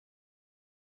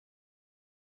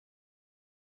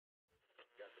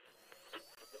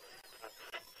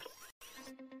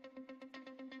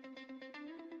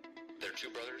two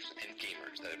brothers and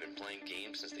gamers that have been playing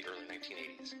games since the early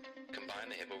 1980s. Combined,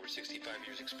 they have over 65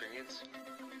 years experience.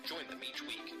 Join them each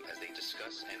week as they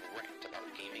discuss and rant about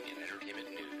gaming and entertainment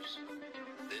news.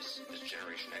 This is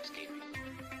Generation X Gaming.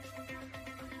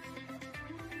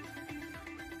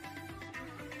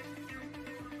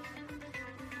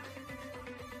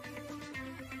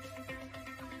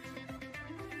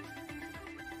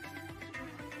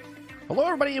 Hello,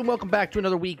 everybody, and welcome back to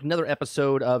another week, another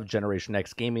episode of Generation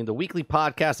X Gaming, the weekly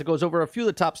podcast that goes over a few of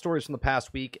the top stories from the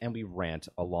past week, and we rant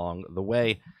along the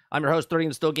way. I'm your host, 30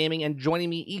 and Still Gaming, and joining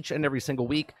me each and every single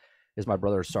week is my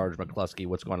brother, Sarge McCluskey.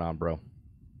 What's going on, bro?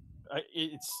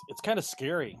 It's kind of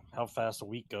scary how fast a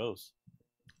week goes.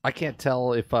 I can't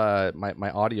tell if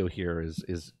my audio here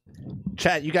is...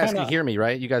 Chat, you guys can hear me,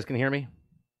 right? You guys can hear me?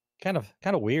 Kind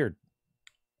of weird.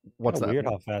 What's that? Weird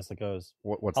how fast it goes.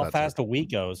 What's how that? Fast a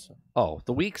week goes. Oh,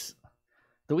 the weeks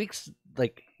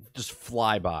like just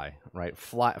fly by, right?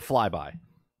 Fly by.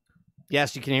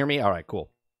 Yes, you can hear me. All right,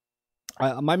 cool.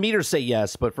 My meters say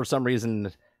yes, but for some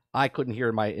reason I couldn't hear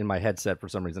in my headset. For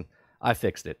some reason, I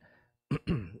fixed it.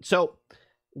 So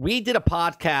we did a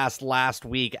podcast last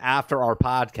week after our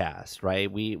podcast,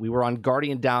 right? We were on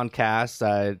Guardian Downcast.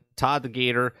 Todd the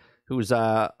Gator, who's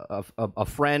a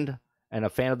friend and a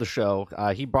fan of the show,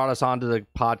 he brought us onto the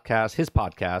podcast, his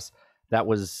podcast.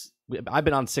 I've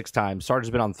been on 6 times. Sarge has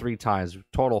been on 3 times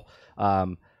total.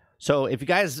 So if you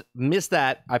guys missed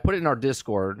that, I put it in our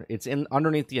Discord. It's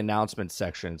underneath the announcement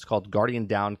section. It's called Guardian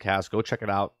Downcast. Go check it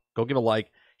out. Go give a like.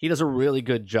 He does a really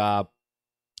good job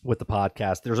with the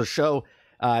podcast. There's a show.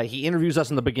 He interviews us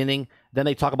in the beginning. Then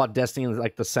they talk about Destiny in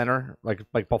like the center, like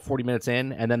about 40 minutes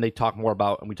in, and then they talk more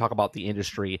about, and we talk about the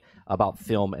industry, about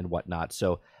film and whatnot.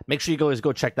 So make sure you guys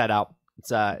go check that out.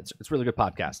 It's a really good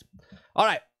podcast. All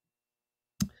right.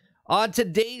 On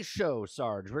today's show,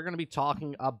 Sarge, we're going to be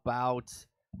talking about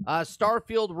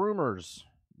Starfield rumors.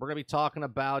 We're going to be talking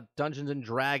about Dungeons and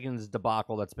Dragons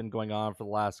debacle that's been going on for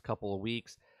the last couple of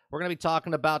weeks. We're going to be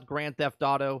talking about Grand Theft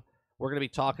Auto. We're going to be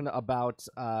talking about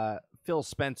Phil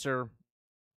Spencer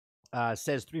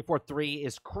says 343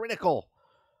 is critical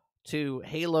to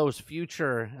Halo's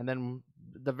future. And then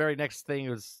the very next thing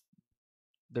is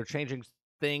they're changing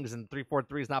things and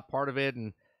 343 is not part of it.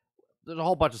 And there's a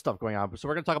whole bunch of stuff going on. So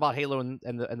we're going to talk about Halo and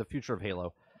the future of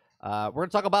Halo. We're going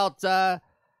to talk about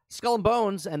Skull and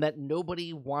Bones and that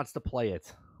nobody wants to play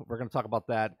it. We're going to talk about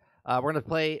that. We're going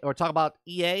to talk about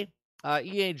EA.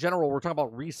 EA in general, we're talking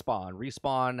about Respawn.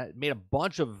 Respawn made a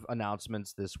bunch of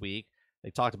announcements this week. They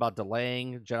talked about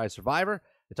delaying Jedi Survivor.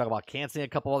 They talked about canceling a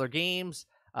couple other games.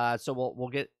 So we'll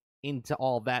get into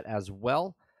all that as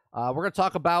well. We're going to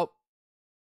talk about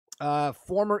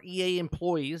former EA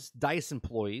employees, DICE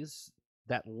employees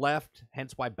that left,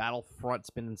 hence why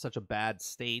Battlefront's been in such a bad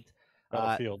state.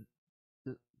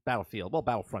 Battlefield. Well,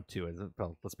 Battlefront 2,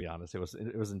 well, let's be honest, it was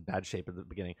in bad shape at the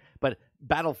beginning. But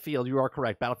Battlefield, you are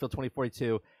correct. Battlefield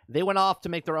 2042. They went off to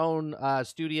make their own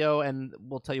studio, and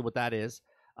we'll tell you what that is.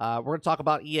 We're going to talk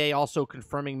about EA also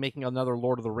confirming making another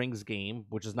Lord of the Rings game,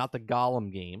 which is not the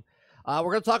Gollum game. We're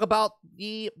going to talk about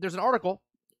there's an article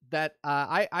that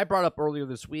I brought up earlier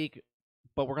this week,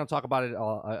 but we're going to talk about it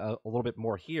a little bit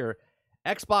more here.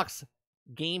 Xbox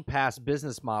Game Pass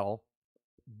business model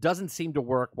doesn't seem to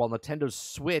work while Nintendo's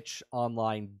Switch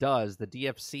Online does. The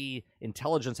DFC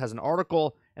Intelligence has an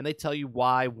article, and they tell you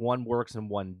why one works and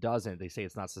one doesn't. They say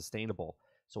it's not sustainable.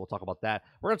 So we'll talk about that.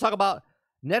 We're going to talk about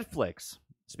Netflix.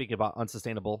 Speaking about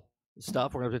unsustainable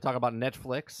stuff, we're going to be talking about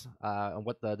Netflix and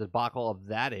what the debacle of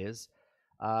that is.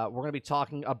 We're going to be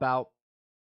talking about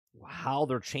how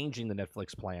they're changing the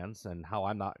Netflix plans and how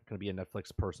I'm not going to be a Netflix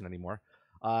person anymore.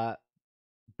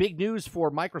 Big news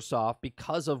for Microsoft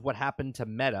because of what happened to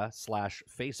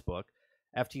Meta/Facebook.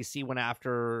 FTC went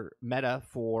after Meta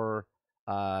for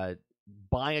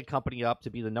buying a company up to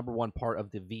be the number one part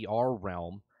of the VR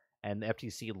realm, and the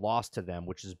FTC lost to them,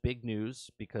 which is big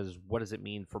news because what does it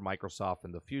mean for Microsoft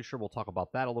in the future? We'll talk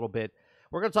about that a little bit.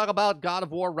 We're going to talk about God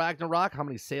of War Ragnarok, how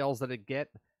many sales did it get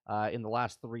in the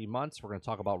last 3 months. We're going to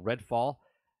talk about Redfall.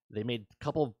 They made a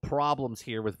couple of problems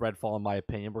here with Redfall, in my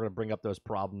opinion. We're going to bring up those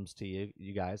problems to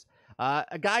you guys.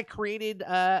 A guy created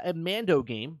a Mando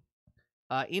game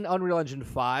in Unreal Engine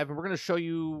 5, and we're going to show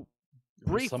you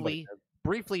briefly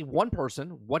one person,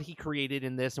 what he created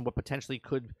in this and what potentially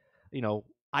could,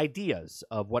 ideas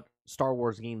of what Star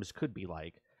Wars games could be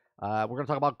like. We're going to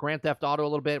talk about Grand Theft Auto a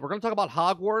little bit. We're going to talk about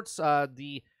Hogwarts,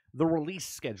 the release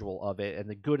schedule of it and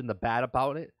the good and the bad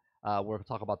about it. We're going to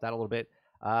talk about that a little bit.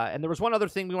 And there was one other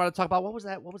thing we wanted to talk about. What was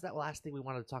that? What was that last thing we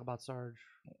wanted to talk about, Sarge?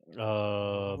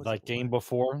 That game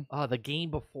before. The game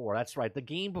before. That's right. The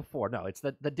game before. No, it's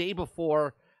the day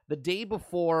before the day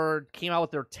before came out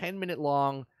with their 10-minute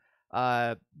long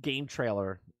game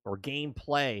trailer or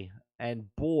gameplay, and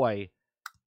boy,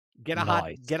 get a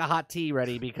hot tea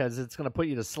ready because it's gonna put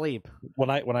you to sleep. When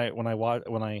I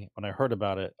heard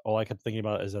about it, all I kept thinking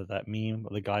about is that meme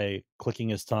of the guy clicking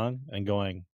his tongue and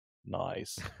going,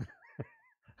 "Nice."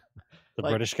 The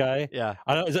British guy. Yeah.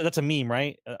 I don't. That's a meme,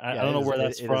 right? I don't know where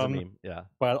that's from. It is a meme. Yeah.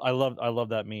 But I love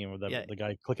that meme of the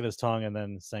guy clicking his tongue and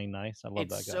then saying "nice." I love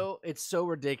that guy. It's so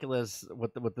ridiculous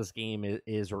what this game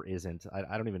is or isn't.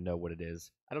 I don't even know what it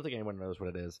is. I don't think anyone knows what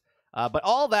it is. But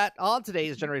all that on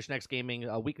today's Generation X Gaming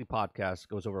weekly podcast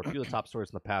goes over a few of the top stories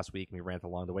from the past week, and we rant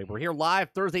along the way. We're here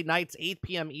live Thursday nights, 8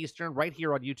 p.m. Eastern, right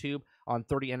here on YouTube on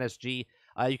 30NSG.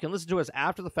 You can listen to us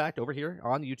after the fact over here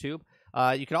on YouTube.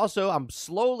 You can also, I'm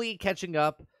slowly catching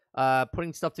up,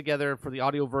 putting stuff together for the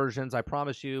audio versions. I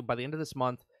promise you, by the end of this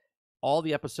month, all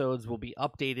the episodes will be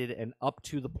updated and up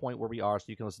to the point where we are, so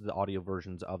you can listen to the audio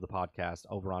versions of the podcast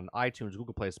over on iTunes,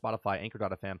 Google Play, Spotify,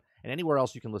 Anchor.fm, and anywhere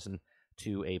else you can listen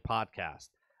to a podcast.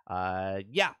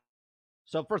 Yeah.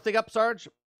 So first thing up, Sarge,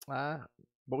 what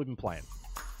we've been playing.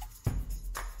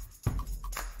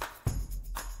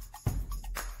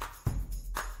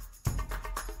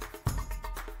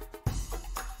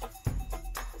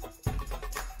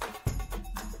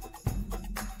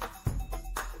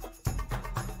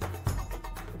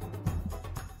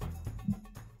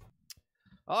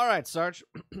 All right, Sarge.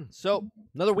 So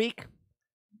another week.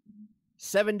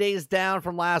 7 days down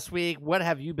from last week. What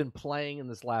have you been playing in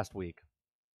this last week?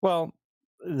 Well,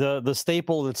 the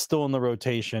staple that's still in the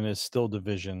rotation is still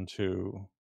Division 2.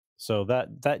 So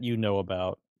that you know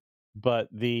about. But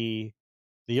the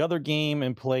other game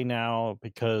in play now,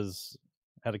 because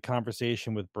I had a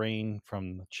conversation with Brain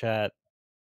from the chat,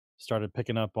 started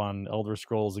picking up on Elder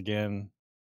Scrolls again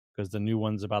because the new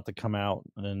one's about to come out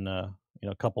in a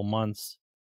couple months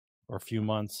or a few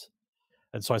months.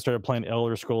 And so I started playing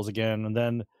Elder Scrolls again. And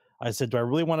then I said, do I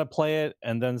really want to play it?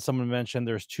 And then someone mentioned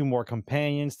there's 2 more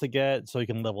companions to get, so you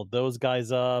can level those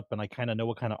guys up. And I kind of know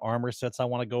what kind of armor sets I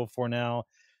want to go for now.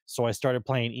 So I started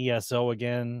playing ESO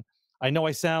again. I know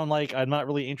I sound like I'm not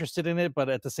really interested in it, but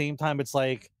at the same time, it's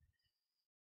like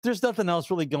there's nothing else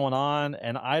really going on.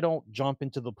 And I don't jump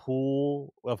into the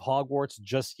pool of Hogwarts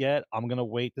just yet. I'm going to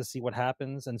wait to see what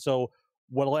happens. And so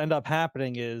what will end up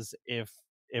happening is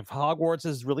if Hogwarts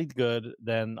is really good,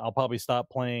 then I'll probably stop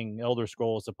playing Elder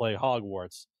Scrolls to play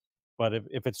Hogwarts. But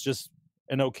if it's just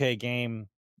an okay game,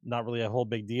 not really a whole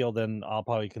big deal, then I'll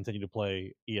probably continue to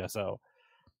play ESO.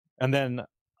 And then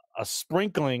a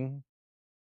sprinkling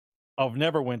of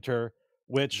Neverwinter,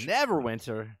 which I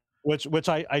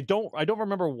don't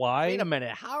remember why. Wait a minute.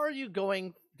 How are you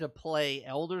going to play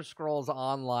Elder Scrolls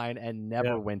Online and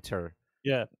Neverwinter?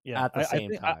 Yeah. At the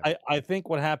same time, I think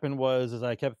what happened was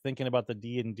I kept thinking about the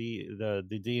D&D, the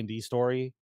D&D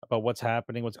story, about what's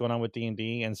happening, what's going on with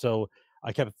D&D, and so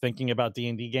I kept thinking about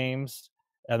D&D games,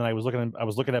 and then I was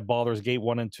looking at Baldur's Gate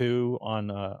 1 and 2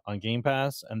 on Game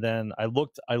Pass, and then I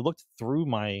looked through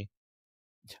my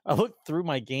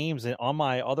games and on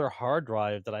my other hard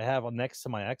drive that I have next to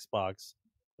my Xbox,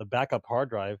 the backup hard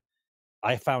drive,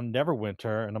 I found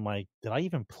Neverwinter, and I'm like, did I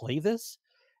even play this?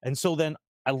 And so then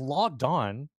I logged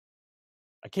on.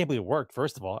 I can't believe it worked.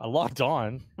 First of all, I logged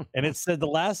on, and it said the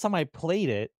last time I played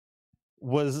it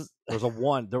was there was a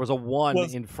 1. There was a 1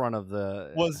 in front of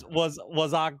the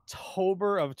was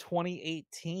October of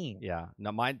 2018. Yeah.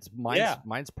 Now mine's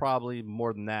probably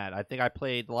more than that. I think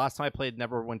the last time I played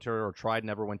Neverwinter or tried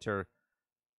Neverwinter,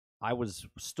 I was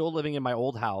still living in my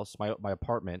old house, my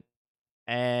apartment,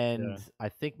 and I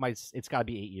think it's got to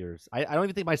be 8 years. I don't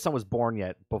even think my son was born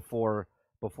yet before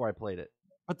I played it.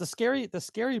 But the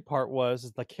scary part was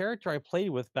the character I played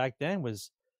with back then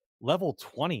was level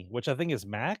 20, which I think is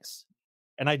max.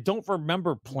 And I don't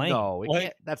remember playing. No,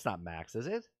 that's not max, is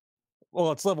it?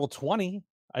 Well, it's level 20.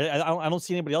 I don't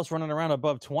see anybody else running around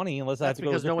above 20 unless I have to go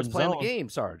to because no one's playing zone. the game,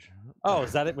 Sarge. Oh,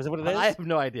 is that it? Was it what it is? I have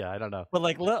no idea. I don't know. But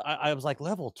I was like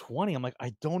level 20. I'm like,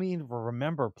 I don't even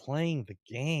remember playing the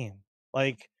game.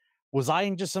 Like, was I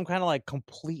in just some kind of like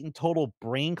complete and total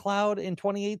brain cloud in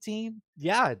 2018?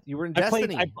 Yeah, you were in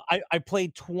Destiny. I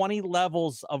played 20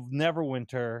 levels of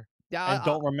Neverwinter and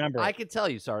don't remember. I could tell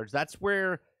you, Sarge. That's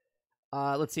where,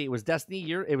 let's see, it was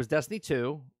Destiny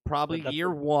 2, probably year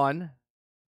 1,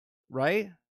 right?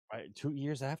 Right, 2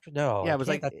 years after? No. Yeah, it was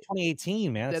that's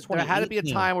 2018, man. There had to be a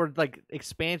time where like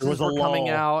expansions were coming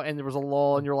out and there was a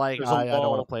lull, and you're like, I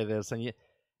don't want to play this, and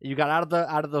you got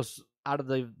out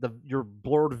of your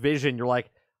blurred vision. You're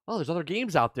like, oh, there's other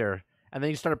games out there, and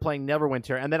then you started playing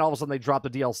Neverwinter, and then all of a sudden they dropped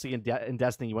the DLC in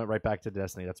Destiny. You went right back to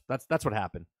Destiny. That's what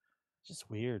happened. It's just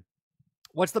weird.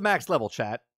 What's the max level,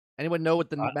 chat? Anyone know what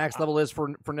the I, max level is for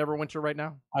Neverwinter right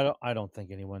now? I don't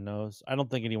think anyone knows. I don't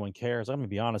think anyone cares. I'm gonna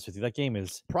be honest with you. That game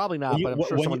is Probably not, but I'm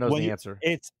sure someone knows the answer.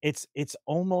 It's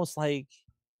almost like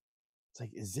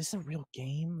is this a real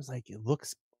game? It's like it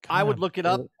looks. I would look it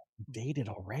up. Dated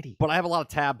already, but I have a lot of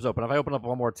tabs open. If I open up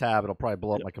one more tab, it'll probably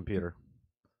blow up my computer.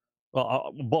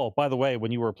 Well, by the way,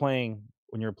 when you were playing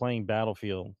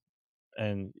Battlefield,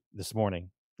 and this morning,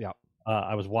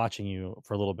 I was watching you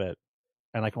for a little bit,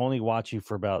 and I can only watch you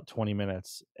for about 20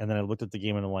 minutes, and then I looked at the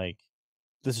game and I'm like,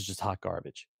 this is just hot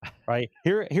garbage, right?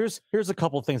 Here's a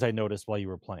couple of things I noticed while you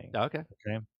were playing. Okay,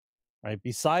 right.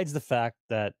 Besides the fact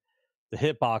that the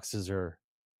hitboxes are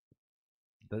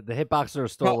the hitboxes are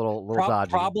still a little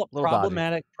dodgy,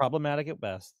 problematic at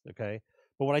best. Okay,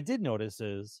 but what I did notice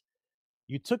is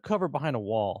you took cover behind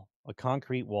a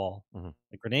concrete wall. Mm-hmm.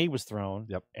 A grenade was thrown,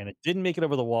 yep, and it didn't make it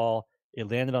over the wall. It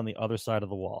landed on the other side of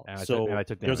the wall. And I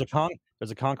took there's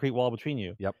a concrete wall between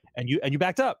you. Yep, and you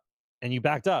backed up, and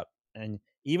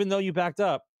even though you backed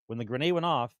up when the grenade went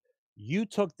off, you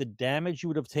took the damage you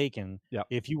would have taken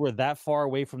if you were that far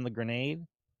away from the grenade,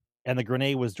 and the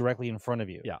grenade was directly in front of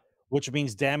you. Yeah. Which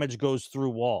means damage goes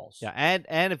through walls. Yeah,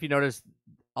 and if you notice,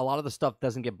 a lot of the stuff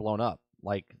doesn't get blown up.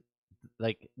 Like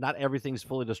not everything's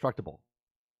fully destructible.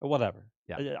 Or whatever.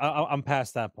 Yeah, I'm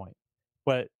past that point.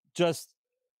 But just,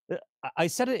 I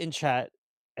said it in chat,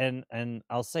 and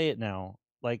I'll say it now.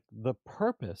 Like the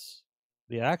purpose,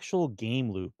 the actual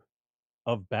game loop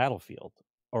of Battlefield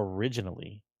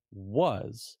originally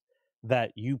was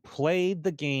that you played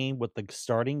the game with the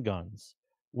starting guns,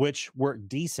 which were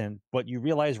decent, but you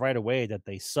realize right away that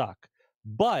they suck.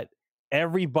 But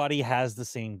everybody has the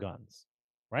same guns,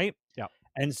 right? Yeah.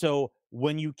 And so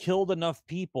when you killed enough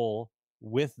people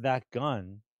with that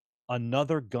gun,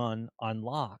 another gun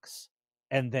unlocks,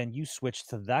 and then you switch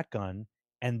to that gun,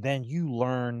 and then you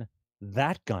learn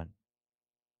that gun.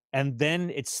 And then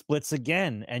it splits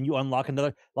again, and you unlock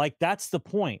another. Like, that's the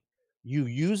point. You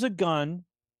use a gun,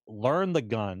 learn the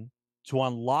gun, to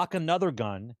unlock another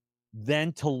gun,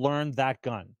 then to learn that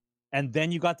gun. And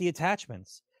then you got the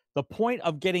attachments. The point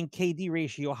of getting KD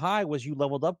ratio high was you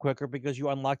leveled up quicker because you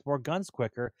unlocked more guns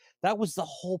quicker. That was the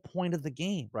whole point of the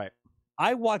game. Right.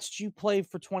 I watched you play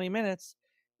for 20 minutes,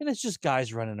 and it's just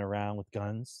guys running around with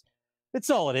guns. That's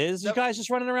all it is. You guys just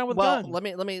running around with guns. Let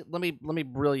me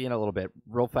reel you in a little bit,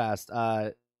 real fast.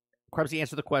 Krebsy,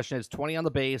 answer the question. It's 20 on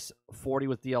the base, 40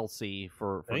 with DLC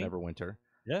for Neverwinter.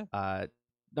 Yeah.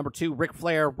 Number 2, Ric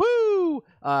Flair. Woo!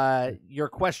 Your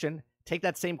question. Take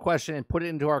that same question and put it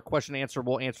into our question answer.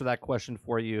 We'll answer that question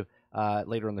for you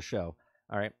later in the show.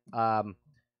 All right. And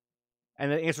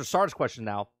then answer Sarge's question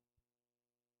now.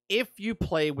 If you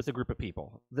play with a group of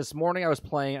people, this morning I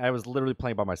was literally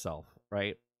playing by myself,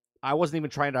 right? I wasn't even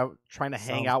trying to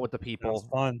hang out with the people. Sounds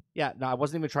fun. Yeah, no, I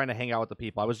wasn't even trying to hang out with the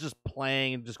people. I was just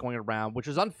playing and just going around, which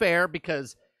is unfair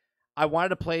because I wanted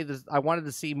to play this. I wanted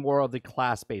to see more of the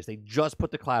class base. They just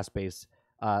put the class base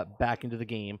back into the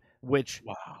game, which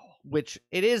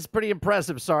it is pretty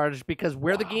impressive, Sarge, because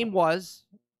where the game was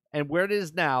and where it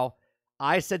is now,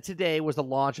 I said today was the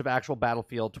launch of actual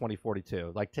Battlefield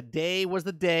 2042. Like, today was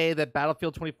the day that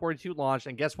Battlefield 2042 launched,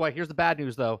 and guess what? Here's the bad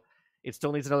news, though. It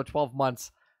still needs another 12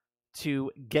 months to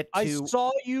get to... I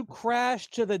saw you crash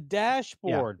to the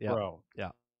dashboard, bro. Yeah.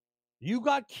 You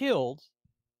got killed,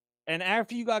 and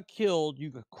after you got killed,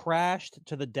 you crashed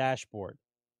to the dashboard.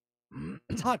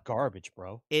 It's hot garbage,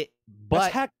 bro. It's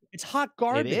hot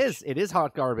garbage. It is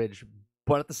hot garbage.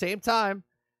 But at the same time,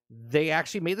 they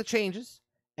actually made the changes,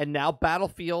 and now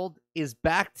Battlefield is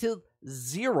back to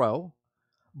 0,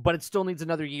 but it still needs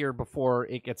another year before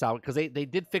it gets out, because they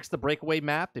did fix the breakaway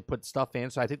map. They put stuff in,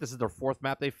 so I think this is their 4th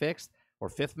map they fixed, or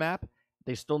 5th map.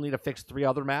 They still need to fix 3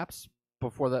 other maps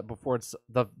before it's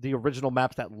the original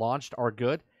maps that launched are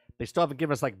good. They still haven't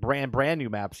given us like brand new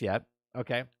maps yet.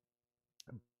 Okay.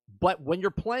 But when you're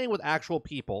playing with actual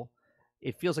people,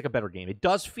 it feels like a better game. It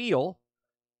does feel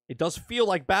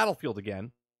like Battlefield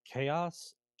again.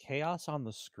 Chaos on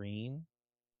the screen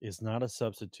is not a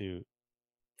substitute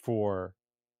for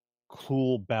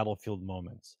cool Battlefield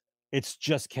moments. It's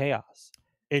just chaos.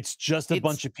 It's just a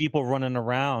bunch of people running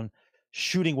around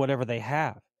shooting whatever they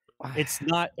have. It's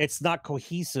not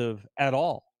cohesive at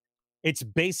all. It's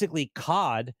basically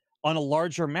COD on a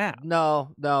larger map.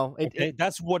 No.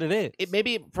 That's what it is. It may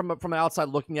be from an outside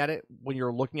looking at it, when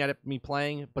you're looking at it, me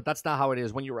playing, but that's not how it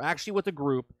is. When you're actually with a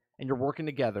group and you're working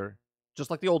together, just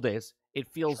like the old days, it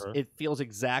feels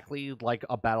exactly like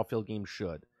a Battlefield game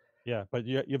should. Yeah, but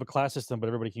you have a class system, but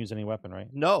everybody can use any weapon, right?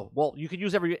 No. Well, you could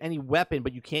use any weapon,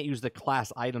 but you can't use the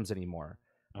class items anymore.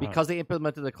 because they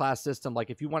implemented the class system. Like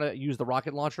if you want to use the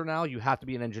rocket launcher now, you have to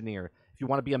be an engineer. If you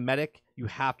want to be a medic, you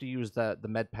have to use the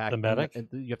med pack. The medic? And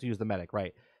you have to use the medic,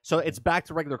 right? So it's back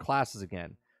to regular classes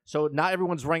again. So not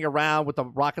everyone's running around with a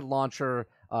rocket launcher,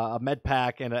 a med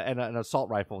pack, and an assault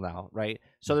rifle now, right?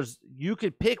 So you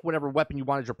could pick whatever weapon you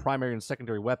want as your primary and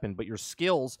secondary weapon, but your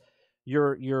skills,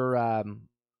 your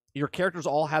characters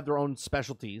all have their own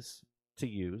specialties to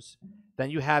use. Then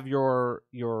you have your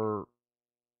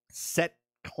set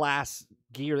class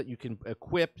gear that you can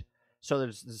equip. So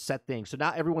there's set things. So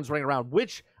now everyone's running around,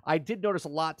 which I did notice a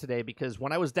lot today because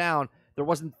when I was down, there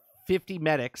wasn't 50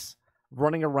 medics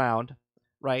running around,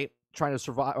 right, trying to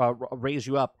survive, raise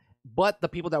you up. But the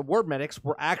people that were medics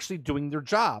were actually doing their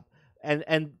job.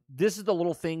 And this is the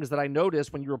little things that I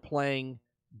noticed when you were playing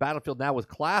Battlefield now with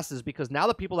classes, because now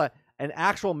the people that an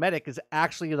actual medic is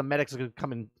actually the medics are going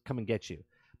to come and get you.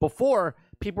 Before,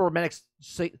 people were medics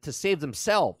to save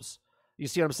themselves. You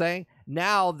see what I'm saying?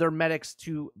 Now they're medics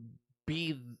to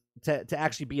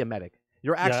actually be a medic.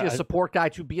 You're actually a support guy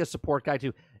to be a support guy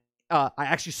to. I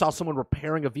actually saw someone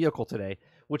repairing a vehicle today,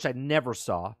 which I never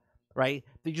saw. Right?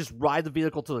 They just ride the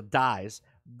vehicle till it dies.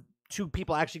 2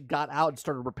 people actually got out and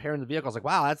started repairing the vehicle. I was like,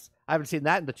 wow, I haven't seen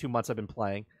that in the 2 months I've been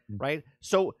playing. Right?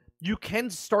 So you can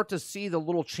start to see the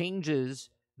little changes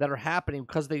that are happening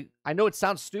because I know it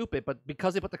sounds stupid, but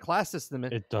because they put the class system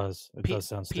in, it does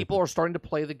sound stupid. People are starting to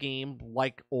play the game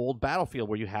like old Battlefield,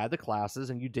 where you had the classes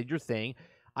and you did your thing.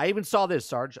 I even saw this,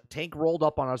 Sarge. Tank rolled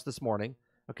up on us this morning.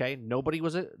 Okay, nobody.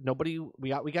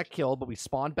 We got killed, but we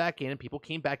spawned back in, and people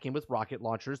came back in with rocket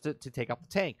launchers to take out the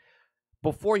tank.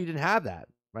 Before you didn't have that,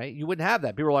 right? You wouldn't have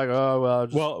that. People were like, "Oh,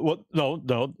 well,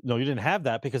 no, you didn't have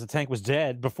that because the tank was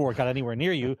dead before it got anywhere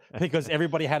near you because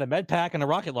everybody had a med pack and a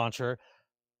rocket launcher."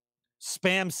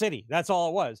 Spam City. That's all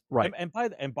it was. Right. And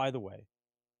by the way,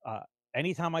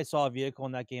 anytime I saw a vehicle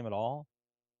in that game at all,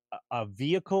 a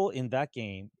vehicle in that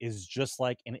game is just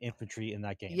like an infantry in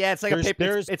that game. Yeah, it's like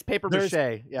it's paper mache.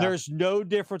 Yeah. There's no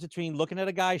difference between looking at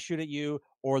a guy shoot at you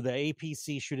or the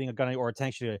APC shooting a gun or a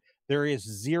tank shooting at you. There is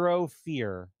zero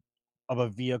fear of a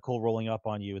vehicle rolling up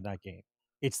on you in that game.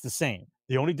 It's the same.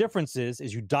 The only difference is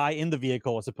you die in the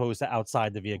vehicle as opposed to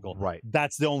outside the vehicle. Right.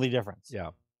 That's the only difference. Yeah.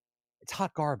 It's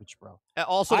hot garbage, bro.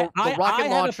 Also, the rocket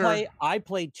launcher. I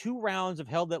played 2 rounds of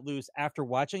Held Let Loose after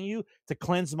watching you to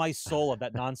cleanse my soul of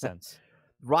that nonsense.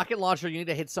 Rocket launcher, you need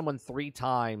to hit someone 3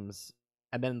 times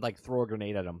and then like throw a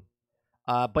grenade at them.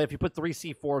 But if you put 3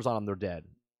 C4s on them, they're dead.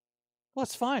 Well,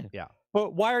 it's fine. Yeah.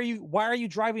 But why are you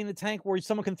driving the tank where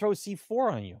someone can throw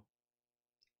C4 on you?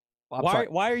 Well,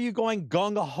 why are you going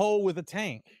gung ho with a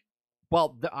tank?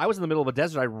 Well, I was in the middle of a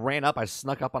desert. I ran up. I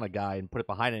snuck up on a guy and put it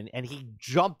behind him, and he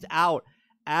jumped out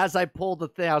as I pulled the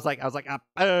thing. I was like,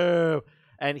 oh,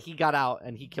 and he got out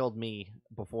and he killed me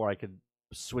before I could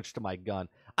switch to my gun.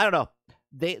 I don't know.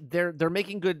 They're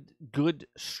making good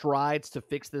strides to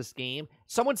fix this game.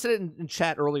 Someone said it in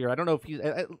chat earlier. I don't know if he's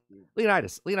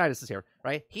Leonidas is here,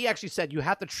 right? He actually said you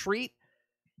have to treat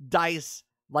DICE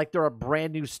like they're a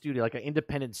brand new studio, like an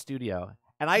independent studio.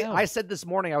 And I said this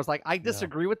morning, I was like, I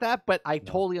disagree with that, but I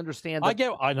totally understand. I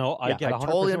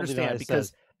totally understand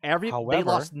because they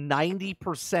lost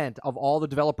 90% of all the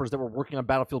developers that were working on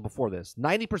Battlefield before this.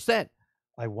 90%.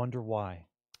 I wonder why.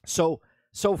 So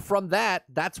from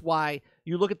that's why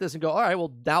you look at this and go, all right,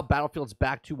 well, now Battlefield's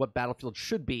back to what Battlefield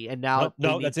should be, and now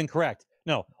that's incorrect.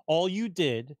 No, all you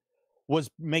did was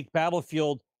make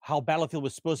Battlefield how Battlefield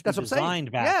was supposed to be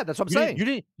designed back. Yeah, that's what I'm saying.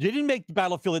 You didn't make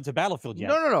Battlefield into Battlefield yet.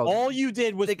 No. All you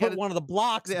did was put one of the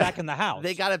blocks back in the house.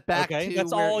 They got it back to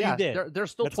that's all you did. They're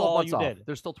still 12 months off.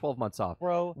 They're still 12 months off.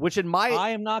 Bro,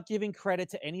 I am not giving credit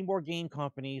to any more game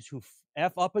companies who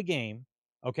F up a game,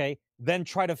 then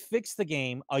try to fix the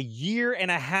game a year and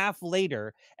a half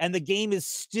later, and the game is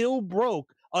still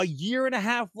broke a year and a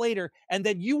half later, and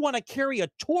then you want to carry a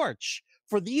torch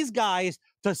for these guys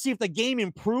to see if the game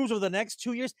improves over the next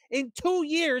 2 years. In 2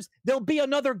 years, there'll be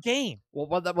another game.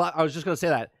 Well, I was just going to say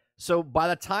that. So by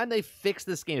the time they fix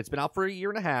this game, it's been out for a year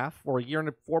and a half or a year and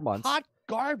 4 months. Hot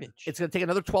garbage. It's going to take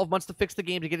another 12 months to fix the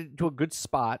game to get it into a good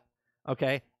spot.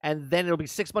 Okay. And then it'll be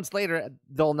 6 months later,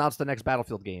 they'll announce the next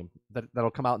Battlefield game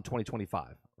that'll come out in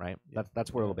 2025. Right.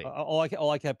 That's where it'll be. All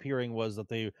I kept hearing was that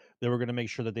they were going to make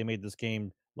sure that they made this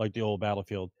game like the old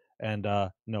Battlefield. And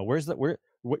no,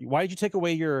 why did you take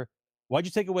away your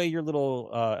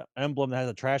little emblem that has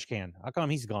a trash can? How come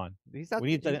he's gone? He's not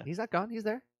gone. He's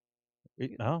there.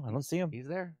 No, I don't see him. He's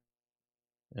there.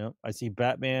 Yeah, I see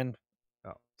Batman,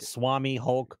 Swami,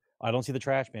 Hulk. I don't see the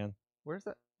trash man. Where's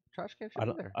that trash can?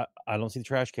 I don't see the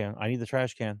trash can. I need the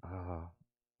trash can.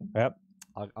 Yep.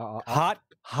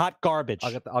 Hot garbage.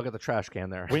 I'll get the trash can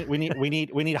there. We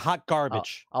need hot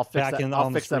garbage. I'll fix back that. in, I'll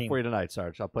on fix the that for you tonight,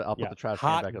 Sarge. I'll put the trash can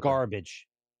hot back up garbage,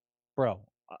 bro.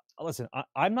 Listen,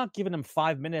 I'm not giving him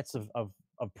 5 minutes of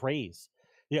praise.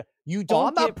 Yeah, you don't.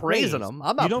 I'm not praising him.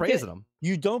 I'm not praising him.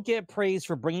 You don't get praise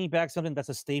for bringing back something that's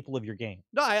a staple of your game.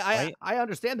 No, I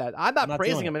understand that. I'm not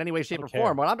praising him in any way, shape, or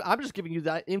form. But I'm just giving you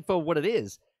that info. What it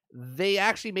is, they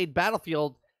actually made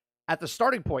Battlefield at the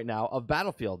starting point now of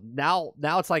Battlefield. Now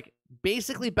it's like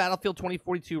basically Battlefield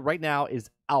 2042 right now is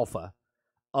alpha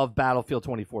of Battlefield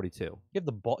 2042. You have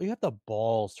the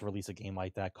balls to release a game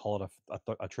like that. Call it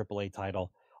a AAA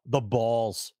title. The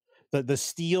balls. The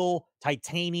steel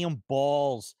titanium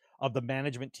balls of the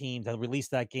management team that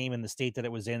released that game in the state that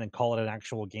it was in and call it an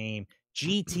actual game.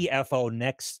 GTFO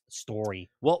next story.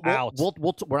 Well,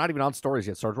 we're not even on stories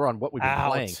yet, Sarge. We're on what we've been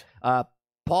playing.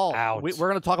 Paul, we're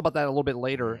going to talk about that a little bit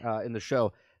later in the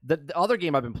show. The other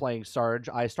game I've been playing, Sarge,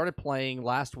 I started playing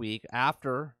last week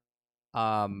after.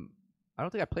 I don't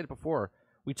think I played it before.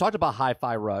 We talked about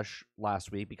Hi-Fi Rush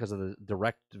last week because of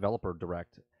the developer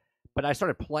direct, but I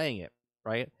started playing it,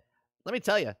 right? Let me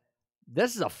tell you,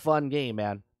 this is a fun game,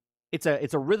 man. It's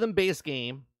a rhythm-based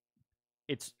game.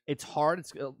 It's hard.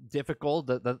 It's difficult.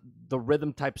 The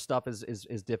rhythm type stuff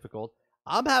is difficult.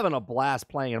 I'm having a blast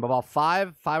playing it. I'm about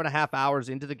 5.5 hours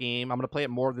into the game. I'm going to play it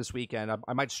more this weekend.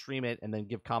 I might stream it and then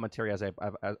give commentary as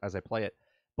I play it.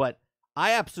 But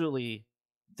I absolutely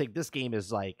think this game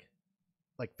is like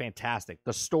fantastic.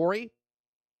 The story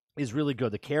is really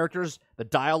good. The characters, the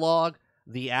dialogue,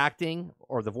 the acting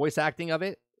or the voice acting of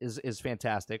it is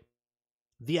fantastic.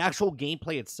 The actual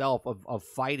gameplay itself of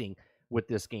fighting with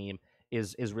this game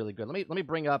is really good. Let me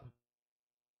bring up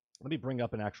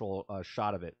an actual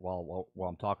shot of it while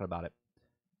I'm talking about it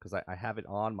because I have it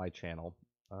on my channel.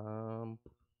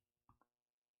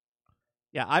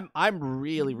 Yeah, I'm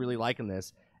really liking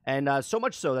this, and so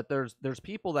much so that there's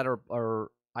people that are.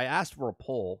 I asked for a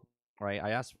poll, right? I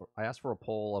asked for a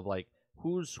poll of like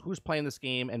who's playing this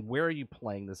game and where are you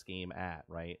playing this game at,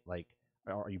 right? Like,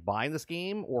 are you buying this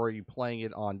game or are you playing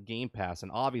it on Game Pass?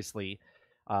 And obviously,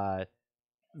 the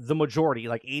majority,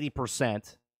 like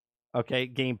 80%, okay,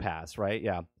 Game Pass, right?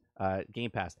 Yeah, Game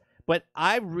Pass. But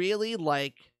I really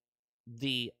like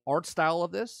the art style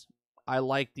of this. I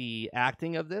like the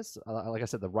acting of this. Like I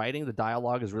said, the writing, the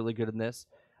dialogue is really good in this.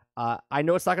 I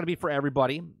know it's not going to be for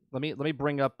everybody. Let me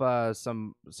bring up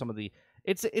some of the.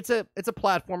 It's a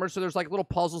platformer, so there's like little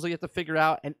puzzles that you have to figure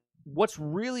out. And what's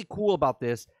really cool about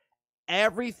this,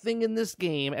 everything in this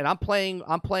game, and I'm playing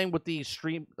with the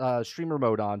streamer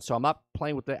mode on, so I'm not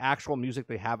playing with the actual music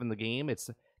they have in the game.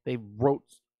 They wrote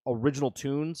original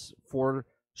tunes for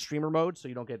streamer mode, so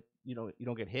you don't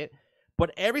get hit.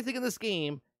 But everything in this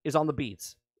game is on the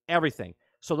beats. Everything.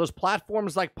 So those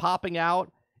platforms like popping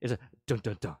out is a dun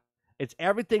dun dun.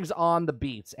 Everything's on the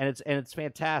beats, and it's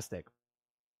fantastic.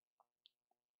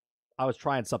 I was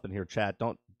trying something here, chat.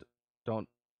 Don't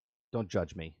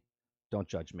judge me. Don't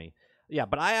judge me. Yeah,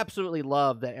 but I absolutely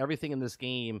love that everything in this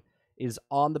game is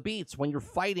on the beats. When you're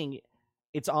fighting,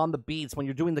 it's on the beats. When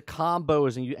you're doing the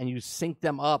combos and you sync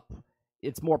them up,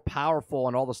 it's more powerful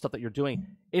and all the stuff that you're doing.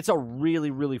 It's a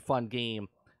really fun game.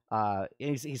 And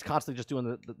he's constantly just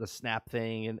doing the snap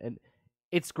thing, and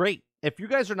it's great. If you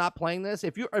guys are not playing this,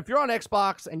 if you're on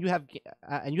Xbox and you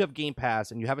have Game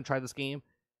Pass and you haven't tried this game,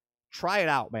 try it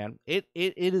out, man. It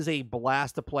is a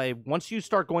blast to play. Once you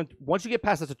get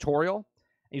past the tutorial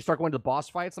and you start going to the boss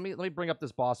fights, let me bring up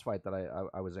this boss fight that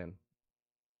I was in.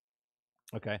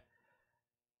 Okay.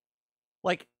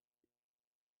 Like,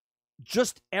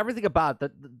 just everything about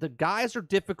it. The guys are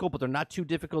difficult, but they're not too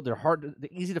difficult. They're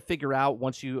easy to figure out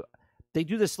once they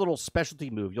do this little specialty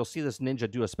move. You'll see this ninja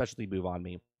do a specialty move on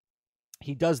me.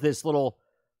 He does this little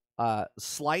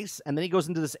slice, and then he goes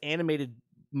into this animated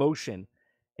motion.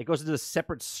 It goes into a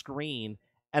separate screen,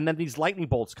 and then these lightning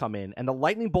bolts come in, and the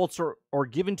lightning bolts are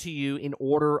given to you in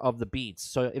order of the beats.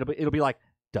 So it'll be like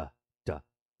da da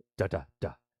da da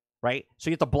da, right? So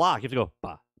you have to block. You have to go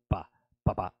ba ba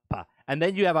ba ba ba, and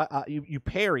then you have you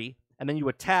parry, and then you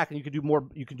attack, and you can do more.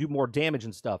 You can do more damage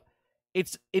and stuff.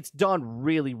 It's done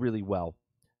really well,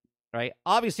 right?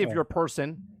 Obviously, if you're a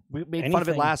person, we made fun of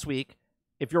it last week.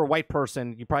 If you're a white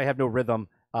person, you probably have no rhythm.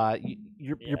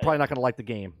 You're probably not going to like the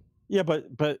game. Yeah,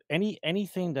 but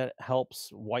anything that helps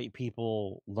white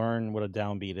people learn what a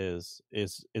downbeat is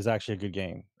actually a good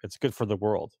game. It's good for the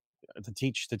world. To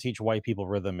teach white people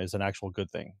rhythm is an actual good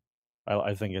thing.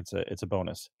 I think it's a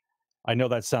bonus. I know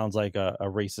that sounds like a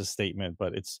racist statement,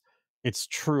 but it's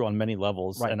true on many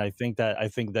levels. Right. And I think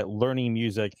that learning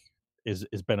music is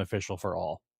beneficial for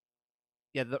all.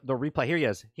 Yeah, the replay. Here he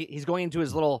is. He's going into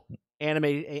his little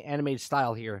animated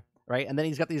style here, right? And then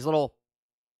he's got these little.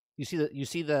 You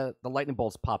see the lightning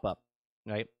bolts pop up,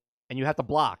 right? And you have to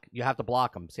block. You have to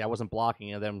block them. See, I wasn't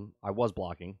blocking, and then I was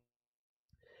blocking.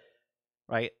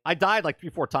 Right? I died like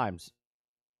 3-4 times.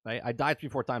 Right? I died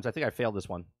 3-4 times. I think I failed this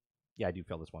one. Yeah, I do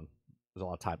fail this one. There's a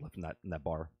lot of time left in that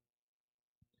bar.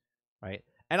 Right?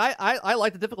 And I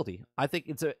like the difficulty. I think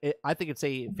it's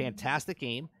a fantastic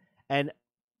game, and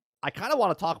I kind of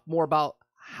want to talk more about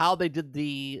how they did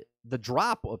the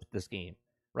drop of this game,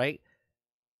 right?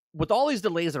 With all these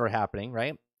delays that are happening,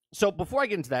 right? So before I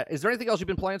get into that, is there anything else you've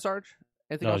been playing, Sarge?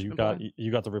 Anything else you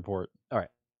got the report. All right.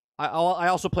 I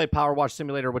also played Power Wash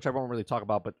Simulator, which I won't really talk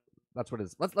about, but that's what it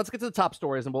is. Let's get to the top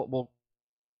stories, and we'll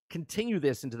continue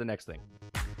this into the next thing.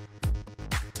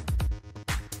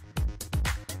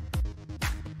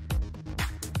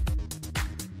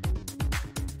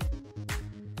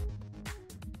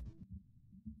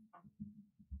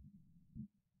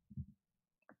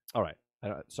 All right.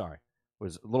 Sorry. It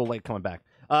was a little late coming back.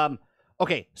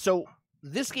 Okay, so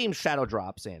this game Shadow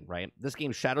drops in, right? This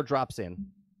game Shadow drops in,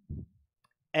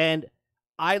 and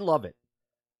I love it.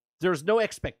 There's no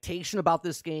expectation about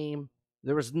this game.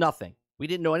 There was nothing. We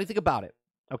didn't know anything about it,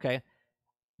 okay?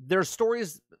 There's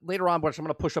stories later on, which I'm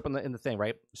going to push up in the thing,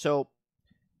 right? So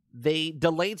they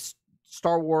delayed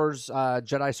Star Wars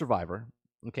Jedi Survivor,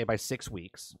 okay, by 6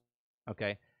 weeks,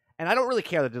 okay? And I don't really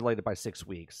care that they delayed it by 6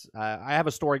 weeks. I have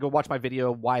a story. Go watch my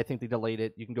video, why I think they delayed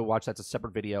it. You can go watch that. It's a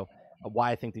separate video of why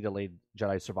I think they delayed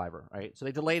Jedi Survivor, right? So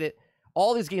they delayed it.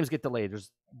 All these games get delayed. There's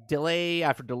delay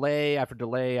after delay after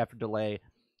delay after delay.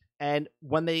 And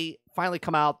when they finally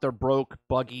come out, they're broke,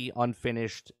 buggy,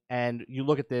 unfinished. And you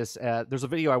look at this. There's a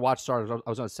video I watched. Sorry, I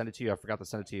was going to send it to you. I forgot to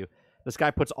send it to you. This guy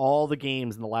puts all the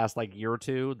games in the last year or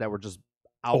two that were just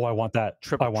out. Oh, I want that.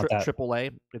 I want that.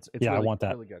 AAA. It's yeah, really, I want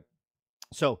that. Really good.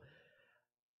 So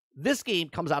this game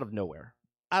comes out of nowhere.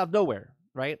 Out of nowhere,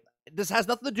 right? This has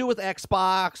nothing to do with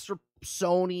Xbox or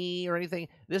Sony or anything.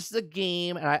 This is a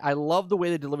game, and I love the way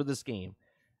they delivered this game.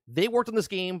 They worked on this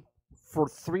game for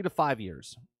 3 to 5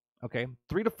 years. Okay?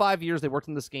 3 to 5 years they worked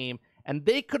on this game, and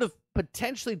they could have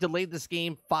potentially delayed this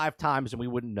game 5 times and we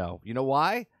wouldn't know. You know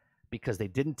why? Because they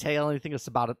didn't tell anything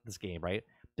about this game, right?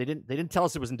 They didn't tell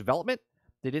us it was in development.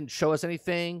 They didn't show us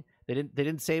anything. They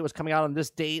didn't say it was coming out on this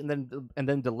date and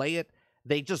then delay it.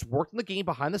 They just worked on the game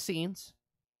behind the scenes,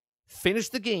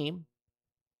 finished the game,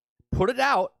 put it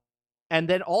out, and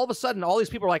then all of a sudden, all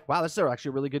these people are like, wow, this is actually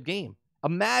a really good game.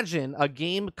 Imagine a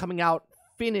game coming out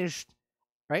finished,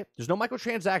 right? There's no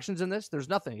microtransactions in this. There's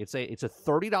nothing. It's a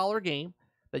 $30 game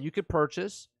that you could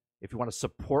purchase if you want to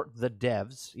support the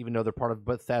devs, even though they're part of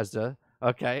Bethesda,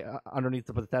 okay, underneath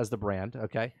the Bethesda brand,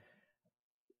 okay?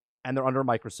 And they're under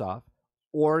Microsoft.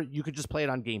 Or you could just play it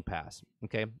on Game Pass,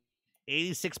 okay?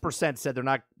 86% said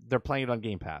they're playing it on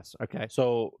Game Pass, okay?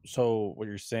 So what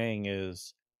you're saying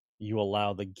is you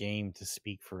allow the game to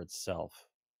speak for itself.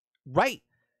 Right.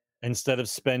 Instead of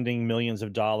spending millions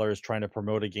of dollars trying to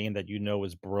promote a game that you know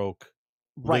is broke,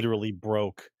 Right. Literally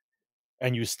broke,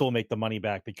 and you still make the money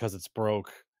back because it's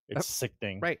broke. It's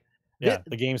sickening. Right. Yeah,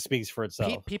 the game speaks for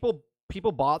itself.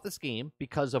 People bought this game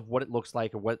because of what it looks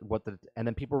like, or and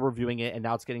then people are reviewing it, and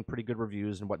now it's getting pretty good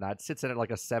reviews and whatnot. It sits at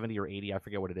like a 70 or 80, I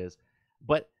forget what it is,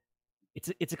 but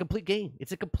it's a complete game.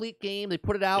 It's a complete game. They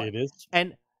put it out. It is.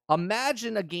 And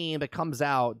imagine a game that comes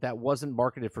out that wasn't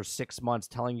marketed for 6 months,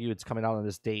 telling you it's coming out on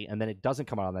this date, and then it doesn't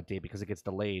come out on that date because it gets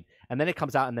delayed, and then it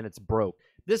comes out and then it's broke.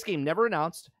 This game never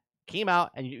announced. Came out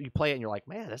and you play it and you're like,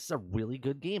 man, this is a really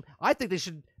good game. I think they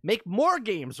should make more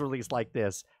games released like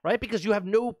this, right? Because you have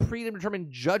no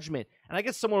predetermined judgment. And I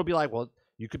guess someone will be like, well,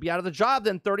 you could be out of the job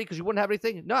then, 30, because you wouldn't have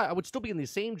anything. No, I would still be in the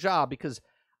same job because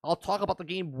I'll talk about the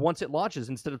game once it launches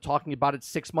instead of talking about it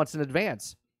 6 months in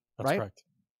advance. That's right? correct.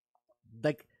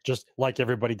 Like, just like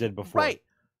everybody did before. Right.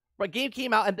 Game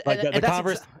came out and, like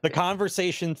the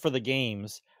conversation for the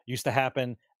games used to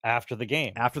happen after the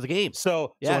game. After the game.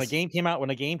 So Yes. when a game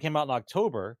came out in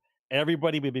October,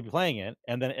 everybody would be playing it,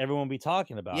 and then everyone would be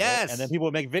talking about it. Yes. And then people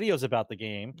would make videos about the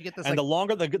game. You get this, And the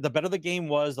longer the better the game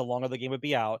was, the longer the game would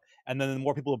be out. And then the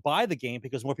more people would buy the game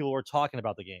because more people were talking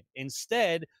about the game.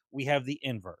 Instead, we have the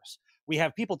inverse. We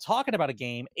have people talking about a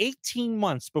game 18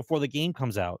 months before the game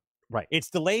comes out. Right. It's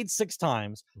delayed 6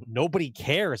 times. Nobody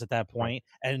cares at that point,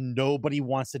 and nobody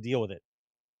wants to deal with it.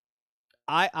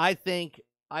 I think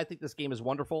this game is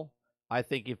wonderful. I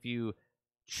think if you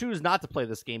choose not to play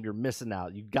this game, you're missing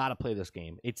out. You got to play this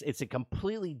game. It's a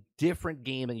completely different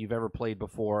game than you've ever played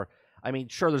before. I mean,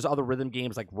 sure, there's other rhythm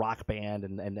games like Rock Band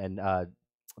and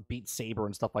Beat Saber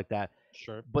and stuff like that.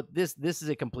 Sure. But this is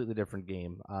a completely different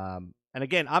game. And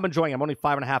again, I'm enjoying it. I'm only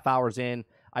 5.5 hours in.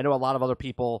 I know a lot of other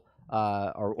people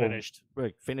are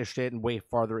finished it and way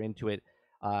farther into it.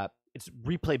 Its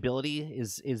replayability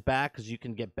is back because you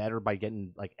can get better by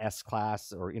getting like S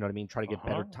class, or you know what I mean, try to get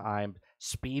better time.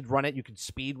 Speed run it. You can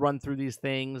speed run through these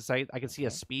things. I can see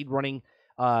a speed running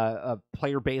a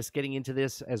player base getting into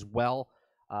this as well.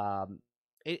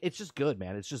 It's just good,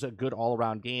 man. It's just a good all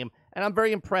around game, and I'm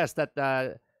very impressed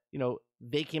that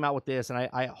they came out with this, and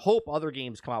I hope other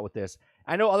games come out with this.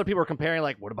 I know other people are comparing,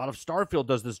 like, what about if Starfield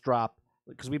does this drop?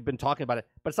 Because we've been talking about it,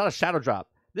 but it's not a shadow drop.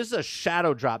 This is a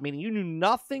shadow drop, meaning you knew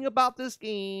nothing about this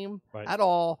game at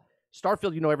all.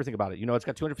 Starfield, you know everything about it. You know it's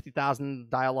got 250,000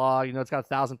 dialogue. You know it's got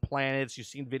 1,000 planets. You've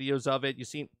seen videos of it.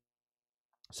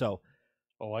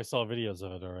 Oh, I saw videos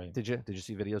of it already. Did you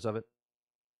see videos of it?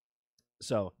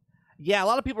 So, yeah, a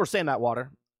lot of people are saying that, Water.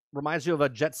 Reminds you of a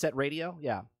Jet Set Radio?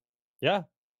 Yeah.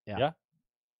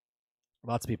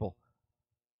 Lots of people.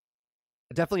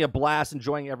 Definitely a blast,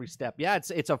 enjoying every step. Yeah,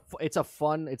 it's a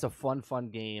fun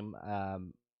game.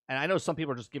 And I know some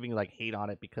people are just giving like hate on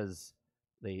it because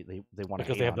they want to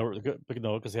because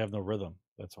they have no rhythm.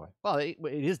 That's why. Well, it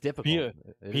is difficult.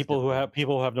 People who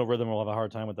have no rhythm will have a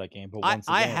hard time with that game. But once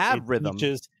again, I have rhythm.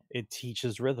 It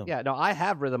teaches rhythm. Yeah, no, I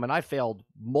have rhythm, and I failed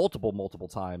multiple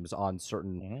times on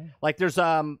certain. Like there's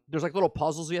like little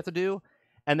puzzles you have to do,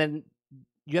 and then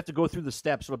you have to go through the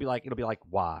steps. It'll be like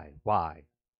Y,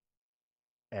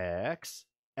 X,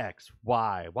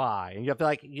 Y, and you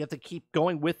have to keep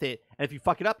going with it. And if you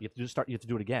fuck it up, you have to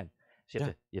do it again. So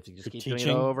you have to just keep doing it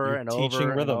over and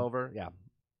over and over.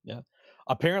 Yeah.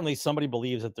 Apparently, somebody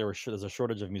believes that there's a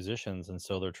shortage of musicians, and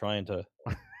so they're trying to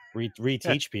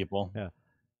reteach people. Yeah,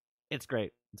 it's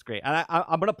great. And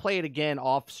I'm gonna play it again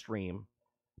off stream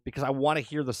because I want to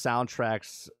hear the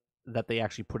soundtracks that they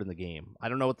actually put in the game. I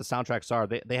don't know what the soundtracks are.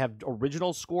 They have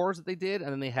original scores that they did,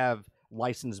 and then they have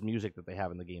licensed music that they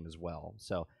have in the game as well.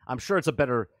 So I'm sure it's a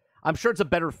better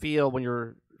feel when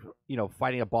you're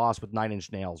fighting a boss with 9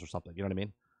 Inch Nails or something. You know what I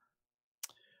mean?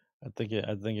 I think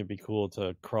it'd be cool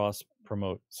to cross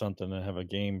promote something and have a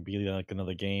game be like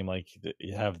another game. Like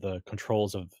you have the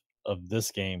controls of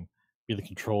this game be the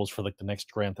controls for like the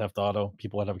next Grand Theft Auto.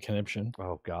 People would have a conniption.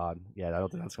 Oh God, yeah, I don't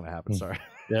think that's gonna happen. Sorry.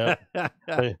 Yeah,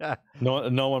 no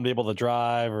one would be able to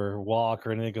drive or walk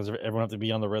or anything because everyone have to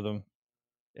be on the rhythm.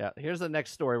 Yeah, here's the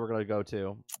next story we're gonna go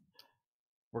to.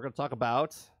 We're gonna talk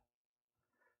about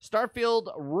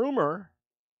Starfield rumor.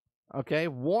 Okay,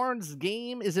 warns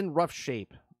game is in rough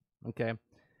shape. Okay,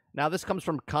 now this comes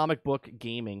from Comic Book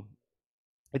Gaming.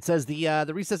 It says the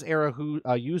Recess Era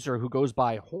user who goes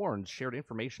by Horns shared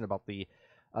information about the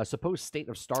supposed state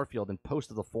of Starfield and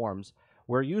posted the forums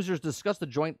where users discussed the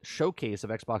joint showcase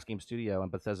of Xbox Game Studio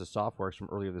and Bethesda Softworks from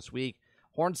earlier this week.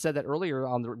 Horns said that earlier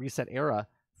on the Reset Era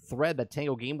thread that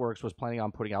Tango Gameworks was planning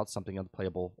on putting out something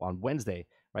unplayable on Wednesday,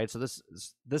 right? So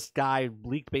this guy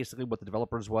leaked basically what the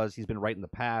developers was. He's been right in the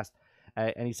past.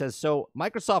 And he says, so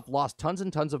Microsoft lost tons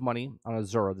and tons of money on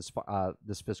Azure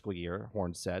this fiscal year,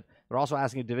 Horn said. They're also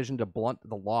asking a division to blunt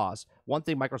the loss. One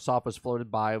thing Microsoft was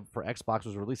floated by for Xbox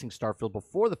was releasing Starfield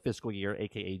before the fiscal year,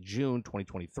 a.k.a. June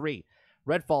 2023.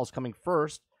 Redfall is coming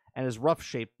first and is rough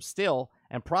shape still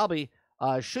and probably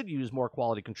should use more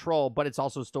quality control, but it's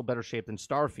also still better shape than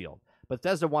Starfield.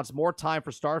 Bethesda wants more time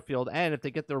for Starfield, and if they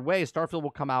get their way, Starfield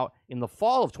will come out in the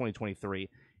fall of 2023.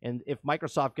 And if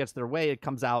Microsoft gets their way, it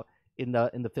comes out in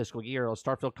the fiscal year.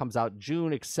 Starfield comes out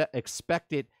June.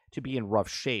 Expect it to be in rough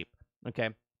shape. Okay,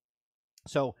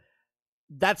 so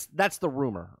that's the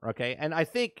rumor. Okay, and I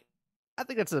think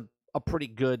that's a pretty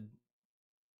good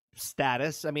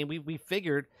status. I mean, we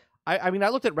figured. I mean, I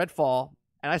looked at Redfall,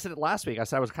 and I said it last week. I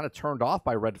said I was kind of turned off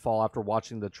by Redfall after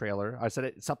watching the trailer. I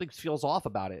said something feels off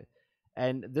about it,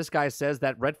 and this guy says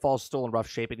that Redfall's still in rough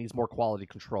shape. It needs more quality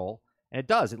control, and it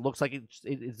does. It looks like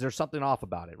there's something off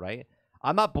about it, right?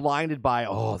 I'm not blinded by,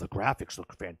 the graphics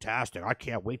look fantastic. I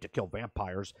can't wait to kill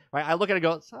vampires. Right? I look at it and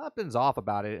go, something's off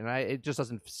about it, and it just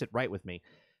doesn't sit right with me.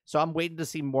 So I'm waiting to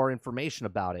see more information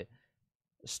about it.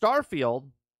 Starfield,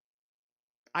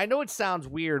 I know it sounds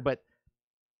weird, but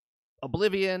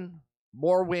Oblivion,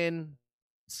 Morrowind,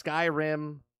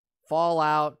 Skyrim,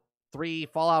 Fallout 3,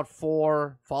 Fallout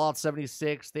 4, Fallout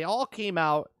 76, they all came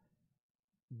out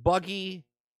buggy,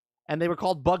 and they were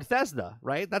called Bugthesda,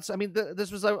 right?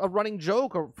 This was a running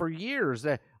joke for years.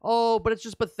 That, but it's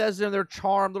just Bethesda and they're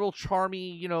little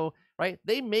charmy, right?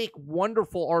 They make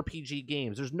wonderful RPG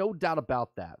games. There's no doubt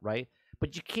about that, right?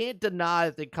 But you can't deny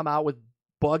that they come out with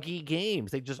buggy games.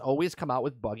 They just always come out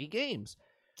with buggy games.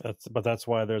 That's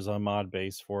why there's a mod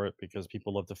base for it, because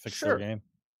people love to fix their game.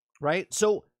 Right?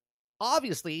 So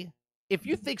obviously, if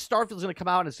you think Starfield's going to come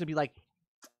out and it's going to be like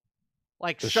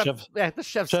The the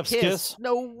chef's chef's kiss?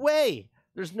 no way.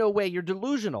 There's no way. You're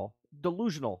delusional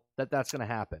that that's going to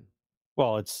happen.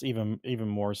 Well, it's even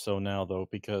more so now though,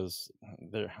 because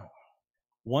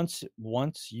once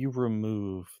you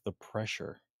remove the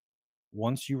pressure,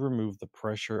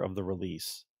 of the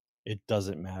release, it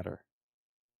doesn't matter.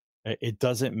 It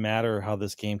doesn't matter how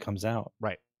this game comes out.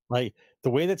 Right. Like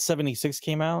the way that 76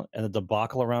 came out and the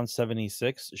debacle around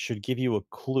 76 should give you a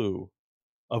clue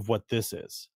of what this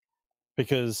is,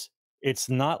 because it's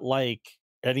not like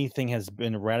anything has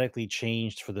been radically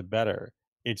changed for the better.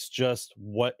 It's just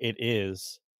what it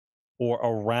is, or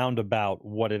around about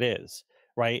what it is,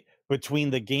 right?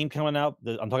 Between the game coming out,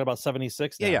 I'm talking about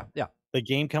 76 now. Yeah. The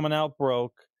game coming out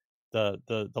broke,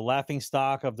 the laughing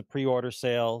stock of the pre-order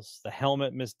sales, the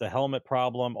helmet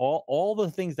problem, all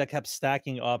the things that kept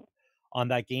stacking up on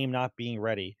that game not being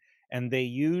ready. And they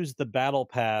used the battle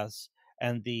pass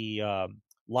and the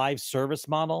live service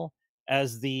model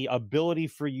as the ability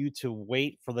for you to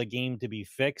wait for the game to be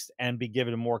fixed and be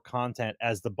given more content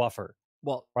as the buffer.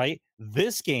 Well, right?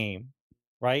 This game,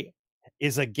 right,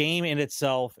 is a game in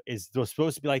itself. Is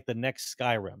supposed to be like the next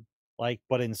Skyrim, like,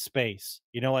 but in space,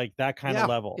 like that kind of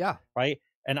level. Yeah. Right.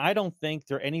 And I don't think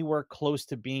they're anywhere close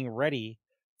to being ready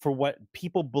for what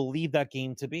people believe that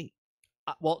game to be.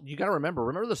 Well, you got to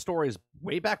remember the stories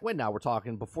way back when. Now we're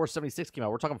talking before 76 came out.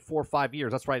 We're talking 4 or 5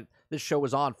 years. That's right. This show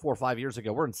was on 4 or 5 years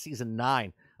ago. We're in season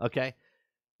 9. Okay.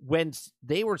 When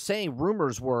they were saying,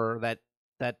 rumors were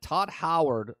that Todd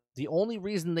Howard, the only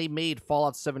reason they made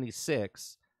Fallout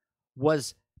 76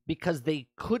 was because they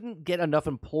couldn't get enough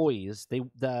employees.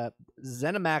 The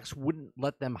ZeniMax wouldn't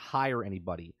let them hire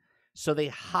anybody. So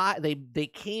they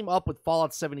came up with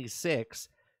Fallout 76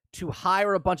 to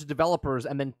hire a bunch of developers,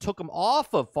 and then took them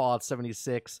off of Fallout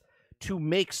 76 to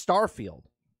make Starfield.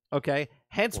 Okay,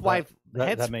 hence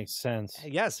that makes sense.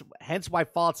 Yes, hence why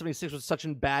Fallout 76 was such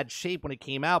in bad shape when it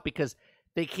came out, because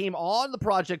they came on the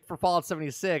project for Fallout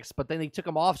 76, but then they took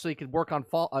them off so they could work on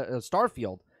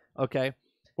Starfield. Okay,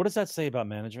 what does that say about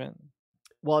management?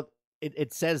 Well,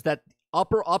 it says that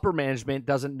upper management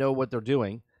doesn't know what they're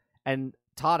doing, and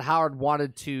Todd Howard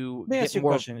wanted to get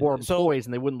more employees,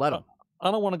 and they wouldn't let him. I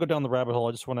don't want to go down the rabbit hole.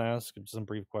 I just want to ask some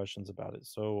brief questions about it.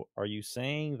 So are you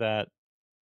saying that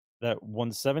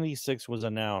when 76 was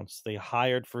announced, they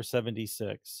hired for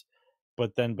 76,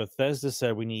 but then Bethesda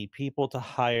said we need people to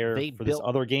hire this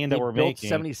other game that we're making?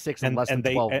 76 in less than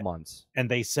 12 months. And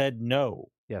they said no.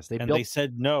 Yes, they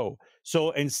said no.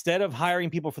 So instead of hiring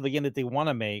people for the game that they want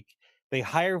to make, they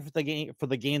hired for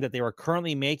the game that they were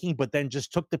currently making, but then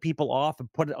just took the people off and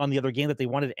put it on the other game that they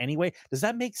wanted anyway. Does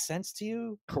that make sense to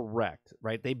you? Correct.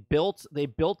 Right. They built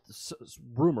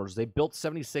rumors. They built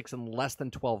 76 in less than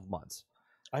 12 months.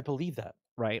 I believe that.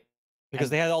 Right. Because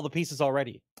they had all the pieces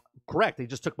already. Correct. They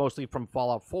just took mostly from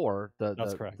Fallout 4,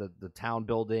 That's correct. The town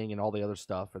building and all the other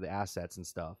stuff, or the assets and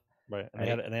stuff. Right.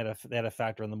 And they had a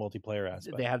factor in the multiplayer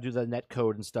aspect. They had to do the net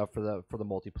code and stuff for the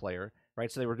multiplayer. Right.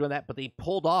 So they were doing that, but they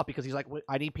pulled off because he's like,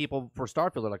 I need people for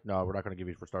Starfield. They're like, no, we're not going to give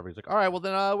you for Starfield. He's like, all right, well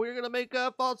then we're going to make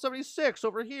Fallout 76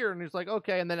 over here. And he's like,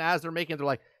 okay. And then as they're making it, they're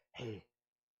like, hey,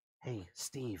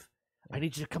 Steve, I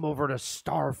need you to come over to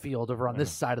Starfield over on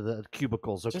this side of the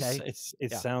cubicles, okay?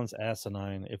 It sounds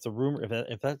asinine. If the rumor,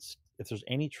 if there's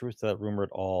any truth to that rumor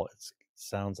at all, it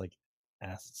sounds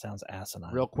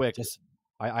asinine. Real quick,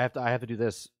 I have to do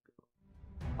this.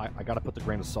 I got to put the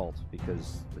grain of salt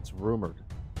because it's rumored.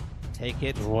 Take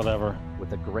it whatever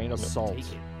with a grain of salt.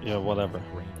 Yeah, whatever.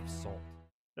 Grain of salt.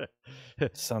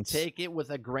 Sounds. Take it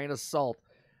with a grain of salt.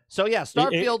 So yeah,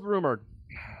 Starfield rumored.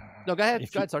 No, go ahead.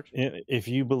 Go ahead, Sarge. If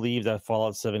you believe that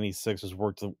Fallout 76 was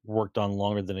worked on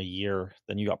longer than a year,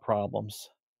 then you got problems.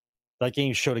 That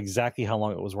game showed exactly how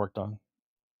long it was worked on.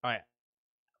 All right.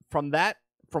 From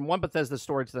one Bethesda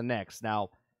story to the next. Now,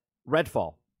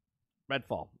 Redfall.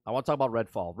 I want to talk about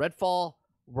Redfall. Redfall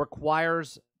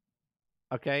requires,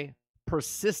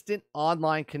 persistent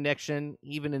online connection,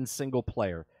 even in single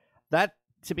player. That,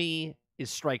 to me, is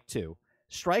strike 2.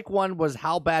 Strike 1 was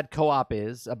how bad co-op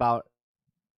is. About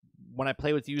when I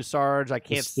play with you, Sarge, I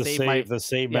can't save the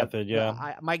save method.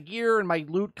 Yeah, my gear and my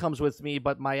loot comes with me,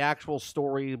 but my actual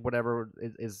story, whatever,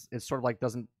 is sort of like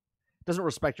doesn't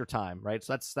respect your time, right?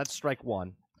 So that's strike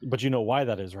 1. But you know why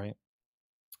that is, right?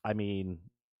 I mean,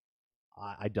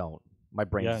 I don't. My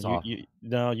brain's off.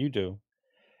 No, you do.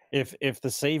 If the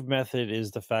save method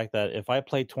is the fact that if I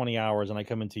play 20 hours and I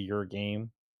come into your game,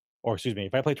 or excuse me,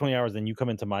 if I play 20 hours and you come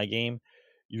into my game,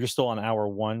 you're still on hour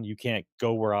 1. You can't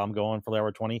go where I'm going for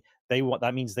hour 20.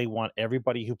 that means they want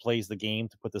everybody who plays the game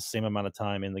to put the same amount of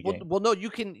time in the game. Well, no, you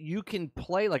can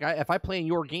play like if I play in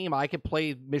your game, I can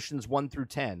play missions 1 through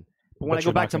 10. But when I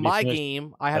go back to my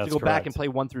game, I have to go back and play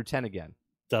 1 through 10 again.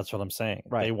 That's what I'm saying.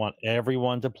 Right. They want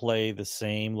everyone to play the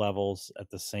same levels at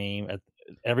the same.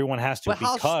 Everyone has to, but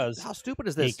because how stupid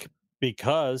is this?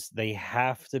 Because they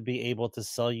have to be able to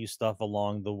sell you stuff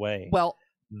along the way. Well,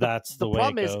 that's the way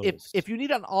problem it goes. is if you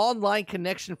need an online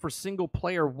connection for single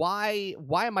player, why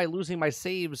am I losing my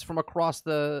saves from across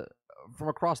the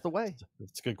way?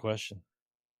 It's a good question.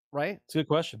 Right? It's a good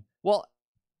question. Well,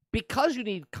 because you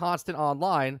need constant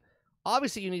online.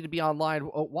 Obviously, you need to be online.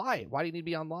 Why? Why do you need to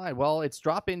be online? Well, it's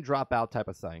drop in, drop out type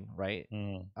of thing, right?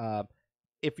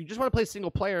 If you just want to play single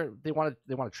player, they want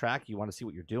to track you. Want to see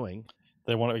what you're doing.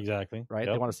 They want to exactly right.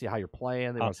 Yep. They want to see how you're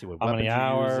playing. They want to see what how weapons many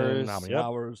hours, you're using, how many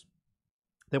hours.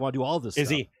 They want to do all this.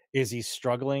 Is he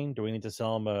struggling? Do we need to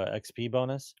sell him a XP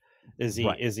bonus? Is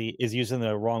he using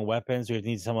the wrong weapons? Do we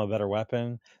need to sell him a better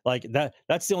weapon? Like that.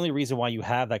 That's the only reason why you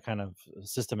have that kind of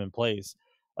system in place.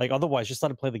 Like otherwise, just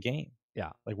let him play the game.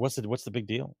 Yeah. Like what's the big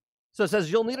deal? So it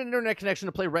says you'll need an internet connection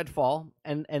to play Redfall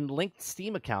and linked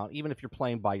Steam account, even if you're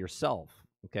playing by yourself.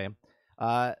 Okay.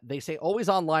 They say always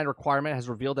online requirement has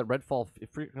revealed that Redfall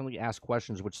frequently asked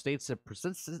questions, which states that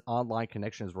persistent online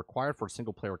connection is required for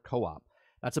single player co-op.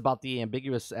 That's about the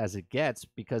ambiguous as it gets,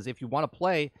 because if you want to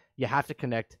play, you have to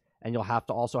connect, and you'll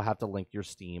also have to link your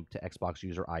Steam to Xbox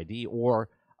user ID or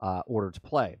order to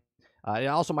play. It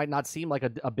also might not seem like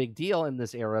a big deal in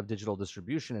this era of digital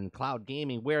distribution and cloud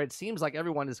gaming, where it seems like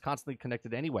everyone is constantly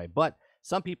connected anyway. But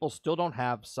some people still don't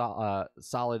have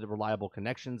solid, reliable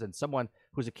connections, and someone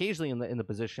who's occasionally in the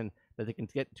position that they can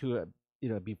get to,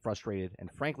 be frustrated.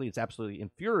 And frankly, it's absolutely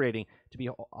infuriating to be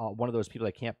one of those people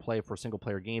that can't play for a single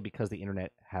player game because the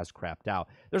internet has crapped out.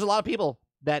 There's a lot of people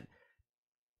that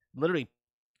literally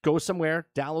go somewhere,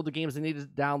 download the games they need to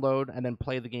download, and then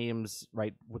play the games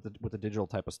right with the digital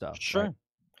type of stuff. Sure, right?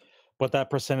 But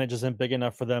that percentage isn't big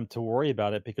enough for them to worry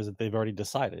about it because they've already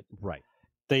decided. Right.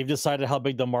 They've decided how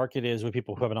big the market is with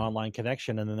people who have an online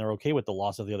connection, and then they're okay with the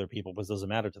loss of the other people because it doesn't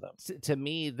matter to them. To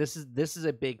me, this is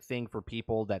a big thing for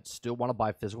people that still want to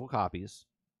buy physical copies.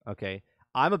 Okay,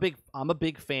 I'm a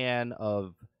big fan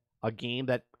of a game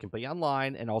that can play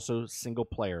online and also single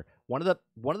player. One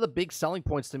of the big selling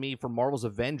points to me for Marvel's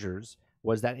Avengers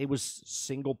was that it was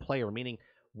single player, meaning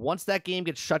once that game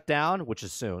gets shut down, which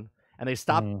is soon, and they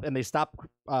stop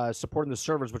supporting the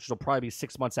servers, which will probably be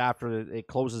 6 months after it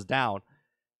closes down,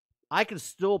 I can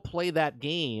still play that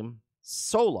game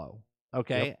solo.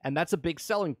 Okay, yep. And that's a big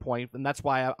selling point, and that's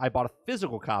why I bought a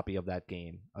physical copy of that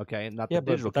game. Okay, not the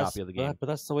digital copy of the game. But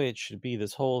that's the way it should be.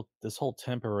 This whole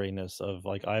temporariness of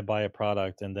like I buy a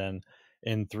product and then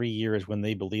in 3 years when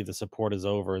they believe the support is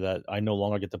over, that I no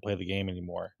longer get to play the game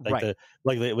anymore.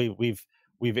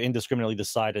 We've indiscriminately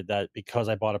decided that because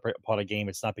I bought a game,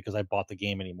 it's not because I bought the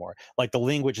game anymore. Like the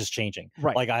language is changing.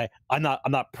 Right. Like I'm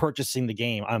not purchasing the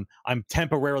game. I'm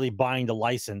temporarily buying the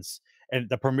license and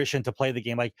the permission to play the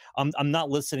game. Like I'm not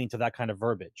listening to that kind of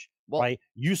verbiage. Well, right?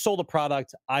 You sold a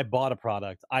product, I bought a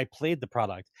product, I played the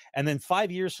product, and then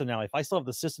 5 years from now, if I still have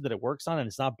the system that it works on and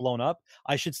it's not blown up,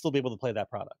 I should still be able to play that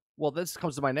product. Well, this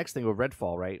comes to my next thing with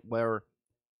Redfall, right? Where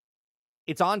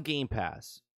it's on Game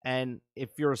Pass. And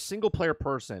if you're a single player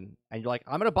person and you're like,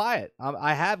 I'm going to buy it.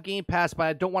 I have Game Pass, but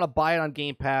I don't want to buy it on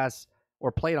Game Pass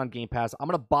or play it on Game Pass. I'm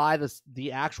going to buy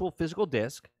the actual physical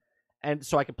disc, and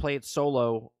so I can play it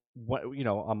solo,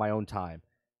 on my own time.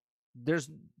 There's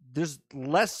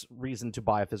less reason to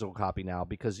buy a physical copy now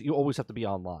because you always have to be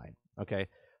online. Okay.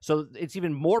 So it's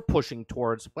even more pushing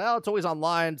towards, well, it's always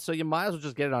online, so you might as well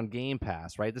just get it on Game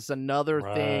Pass, right? This is another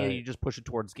thing. You just push it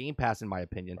towards Game Pass, in my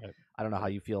opinion. Right. I don't know how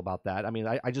you feel about that. I mean,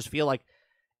 I just feel like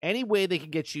any way they can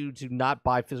get you to not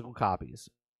buy physical copies.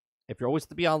 If you're always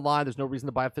to be online, there's no reason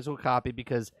to buy a physical copy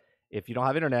because if you don't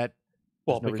have internet,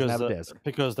 there's no reason to have a disc.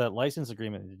 Because that license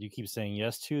agreement that you keep saying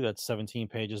yes to, that's 17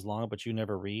 pages long, but you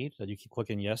never read, that you keep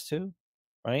clicking yes to,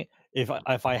 right? If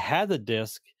I had the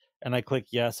disc, and I click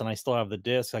yes, and I still have the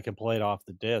disc, I can play it off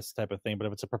the disc type of thing. But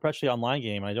if it's a perpetually online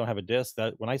game and I don't have a disc,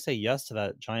 that when I say yes to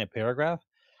that giant paragraph,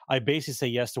 I basically say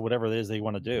yes to whatever it is they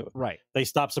want to do. Right. They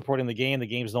stop supporting the game. The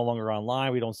game's no longer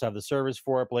online. We don't have the servers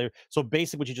for it. So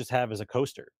basically what you just have is a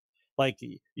coaster. Like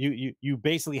you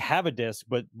basically have a disc,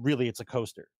 but really it's a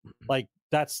coaster. Like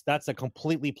that's a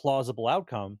completely plausible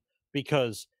outcome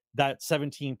because that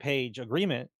 17-page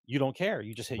agreement, you don't care.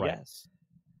 You just hit yes.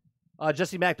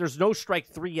 Jesse Mack, there's no Strike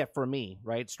 3 yet for me,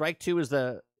 right? Strike 2 is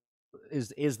the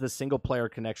single player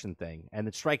connection thing, and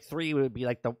the Strike 3 would be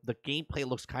like the gameplay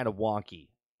looks kind of wonky,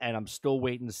 and I'm still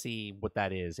waiting to see what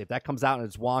that is. If that comes out and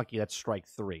it's wonky, that's Strike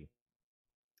 3.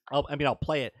 I'll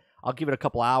play it. I'll give it a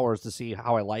couple hours to see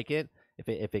how I like it.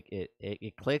 If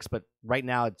it clicks, but right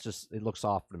now it looks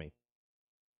off to me.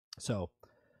 So,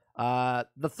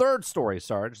 the third story,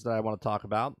 Sarge, that I want to talk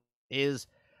about is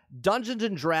Dungeons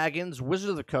and Dragons: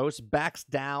 Wizards of the Coast backs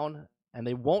down, and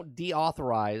they won't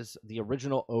deauthorize the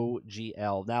original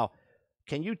OGL. Now,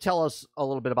 can you tell us a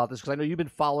little bit about this? Because I know you've been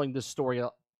following this story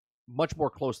much more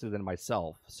closely than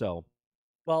myself. So,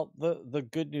 well, the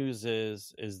good news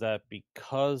is that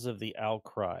because of the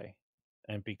outcry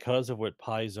and because of what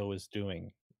Paizo is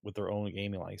doing with their own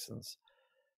gaming license,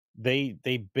 they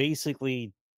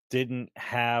basically didn't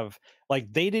have,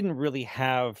 like, they didn't really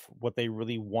have what they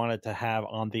really wanted to have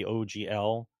on the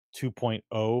OGL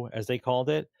 2.0, as they called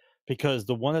it, because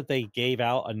the one that they gave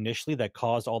out initially that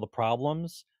caused all the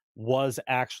problems was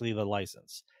actually the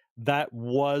license. That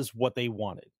was what they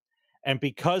wanted. And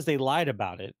because they lied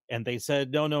about it and they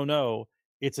said, no,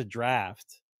 it's a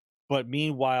draft. But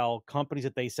meanwhile, companies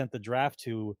that they sent the draft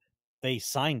to, they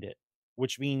signed it,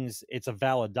 which means it's a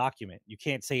valid document. You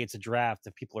can't say it's a draft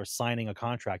if people are signing a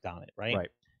contract on it, right? Right.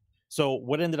 So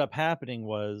what ended up happening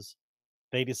was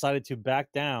they decided to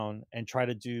back down and try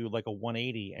to do like a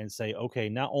 180 and say, okay,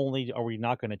 not only are we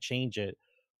not going to change it,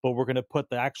 but we're going to put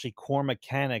the actually core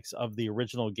mechanics of the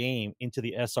original game into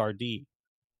the SRD,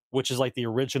 which is like the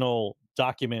original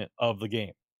document of the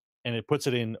game. And it puts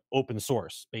it in open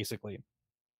source, basically.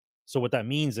 So what that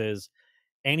means is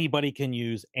anybody can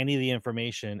use any of the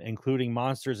information, including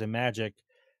monsters and magic,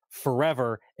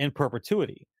 forever in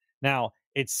perpetuity. Now,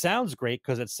 it sounds great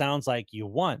because it sounds like you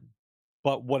won.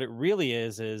 But what it really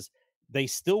is they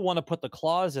still want to put the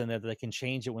clause in there that they can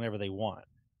change it whenever they want.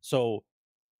 So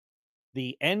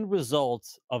the end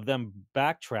result of them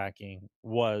backtracking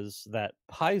was that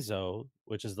Paizo,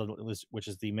 which is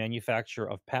the manufacturer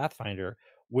of Pathfinder,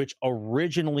 which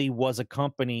originally was a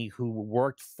company who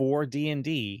worked for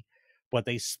D&D, but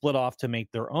they split off to make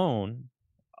their own,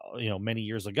 many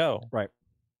years ago.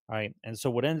 Right. And so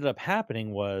what ended up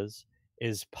happening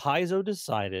is Paizo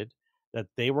decided that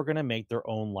they were going to make their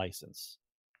own license,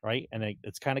 right? And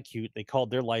it's kind of cute. They called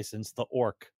their license the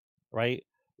ORC, right?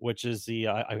 Which is the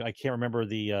I can't remember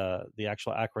the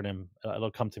actual acronym. It'll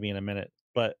come to me in a minute.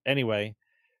 But anyway,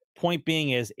 point being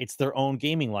is it's their own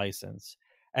gaming license.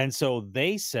 And so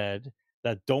they said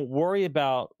that don't worry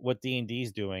about what D&D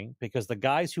is doing, because the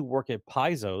guys who work at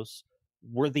Paizos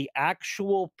were the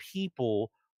actual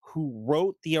people who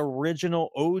wrote the original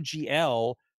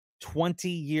OGL 20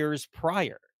 years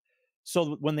prior.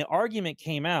 So when the argument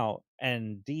came out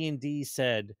and D&D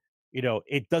said,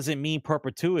 it doesn't mean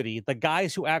perpetuity, the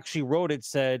guys who actually wrote it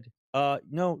said,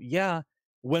 no, yeah,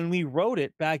 when we wrote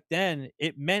it back then,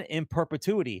 it meant in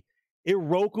perpetuity.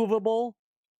 Irrevocable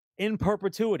in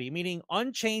perpetuity, meaning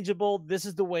unchangeable. This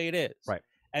is the way it is. Right.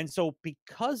 And so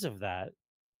because of that,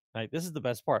 right, this is the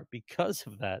best part. Because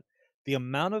of that, the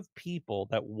amount of people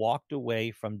that walked away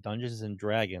from Dungeons and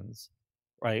Dragons,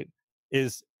 right,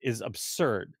 is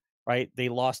absurd. Right, they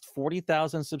lost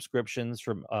 40,000 subscriptions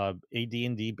from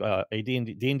D&D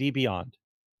Beyond,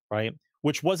 right,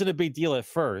 which wasn't a big deal at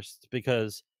first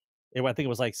because I think it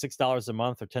was like $6 a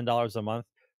month or $10 a month,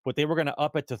 but they were going to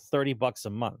up it to $30 a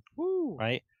month. Woo.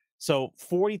 Right, so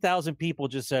 40,000 people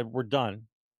just said we're done,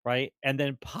 right? And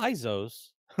then Paizos,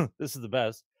 this is the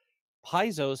best.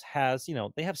 Paizos has,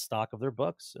 they have stock of their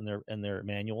books and their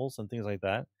manuals and things like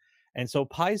that. And so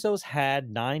Paizos had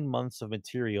 9 months of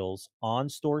materials on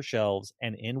store shelves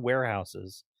and in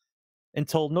warehouses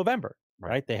until November,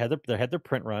 right? They had their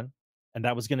print run, and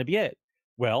that was going to be it.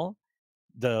 Well,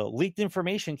 the leaked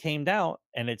information came out,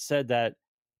 and it said that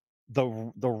the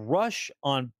rush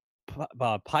on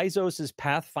Paizos'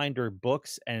 Pathfinder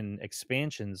books and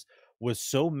expansions was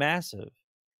so massive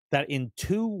that in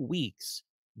 2 weeks,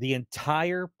 the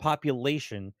entire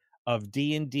population of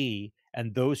D&D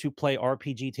and those who play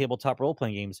RPG tabletop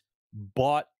role-playing games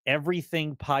bought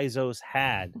everything Paizos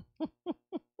had.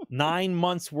 9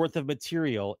 months worth of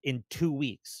material in 2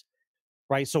 weeks,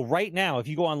 right? So right now, if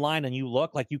you go online and you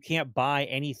look, like, you can't buy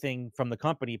anything from the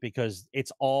company because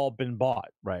it's all been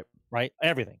bought. Right.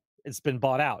 Everything. It's been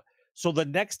bought out. So the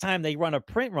next time they run a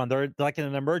print run, they're like in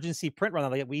an emergency print run.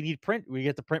 Like, we need print. We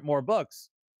get to print more books,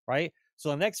 right? So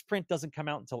the next print doesn't come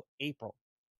out until April.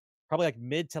 Probably like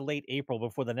mid to late April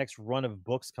before the next run of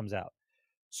books comes out.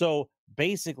 So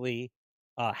basically,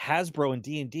 Hasbro and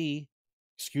D&D,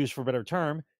 excuse for a better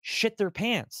term, shit their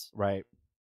pants. Right.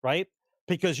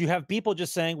 Because you have people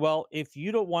just saying, well, if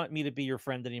you don't want me to be your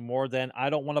friend anymore, then I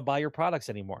don't want to buy your products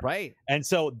anymore. Right. And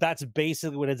so that's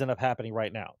basically what ends up happening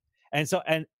right now. And so,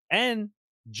 and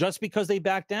just because they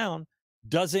back down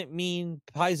doesn't mean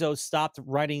Paizo stopped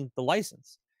writing the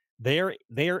license. They're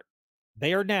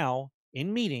They are now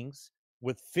in meetings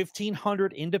with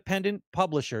 1,500 independent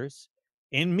publishers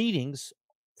in meetings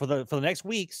for the next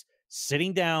weeks,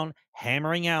 sitting down,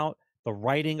 hammering out the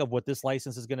writing of what this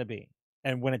license is going to be.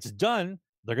 And when it's done,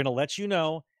 they're going to let you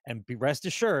know, and be rest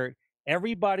assured,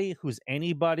 everybody who's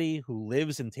anybody who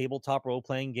lives in tabletop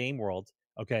role-playing game world,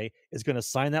 okay, is going to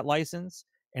sign that license,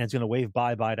 and it's going to wave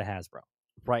bye-bye to Hasbro.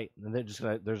 Right, and they're just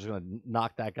gonna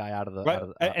knock that guy out of the Right. Out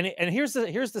of the, And here's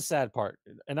the sad part,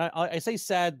 and I say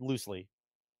sad loosely,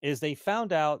 is they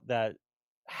found out that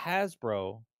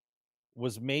Hasbro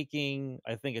was making,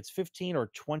 I think it's 15 or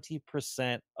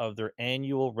 20% of their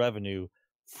annual revenue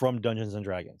from Dungeons and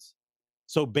Dragons.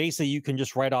 So basically, you can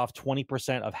just write off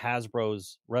 20% of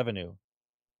Hasbro's revenue.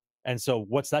 And so,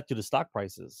 what's that do to stock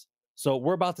prices? So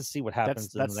we're about to see what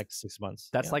happens in the next 6 months.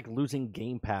 That's like losing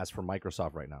Game Pass for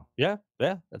Microsoft right now. Yeah,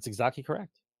 that's exactly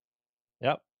correct.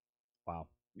 Yep. Wow.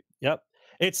 Yep.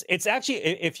 It's actually,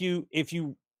 if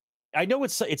you I know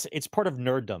it's part of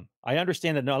nerddom. I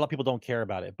understand that a lot of people don't care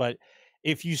about it, but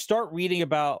if you start reading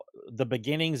about the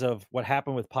beginnings of what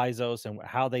happened with Paizo's and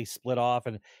how they split off,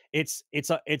 and it's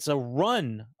a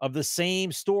run of the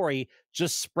same story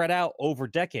just spread out over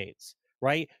decades,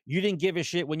 right? You didn't give a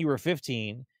shit when you were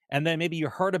 15, and then maybe you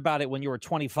heard about it when you were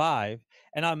 25,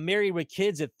 and I'm married with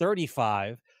kids at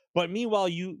 35, but meanwhile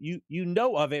you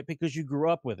know of it because you grew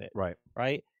up with it,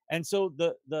 right? And so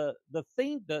the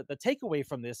takeaway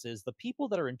from this is the people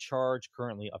that are in charge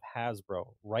currently of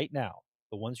Hasbro right now,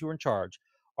 the ones who are in charge,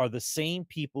 are the same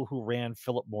people who ran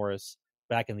Philip Morris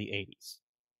back in the 80s.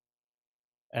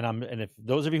 And if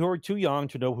those of you who are too young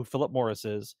to know who Philip Morris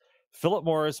is, Philip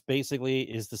Morris basically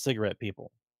is the cigarette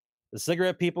people. The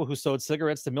cigarette people who sold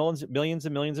cigarettes to millions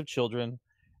and millions of children,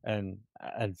 and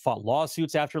fought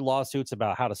lawsuits after lawsuits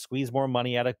about how to squeeze more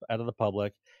money out of the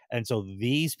public. And so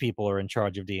these people are in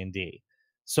charge of D&D.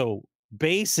 So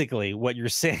basically what you're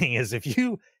saying is if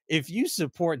you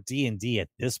support D&D at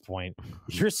this point,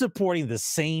 you're supporting the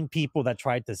same people that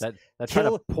tried to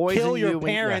kill your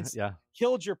parents,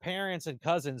 killed your parents and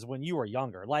cousins when you were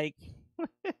younger. Like,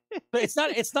 but it's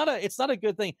not a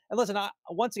good thing. And listen, I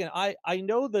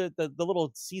know the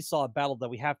little seesaw battle that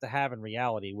we have to have in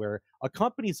reality, where a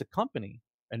company is a company,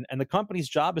 and the company's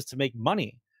job is to make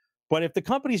money. But if the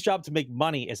company's job to make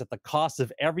money is at the cost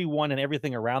of everyone and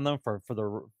everything around them for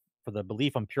the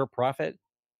belief on pure profit,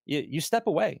 you step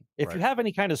away. If you have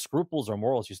any kind of scruples or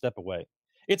morals, you step away.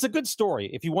 It's a good story.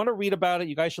 If you want to read about it,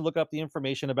 you guys should look up the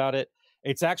information about it.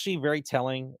 It's actually very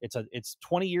telling. It's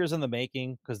 20 years in the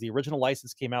making, because the original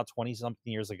license came out 20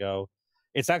 something years ago.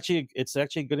 It's actually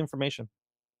good information.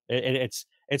 It's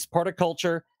part of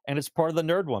culture, and it's part of the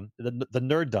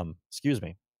nerddom. Excuse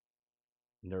me.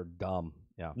 Nerddom.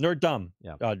 Yeah. Nerddom.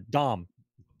 Yeah. Dom.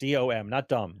 DOM, not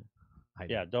dumb.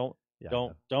 Yeah.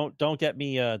 Don't get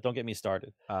me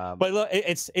started. But look,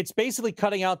 it's basically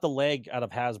cutting out the leg out of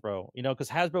Hasbro, because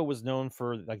Hasbro was known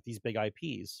for like these big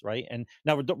IPs, right? And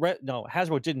now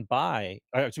Hasbro didn't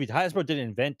Hasbro didn't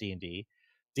invent D&D.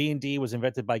 D&D was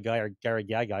invented by Gary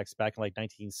Gygax back in like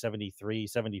 1973,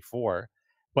 74,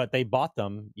 but they bought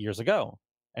them years ago,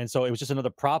 and so it was just another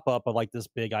prop up of like this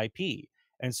big IP.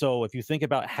 And so if you think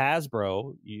about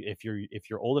Hasbro, if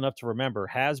you're old enough to remember,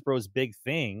 Hasbro's big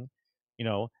thing,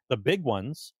 the big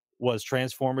ones was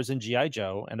Transformers and G.I.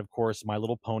 Joe, and of course My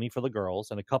Little Pony for the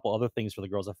girls, and a couple other things for the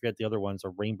girls. I forget the other ones,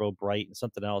 are Rainbow Bright and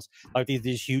something else, like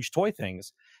these huge toy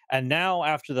things. And now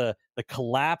after the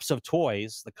collapse of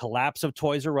toys, the collapse of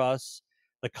Toys R Us,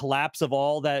 the collapse of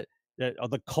all that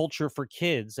the culture for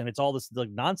kids, and it's all this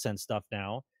nonsense stuff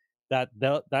now,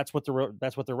 that's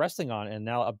what they're resting on, and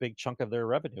now a big chunk of their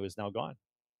revenue is now gone.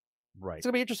 Right. It's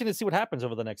gonna be interesting to see what happens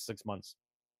over the next 6 months.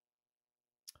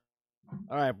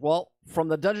 All right. Well, from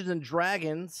the Dungeons and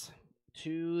Dragons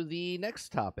to the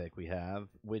next topic we have,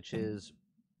 which is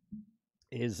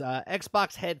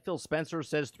Xbox head Phil Spencer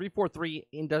says 343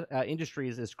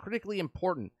 Industries is critically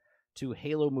important to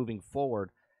Halo moving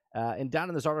forward. And down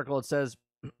in this article, it says,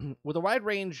 with a wide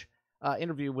range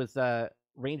interview with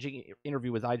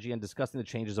IGN discussing the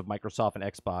changes of Microsoft and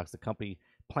Xbox, the company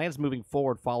plans moving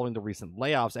forward following the recent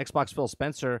layoffs. Xbox Phil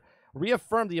Spencer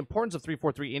reaffirmed the importance of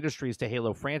 343 Industries to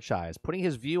Halo franchise. Putting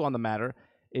his view on the matter,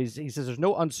 he says there's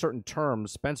no uncertain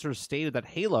terms. Spencer stated that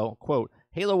Halo, quote,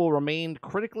 Halo will remain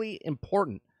critically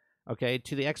important, okay,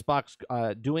 to the Xbox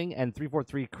doing, and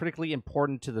 343 critically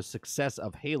important to the success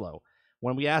of Halo.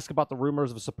 When we ask about the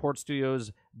rumors of support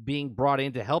studios being brought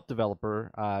in to help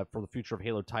developer for the future of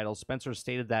Halo titles, Spencer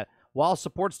stated that while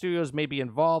support studios may be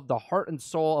involved, the heart and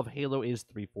soul of Halo is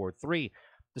 343.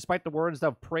 Despite the words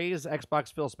of praise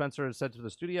Xbox Phil Spencer has said to the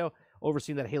studio,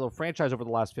 overseeing that Halo franchise over the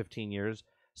last 15 years,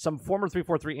 some former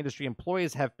 343 industry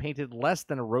employees have painted less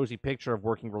than a rosy picture of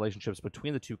working relationships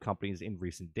between the two companies in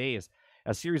recent days.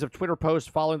 A series of Twitter posts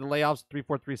following the layoffs of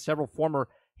 343, several former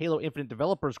Halo Infinite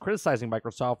developers criticizing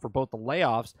Microsoft for both the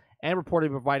layoffs and reportedly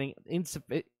providing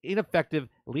ineffective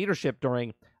leadership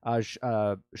during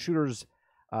Shooter's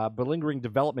belingering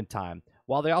development time.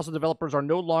 While they also developers are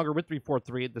no longer with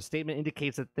 343, the statement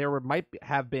indicates that there might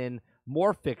have been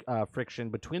more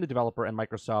friction between the developer and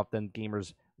Microsoft than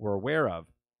gamers were aware of.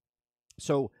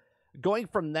 So going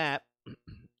from that,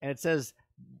 and it says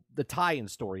the tie-in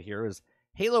story here is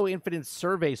Halo Infinite's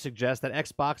survey suggests that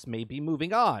Xbox may be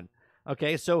moving on.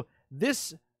 Okay, so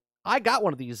this, I got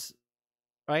one of these,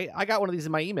 right? I got one of these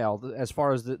in my email as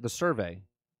far as the survey,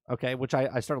 okay, which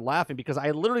I started laughing because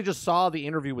I literally just saw the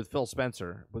interview with Phil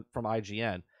Spencer from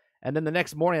IGN. And then the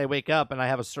next morning I wake up and I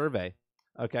have a survey,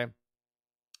 okay?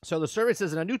 So the survey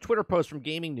says in a new Twitter post from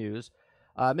Gaming News,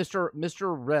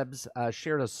 Mr. Rebs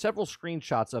shared several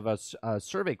screenshots of a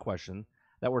survey question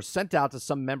that were sent out to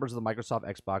some members of the Microsoft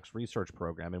Xbox research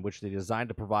program, in which they designed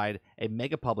to provide a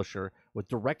mega publisher with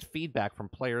direct feedback from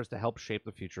players to help shape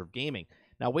the future of gaming.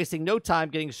 Now, wasting no time,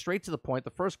 getting straight to the point,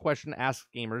 the first question asks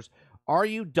gamers, are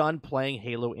you done playing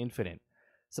Halo Infinite?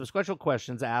 Subsequent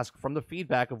questions ask from the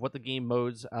feedback of what the game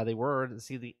modes they were to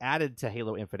see the added to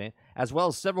Halo Infinite, as well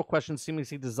as several questions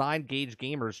seemingly designed gauge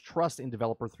gamers' trust in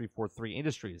developer 343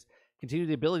 Industries. Continue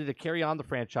the ability to carry on the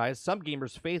franchise. Some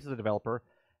gamers' faith in the developer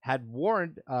had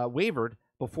wavered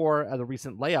before the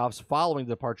recent layoffs following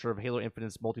the departure of Halo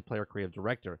Infinite's multiplayer creative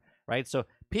director, right? So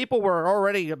people were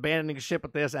already abandoning ship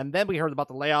with this, and then we heard about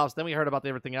the layoffs, then we heard about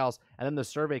everything else, and then the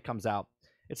survey comes out.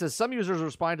 It says some users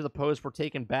responding to the post were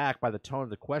taken back by the tone of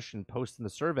the question posted in the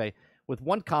survey, with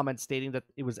one comment stating that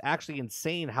it was actually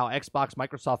insane how Xbox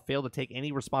Microsoft failed to take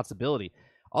any responsibility.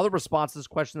 Other responses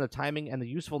questioned the timing and the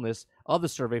usefulness of the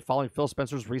survey following Phil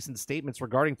Spencer's recent statements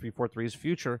regarding 343's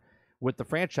future with the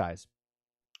franchise,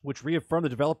 which reaffirmed the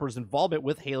developer's involvement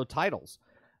with Halo titles,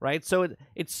 right? So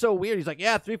it's so weird. He's like,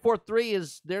 yeah, 343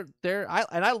 is there.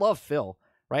 And I love Phil,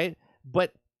 right?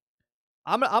 But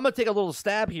I'm gonna take a little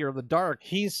stab here in the dark.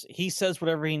 He says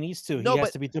whatever he needs to. No, he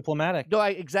has to be diplomatic. No,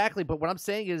 exactly. But what I'm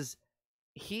saying is,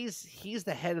 he's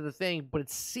the head of the thing. But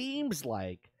it seems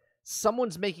like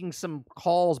someone's making some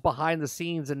calls behind the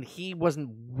scenes, and he wasn't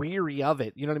weary of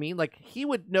it. You know what I mean? Like, he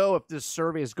would know if this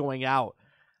survey is going out.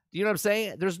 Do you know what I'm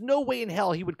saying? There's no way in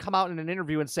hell he would come out in an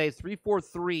interview and say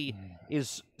 343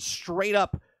 is straight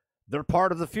up, they're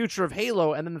part of the future of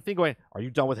Halo, and then the thing going, are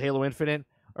you done with Halo Infinite?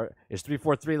 Or is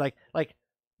 343 like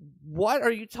what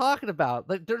are you talking about?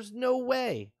 Like, there's no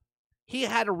way. He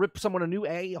had to rip someone a new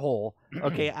a-hole,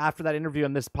 okay, after that interview,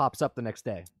 and this pops up the next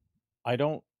day. I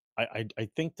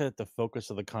think that the focus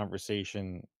of the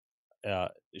conversation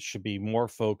should be more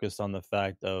focused on the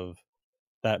fact of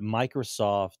that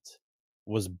Microsoft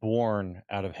was born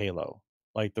out of Halo.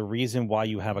 Like, the reason why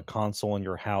you have a console in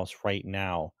your house right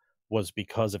now was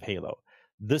because of Halo.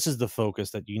 This is the focus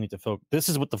that you need to focus. This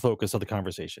is what the focus of the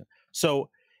conversation. So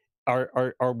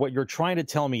are what you're trying to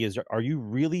tell me is, are you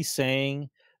really saying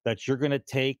that you're going to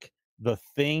take the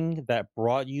thing that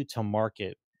brought you to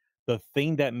market, the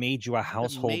thing that made you a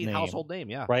household name,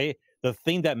 yeah, right? The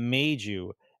thing that made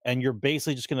you, and you're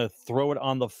basically just going to throw it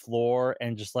on the floor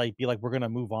and just like be like, we're going to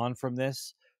move on from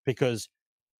this because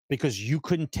you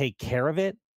couldn't take care of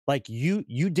it? Like, you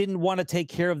didn't want to take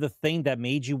care of the thing that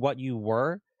made you what you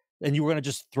were, and you were going to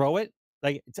just throw it?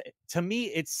 Like, to me,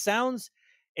 it sounds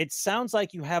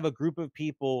like you have a group of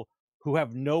people who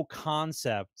have no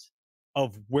concept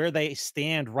of where they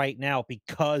stand right now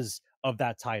because of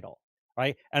that title,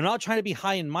 right? And I'm not trying to be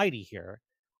high and mighty here.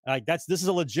 Like, this is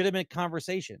a legitimate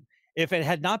conversation. If it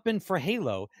had not been for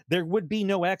Halo, there would be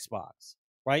no Xbox,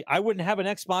 right? I wouldn't have an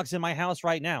Xbox in my house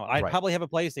right now. I'd probably have a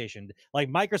PlayStation. Like,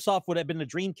 Microsoft would have been a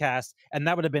Dreamcast, and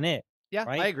that would have been it. Yeah,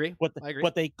 right? I agree.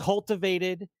 What they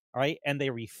cultivated, right, and they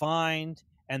refined,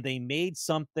 and they made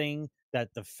something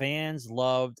that the fans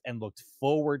loved and looked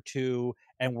forward to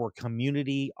and were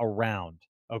community around,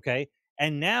 okay?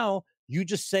 And now you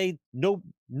just say, nope,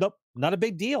 not a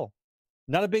big deal.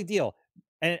 Not a big deal.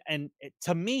 And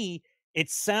to me, it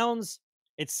sounds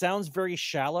very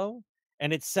shallow,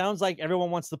 and it sounds like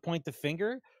everyone wants to point the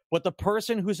finger, but the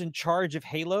person who's in charge of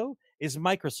Halo is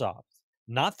Microsoft,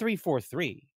 not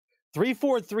 343.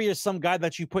 343 is some guy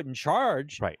that you put in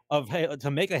charge of to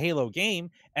make a Halo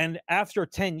game. And after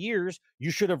 10 years,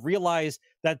 you should have realized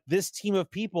that this team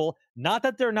of people, not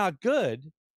that they're not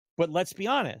good, but let's be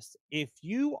honest, if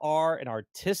you are an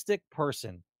artistic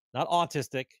person, not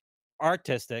autistic,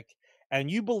 artistic, and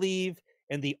you believe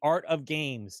and the art of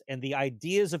games and the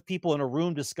ideas of people in a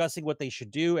room discussing what they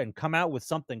should do and come out with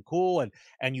something cool,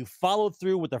 and you follow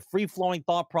through with a free-flowing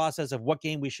thought process of what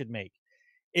game we should make.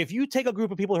 If you take a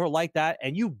group of people who are like that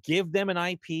and you give them an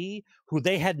IP who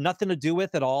they had nothing to do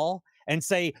with at all and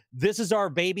say, this is our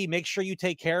baby, make sure you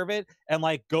take care of it, and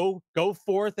like go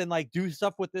forth and like do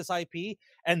stuff with this IP,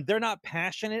 and they're not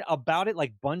passionate about it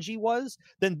like Bungie was,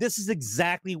 then this is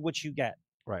exactly what you get.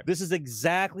 Right. This is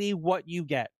exactly what you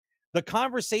get. The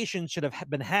conversation should have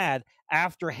been had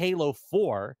after Halo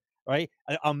 4, right?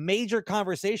 A major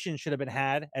conversation should have been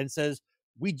had and says,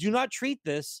 we do not treat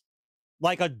this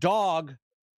like a dog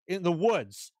in the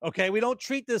woods. Okay, we don't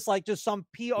treat this like just some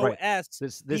POS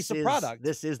piece of product.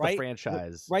 This is right? the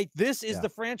franchise, right? This is the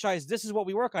franchise. This is what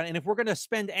we work on. And if we're going to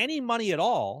spend any money at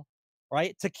all,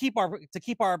 right, to keep our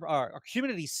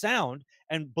community sound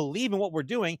and believe in what we're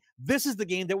doing, this is the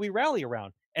game that we rally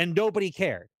around. And nobody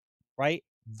cared, right?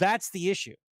 That's the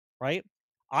issue, right?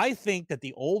 I think that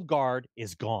the old guard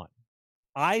is gone.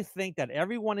 I think that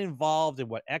everyone involved in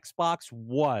what Xbox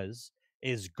was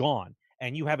is gone.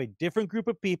 And you have a different group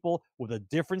of people with a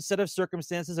different set of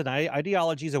circumstances and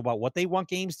ideologies about what they want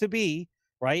games to be,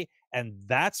 right? And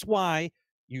that's why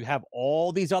you have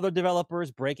all these other developers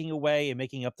breaking away and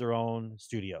making up their own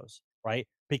studios, right?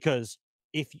 Because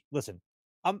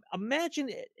imagine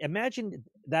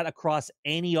that across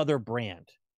any other brand,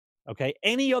 okay?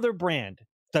 Any other brand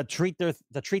to treat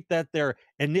their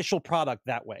initial product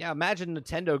that way. Yeah, imagine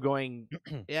Nintendo going,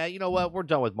 yeah, you know what? We're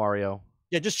done with Mario.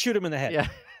 Yeah, just shoot him in the head. Yeah.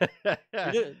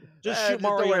 just shoot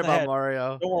Mario. Don't worry in the about head.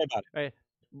 Mario. Don't worry about it. Right.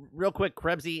 Real quick,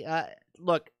 Krebsy,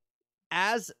 look,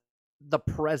 as the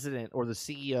president or the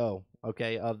CEO,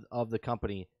 okay, of the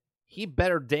company, he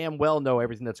better damn well know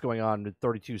everything that's going on with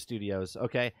 32 Studios,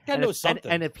 okay? Gotta know something.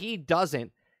 And if he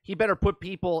doesn't, he better put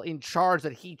people in charge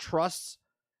that he trusts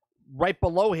right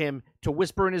below him to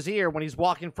whisper in his ear when he's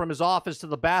walking from his office to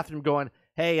the bathroom going,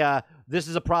 hey, this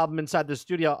is a problem inside the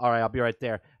studio. All right, I'll be right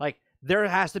there. Like, there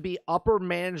has to be upper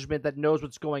management that knows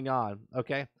what's going on,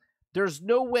 okay? There's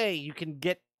no way you can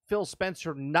get Phil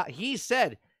Spencer not. He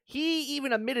said, he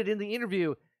even admitted in the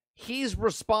interview, he's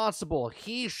responsible.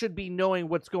 He should be knowing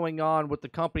what's going on with the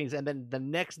companies. And then the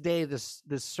next day, this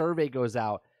survey goes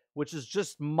out, which is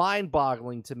just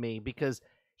mind-boggling to me because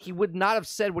he would not have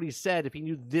said what he said if he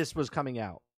knew this was coming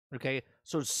out, okay?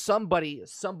 So somebody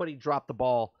dropped the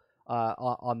ball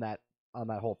on that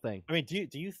whole thing. I mean,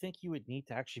 do you think you would need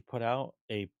to actually put out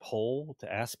a poll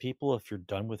to ask people if you're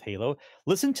done with Halo?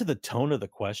 Listen to the tone of the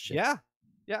question.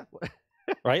 Yeah.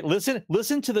 Right.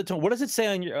 Listen to the tone. What does it say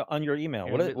on your email?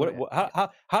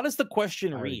 How does the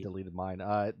question I read? deleted mine.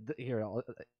 Here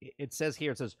it says.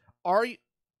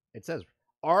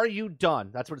 Are you done?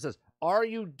 That's what it says. Are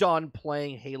you done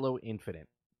playing Halo Infinite?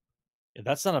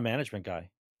 That's not a management guy.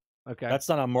 Okay. That's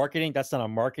not a marketing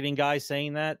guy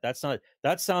saying that.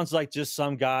 That sounds like just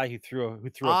some guy who threw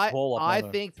a poll up. I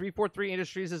think 343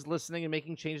 Industries is listening and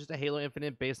making changes to Halo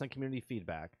Infinite based on community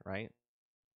feedback, right?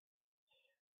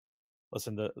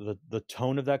 Listen, the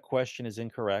tone of that question is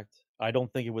incorrect. I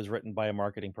don't think it was written by a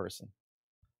marketing person.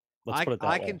 Let's put it that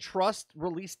way. I can trust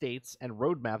release dates and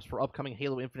roadmaps for upcoming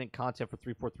Halo Infinite content for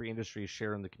 343 Industries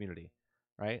share in the community,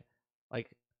 right?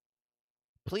 Like,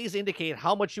 please indicate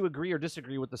how much you agree or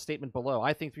disagree with the statement below.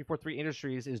 I think 343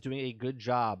 Industries is doing a good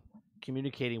job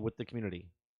communicating with the community.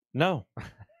 No.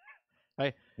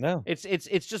 Right? No. It's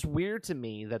just weird to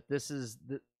me that this is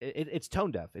it's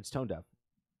tone deaf. It's tone deaf.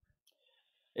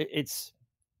 This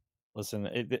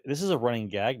is a running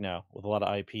gag now with a lot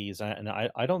of IPs, and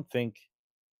I don't think.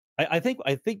 I think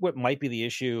what might be the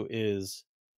issue is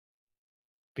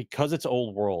because it's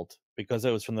old world, because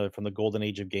it was from the golden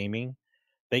age of gaming.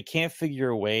 They can't figure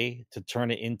a way to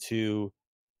turn it into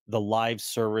the live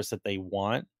service that they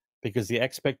want because the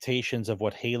expectations of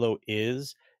what Halo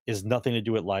is nothing to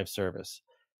do with live service.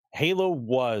 Halo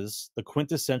was the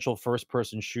quintessential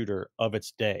first-person shooter of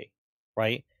its day,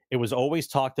 right? It was always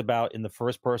talked about in the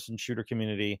first-person shooter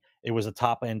community. It was a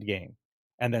top-end game.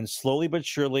 And then slowly but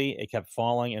surely, it kept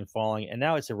falling and falling, and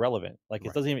now it's irrelevant. Like,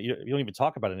 It doesn't even, you don't even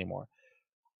talk about it anymore.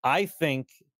 I think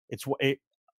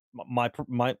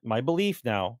my belief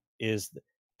now is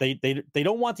they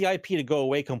don't want the IP to go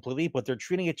away completely, but they're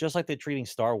treating it just like they're treating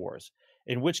Star Wars.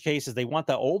 In which cases they want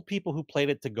the old people who played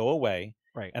it to go away,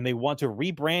 right? And they want to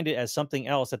rebrand it as something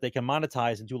else that they can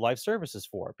monetize and do live services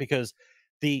for. Because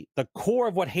the core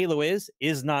of what Halo is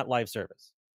not live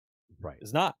service, right?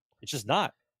 It's not. It's just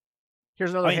not.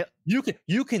 Here's another.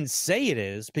 You can say it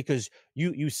is because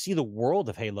you see the world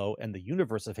of Halo and the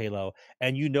universe of Halo,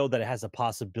 and you know that it has a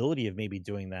possibility of maybe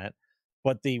doing that.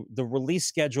 But the release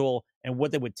schedule and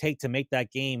what it would take to make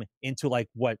that game into like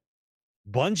what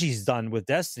Bungie's done with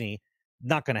Destiny,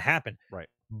 not going to happen.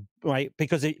 Right.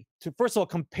 Because first of all,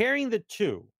 comparing the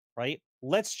two, right?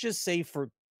 Let's just say for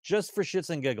shits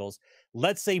and giggles,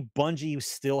 let's say Bungie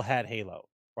still had Halo,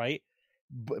 right?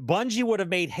 Bungie would have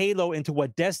made Halo into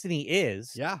what Destiny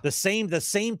is. Yeah. The same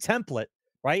template,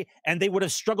 right? And they would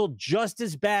have struggled just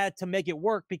as bad to make it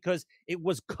work because it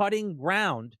was cutting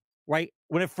ground, right?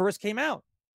 When it first came out,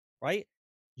 right?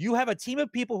 You have a team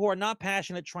of people who are not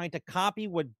passionate trying to copy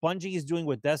what Bungie is doing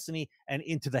with Destiny and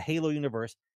into the Halo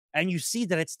universe. And you see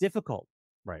that it's difficult.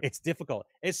 Right. It's difficult,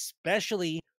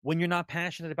 especially when you're not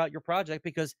passionate about your project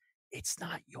because it's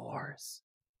not yours.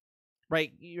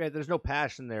 Right. There's no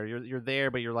passion there. You're there,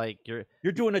 but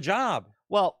you're doing a job.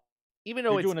 Well, even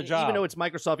though even though it's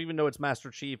Microsoft, even though it's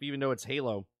Master Chief, even though it's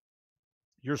Halo,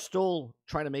 you're still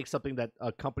trying to make something that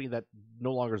a company that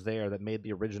no longer is there that made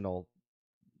the original.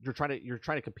 You're trying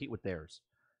to compete with theirs,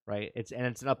 right? It's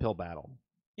an uphill battle.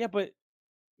 Yeah, but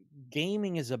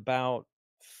gaming is about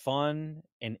fun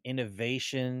and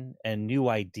innovation and new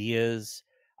ideas.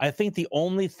 I think the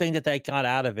only thing that got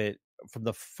out of it from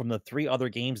the 3 other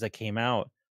games that came out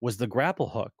was the grapple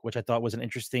hook, which I thought was an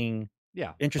interesting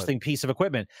piece of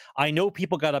equipment. I know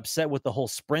people got upset with the whole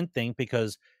sprint thing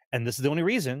because, and this is the only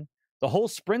reason, the whole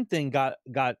sprint thing got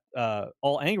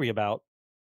all angry about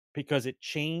because it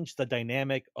changed the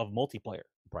dynamic of multiplayer.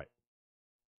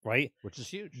 Right, which is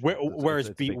huge.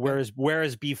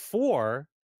 Whereas before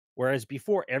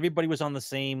everybody was on the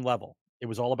same level. It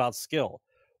was all about skill.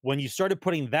 When you started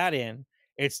putting that in,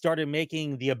 it started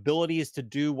making the abilities to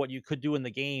do what you could do in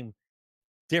the game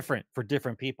different for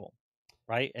different people,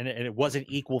 right? And it wasn't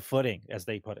equal footing, as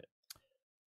they put it.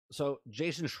 So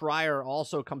Jason Schreier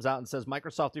also comes out and says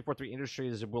Microsoft 343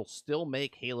 Industries will still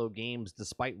make Halo games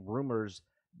despite rumors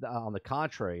on the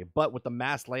contrary, but with the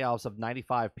mass layoffs of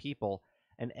 95 people,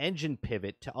 an engine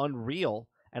pivot to Unreal,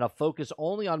 and a focus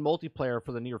only on multiplayer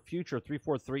for the near future,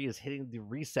 343 is hitting the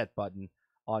reset button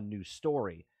on new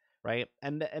story, right?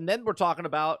 And then we're talking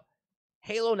about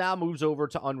Halo now moves over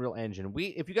to Unreal Engine.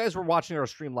 If you guys were watching our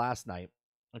stream last night,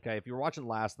 okay, if you were watching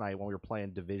last night when we were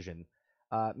playing Division,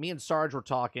 me and Sarge were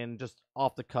talking just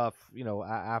off the cuff,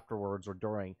 afterwards or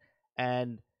during,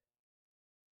 and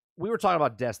we were talking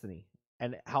about Destiny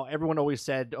and how everyone always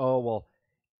said, oh, well,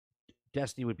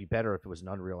 Destiny would be better if it was an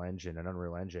Unreal Engine.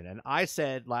 And I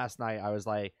said last night, I was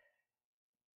like,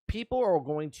 people are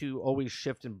going to always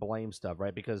shift and blame stuff,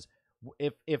 right? Because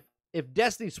if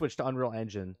Destiny switched to Unreal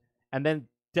Engine and then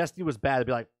Destiny was bad, they'd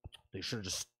be like, they should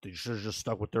have just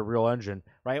stuck with their real engine,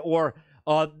 right? Or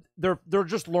they're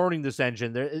just learning this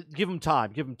engine. Give them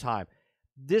time.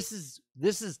 This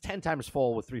is 10 times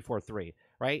full with 343,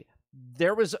 right?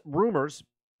 There was rumors,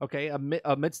 okay,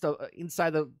 amidst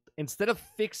instead of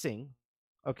fixing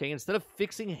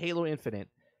Halo Infinite,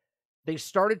 they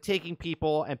started taking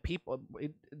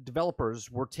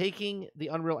developers were taking the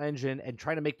Unreal Engine and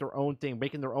trying to make their own thing,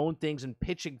 making their own things and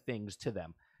pitching things to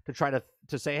them to try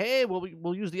to say, hey,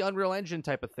 we'll use the Unreal Engine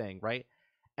type of thing, right?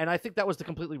 And I think that was the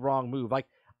completely wrong move. Like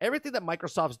everything that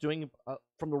Microsoft's doing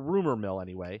from the rumor mill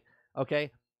anyway,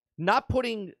 okay, not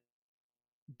putting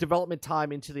development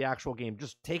time into the actual game,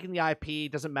 just taking the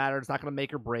IP, doesn't matter, it's not going to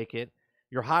make or break it.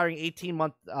 You're hiring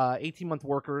 18-month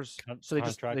workers, so they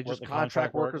just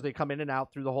contract workers. They come in and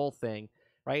out through the whole thing,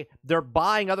 right? They're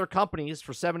buying other companies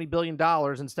for $70 billion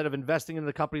instead of investing in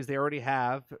the companies they already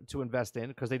have to invest in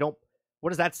because they don't.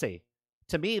 What does that say?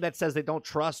 To me, that says they don't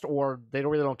trust or they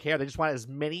really don't care. They just want as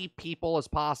many people as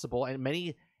possible and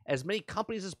as many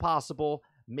companies as possible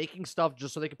making stuff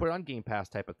just so they can put it on Game Pass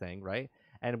type of thing, right?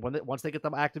 And once they get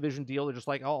the Activision deal, they're just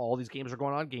like, oh, all these games are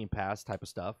going on Game Pass type of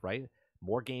stuff, right?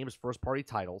 More games, first-party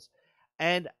titles.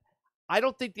 And I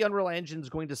don't think the Unreal Engine is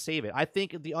going to save it. I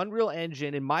think the Unreal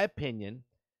Engine, in my opinion,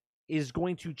 is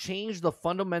going to change the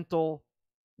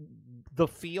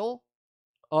feel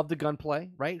of the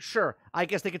gunplay, right? Sure, I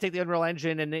guess they could take the Unreal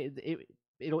Engine and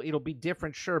it'll be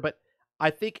different, sure. But I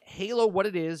think Halo, what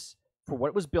it is, for what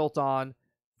it was built on,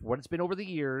 for what it's been over the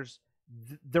years,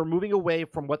 they're moving away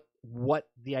from what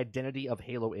the identity of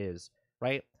Halo is,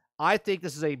 right? I think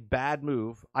this is a bad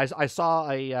move. I saw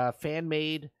a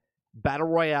fan-made battle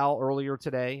royale earlier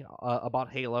today about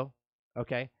Halo.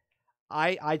 Okay,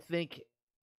 I think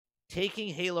taking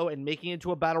Halo and making it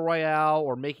into a battle royale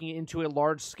or making it into a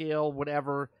large scale,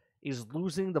 whatever, is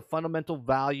losing the fundamental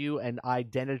value and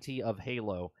identity of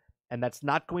Halo, and that's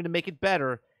not going to make it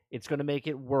better. It's going to make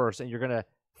it worse, and you're going to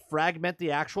fragment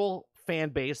the actual fan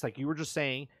base, like you were just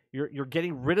saying. You're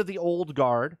getting rid of the old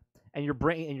guard. And you're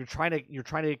trying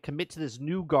to commit to this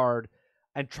new guard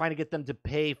and trying to get them to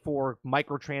pay for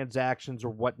microtransactions or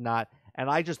whatnot. And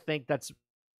I just think that's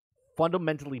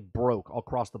fundamentally broke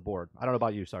across the board. I don't know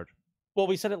about you, Sarge. Well,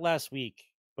 we said it last week,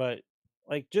 but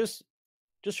like just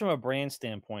from a brand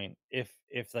standpoint, if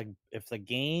the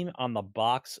game on the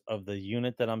box of the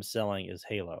unit that I'm selling is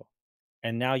Halo,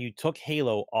 and now you took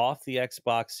Halo off the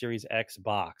Xbox Series X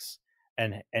box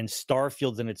and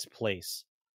Starfield's in its place,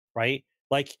 right?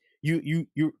 Like you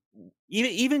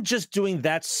even just doing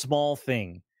that small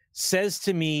thing says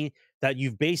to me that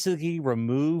you've basically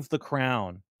removed the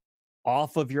crown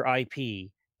off of your IP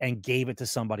and gave it to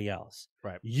somebody else.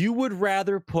 Right. You would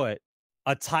rather put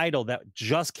a title that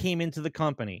just came into the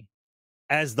company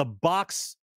as the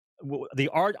box, the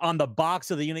art on the box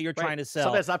of the unit you're trying to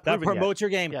sell that promotes your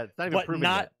game, yeah, it's not even proven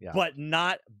yet. Yeah.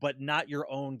 but not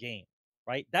your own game,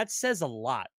 right? That says a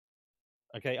lot,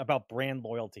 okay, about brand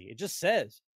loyalty. It just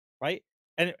says, right?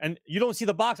 And you don't see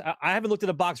the box. I haven't looked at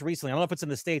the box recently. I don't know if it's in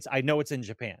the States. I know it's in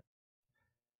Japan.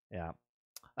 Yeah,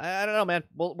 I don't know, man.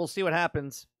 We'll see what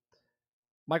happens.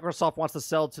 Microsoft wants to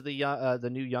sell to the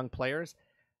new young players.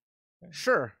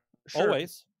 Sure.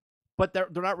 Always. But they're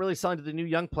not really selling to the new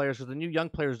young players because the new young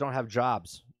players don't have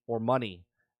jobs or money,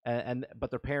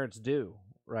 but their parents do,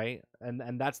 right?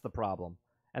 And that's the problem.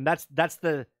 And that's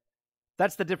the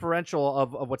differential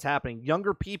of what's happening.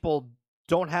 Younger people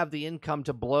don't have the income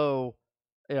to blow,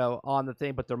 on the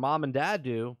thing, but their mom and dad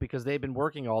do because they've been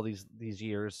working all these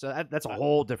years. So that's a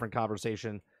whole different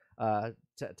conversation to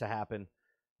happen.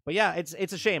 But yeah,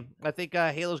 it's a shame. I think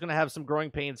Halo's going to have some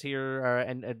growing pains here,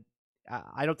 and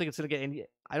I don't think it's going to get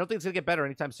I don't think it's going to get better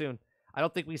anytime soon. I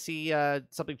don't think we see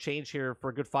something change here for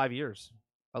a good 5 years,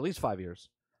 at least 5 years.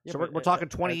 Yeah, so we're talking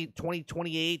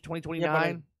 2028, 2029.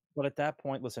 Yeah, but at that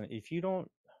point, listen, if you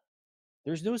don't,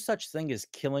 there's no such thing as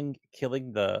killing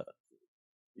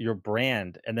your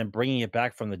brand and then bringing it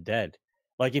back from the dead.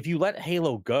 Like if you let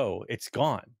Halo go, it's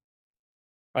gone.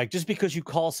 Like just because you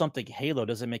call something Halo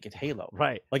doesn't make it Halo.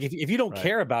 Right. Like if you don't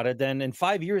care about it, then in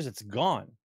 5 years it's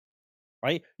gone.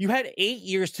 Right? You had 8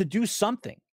 years to do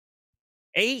something.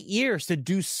 8 years to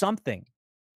do something.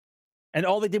 And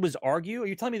all they did was argue? Are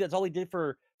you telling me that's all they did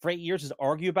for 8 years is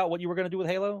argue about what you were going to do with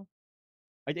Halo?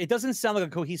 It doesn't sound like a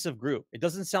cohesive group. It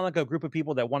doesn't sound like a group of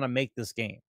people that want to make this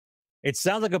game. It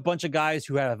sounds like a bunch of guys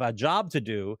who have a job to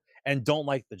do and don't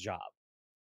like the job.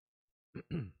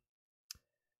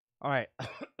 All right.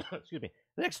 Excuse me.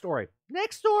 Next story.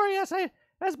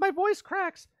 As my voice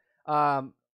cracks.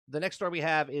 The next story we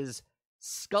have is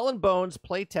Skull and Bones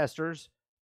playtesters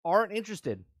aren't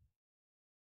interested.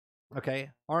 Okay,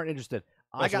 aren't interested.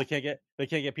 They can't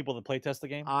get people to playtest the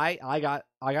game. I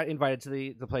got invited to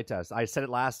the playtest. I said it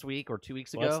last week or 2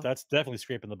 weeks ago. That's definitely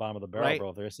scraping the bottom of the barrel, bro.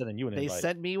 If they're sending you an invite. They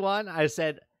sent me one. I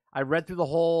said I read through the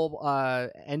whole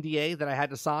NDA that I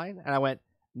had to sign, and I went,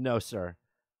 no, sir.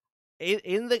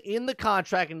 In the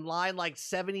contract, in line like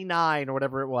 79 or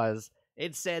whatever it was,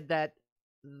 it said that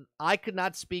I could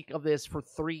not speak of this for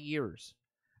 3 years,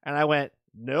 and I went,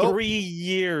 no, 3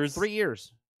 years. 3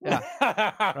 years. Yeah,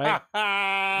 right.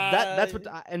 That's what.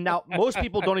 And now most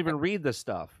people don't even read this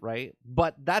stuff, right?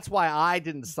 But that's why I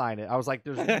didn't sign it. I was like,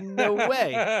 "There's no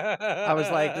way." I was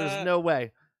like, "There's no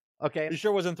way." Okay, you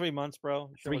sure it wasn't 3 months,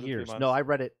 bro? Sure 3 years. No, I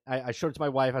read it. I showed it to my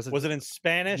wife. I said, "Was it in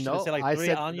Spanish?" No, like I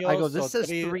said. Años, I go, "This says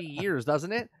 3 years,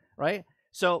 doesn't it?" Right.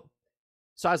 So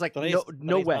I was like,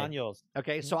 "No way." Años.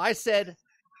 Okay, so I said,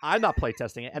 "I'm not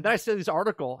playtesting it," and then I saw this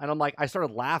article, and I'm like, I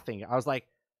started laughing. I was like,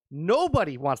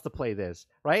 nobody wants to play this,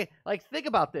 right? Like, think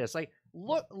about this. Like,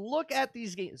 look at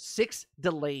these games. 6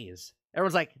 delays.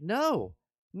 Everyone's like, no,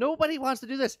 nobody wants to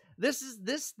do this.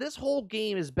 This whole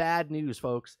game is bad news,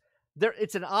 folks.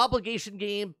 It's an obligation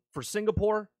game for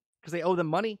Singapore because they owe them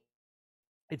money.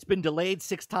 It's been delayed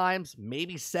 6 times,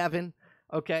 maybe 7.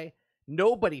 Okay,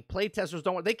 nobody, playtesters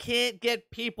don't want. They can't get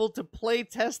people to play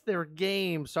test their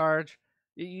game, Sarge.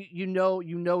 You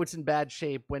know it's in bad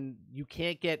shape when you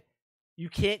can't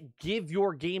give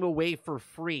your game away for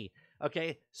free.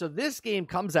 Okay, so this game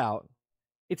comes out.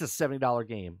 It's a $70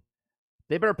 game.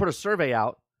 They better put a survey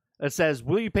out that says,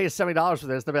 will you pay $70 for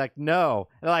this? They'll be like, no.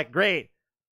 And they're like, great.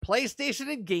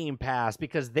 PlayStation and Game Pass,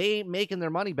 because they ain't making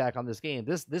their money back on this game.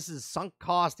 This is sunk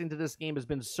cost into this game has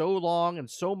been so long and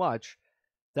so much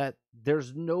that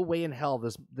there's no way in hell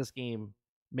this game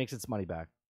makes its money back.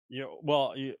 Yeah,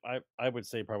 well, I would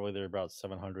say probably they're about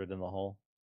 700 in the hole,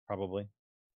 probably.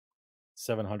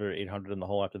 700, 800 in the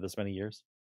hole after this many years.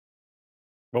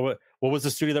 What was the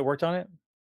studio that worked on it?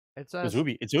 It's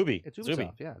Ubi. It's Ubi. It's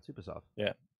Ubisoft. Yeah, it's Ubisoft.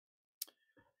 Yeah.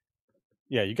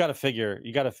 Yeah, you got to figure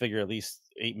at least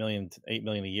 8 million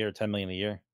a year, 10 million a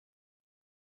year.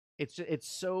 It's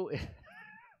so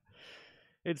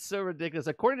it's so ridiculous.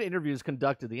 According to interviews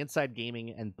conducted, the Inside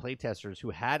Gaming and playtesters who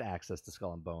had access to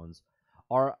Skull and Bones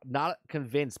are not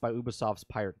convinced by Ubisoft's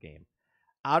pirate game.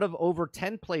 Out of over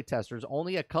 10 playtesters,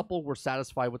 only a couple were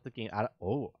satisfied with the game. Out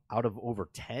of over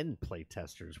 10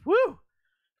 playtesters. Woo!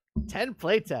 10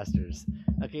 playtesters.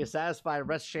 Okay, satisfied.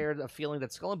 Rest shared a feeling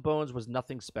that Skull and Bones was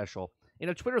nothing special. In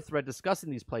a Twitter thread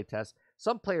discussing these playtests,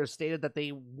 some players stated that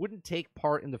they wouldn't take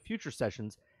part in the future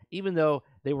sessions, even though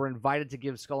they were invited to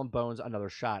give Skull and Bones another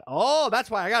shot. Oh,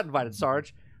 that's why I got invited,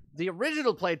 Sarge. The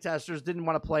original playtesters didn't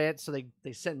want to play it, so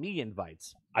they sent me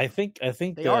invites. I think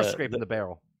they are scraping the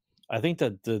barrel. I think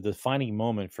that the defining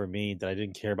moment for me that I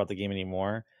didn't care about the game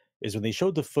anymore is when they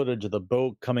showed the footage of the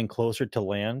boat coming closer to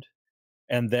land,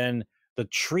 and then the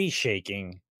tree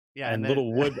shaking, and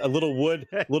little wood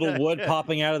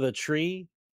popping out of the tree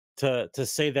to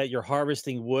say that you're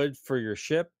harvesting wood for your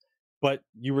ship, but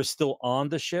you were still on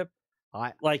the ship.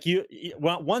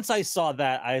 Once I saw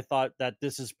that, I thought that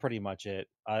this is pretty much it.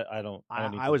 I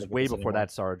was way before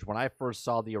that, Sarge. When I first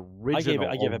saw the original,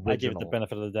 I gave it the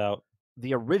benefit of the doubt.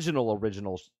 The original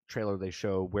trailer they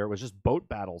show where it was just boat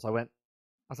battles. I was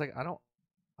like, I don't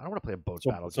want to play a boat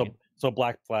battle game. So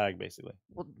Black Flag, basically.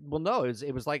 Well, no,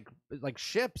 it was like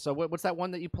ships. So what's that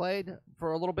one that you played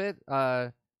for a little bit?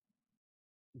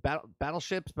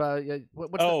 Battleships.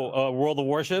 World of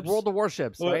Warships. World of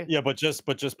Warships, right? Yeah, but just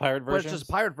pirate versions. But just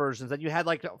pirate versions. And you had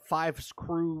like 5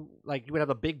 crew. Like you would have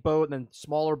a big boat and then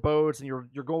smaller boats, and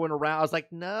you're going around. I was like,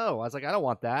 no. I was like, I don't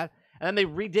want that. And then they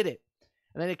redid it.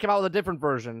 And then they came out with a different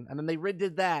version, and then they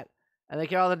redid that, and they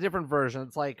came out with a different version.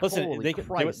 It's like, holy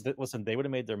Christ. They would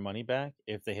have made their money back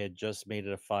if they had just made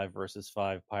it a 5 versus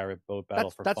 5 pirate boat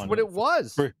battle for fun. That's what it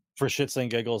was. For shits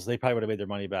and giggles, they probably would have made their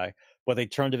money back, but they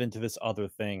turned it into this other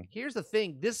thing. Here's the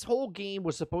thing. This whole game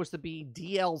was supposed to be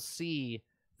DLC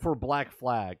for Black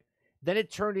Flag. Then it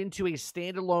turned into a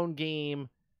standalone game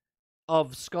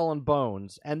of Skull and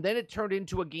Bones, and then it turned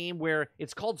into a game where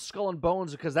it's called Skull and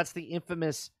Bones because that's the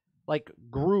infamous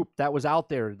group that was out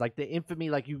there, like the infamy,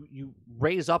 like you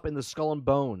raise up in the Skull and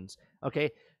Bones. Okay,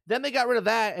 then they got rid of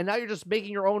that, and now you're just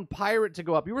making your own pirate to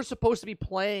go up. You were supposed to be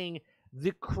playing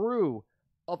the crew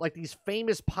of like these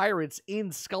famous pirates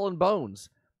in Skull and Bones.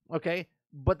 Okay,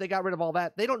 but they got rid of all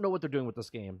that. They don't know what they're doing with this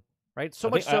game, right?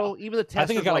 Even the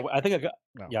testers.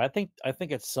 I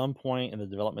think at some point in the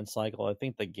development cycle, I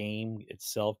think the game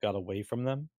itself got away from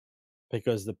them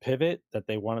because the pivot that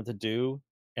they wanted to do.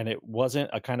 And it wasn't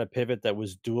a kind of pivot that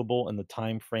was doable in the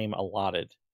time frame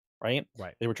allotted, right?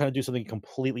 Right. They were trying to do something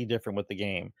completely different with the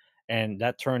game, and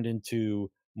that turned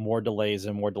into more delays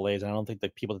and more delays. And I don't think the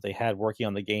people that they had working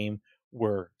on the game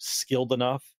were skilled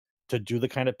enough to do the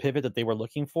kind of pivot that they were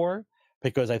looking for.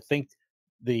 Because I think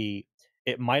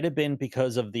it might have been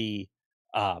because of the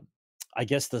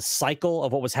cycle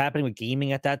of what was happening with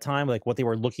gaming at that time, like what they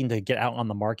were looking to get out on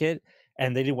the market,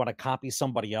 and they didn't want to copy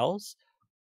somebody else.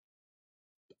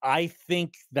 I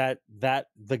think that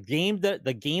the game that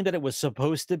it was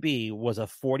supposed to be was a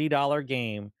 $40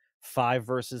 game, 5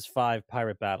 versus 5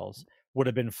 pirate battles. Would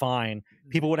have been fine.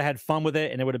 People would have had fun with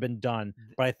it, and it would have been done.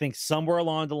 But I think somewhere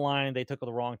along the line, they took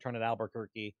the wrong turn at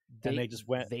Albuquerque, and they just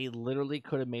went. They literally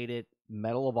could have made it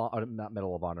not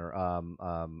Medal of Honor,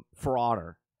 For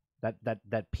Honor,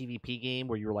 that PvP game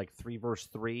where you were like 3 versus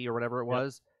 3 or whatever it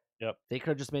was. Yep. They could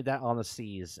have just made that on the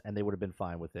seas, and they would have been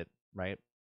fine with it, right?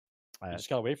 Just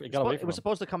got away from it. It was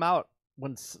supposed to come out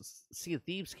when Sea of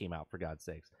Thieves came out, for God's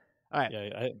sakes. All right. Yeah,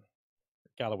 I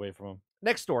got away from them.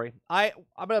 Next story. I'm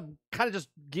gonna kind of just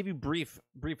give you brief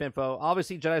info.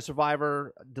 Obviously, Jedi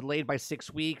Survivor delayed by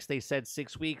 6 weeks. They said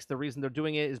 6 weeks. The reason they're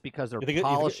doing it is because they're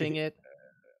polishing it.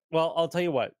 Well, I'll tell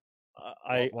you what.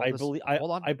 I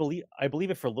believe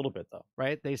it for a little bit though.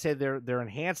 Right? They say they're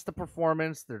enhanced the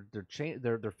performance. They're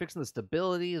fixing the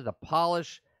stability, the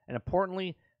polish, and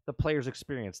importantly, the player's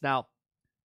experience. Now,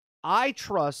 I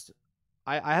trust.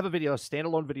 I have a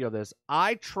standalone video of this.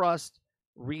 I trust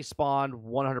Respawn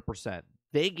 100%.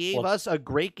 They gave us a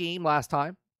great game last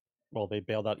time. Well, they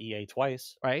bailed out EA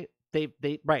twice, right? They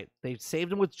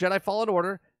saved them with Jedi Fallen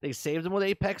Order. They saved them with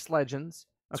Apex Legends.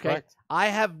 Okay, I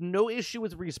have no issue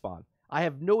with Respawn. I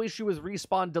have no issue with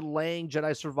Respawn delaying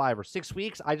Jedi Survivor 6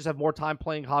 weeks. I just have more time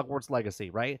playing Hogwarts Legacy.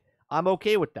 Right? I'm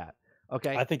okay with that.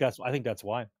 Okay, I think that's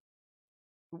why.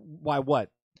 Why what?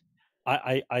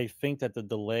 I think that the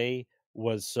delay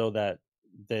was so that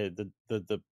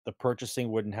the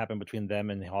purchasing wouldn't happen between them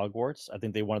and Hogwarts. I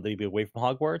think they wanted to be away from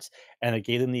Hogwarts, and it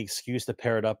gave them the excuse to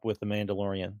pair it up with the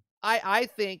Mandalorian. I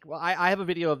think, well, I have a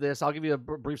video of this. I'll give you a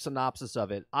brief synopsis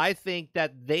of it. I think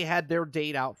that they had their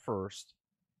date out first.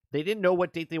 They didn't know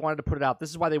what date they wanted to put it out. This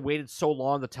is why they waited so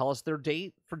long to tell us their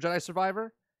date for Jedi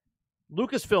Survivor.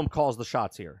 Lucasfilm calls the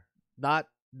shots here, not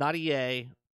EA.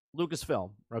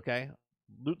 Lucasfilm, okay?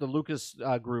 The Lucas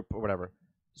group or whatever.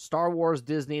 Star Wars,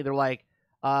 Disney, they're like,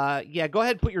 yeah, go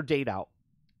ahead and put your date out.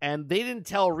 And they didn't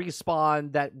tell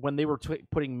Respawn that when they were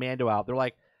putting Mando out. They're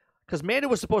like, because Mando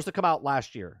was supposed to come out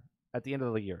last year at the end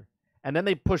of the year. And then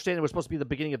they pushed in, it was supposed to be the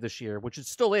beginning of this year, which it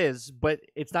still is, but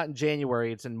it's not in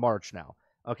January, it's in March now.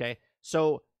 Okay.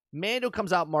 So Mando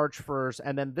comes out March 1st,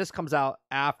 and then this comes out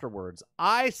afterwards.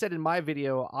 I said in my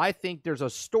video, I think there's a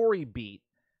story beat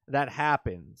that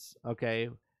happens, okay?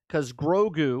 Because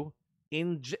Grogu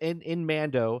in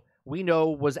Mando, we know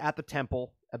was at the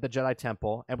temple, at the Jedi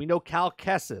Temple, and we know Cal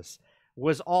Kestis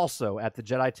was also at the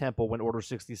Jedi Temple when Order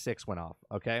 66 went off,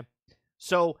 okay?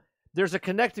 So there's a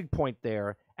connecting point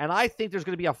there, and I think there's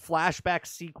going to be a flashback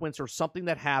sequence or something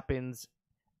that happens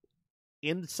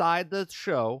inside the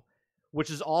show, which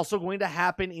is also going to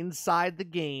happen inside the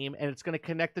game, and it's going to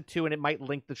connect the two, and it might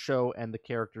link the show and the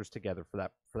characters together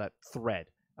for that thread,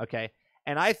 okay?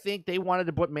 And I think they wanted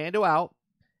to put Mando out.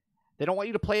 They don't want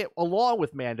you to play it along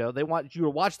with Mando. They want you to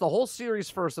watch the whole series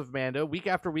first of Mando, week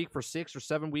after week for 6 or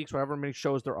 7 weeks, however many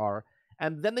shows there are,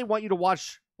 and then they want you to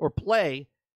watch or play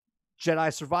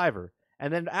Jedi Survivor.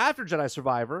 And then after Jedi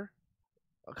Survivor,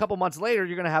 a couple months later,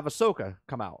 you're going to have Ahsoka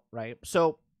come out, right?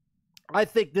 So I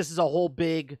think this is a whole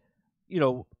big,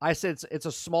 I said it's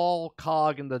a small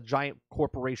cog in the giant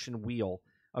corporation wheel,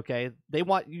 okay? They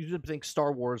want you to think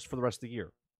Star Wars for the rest of the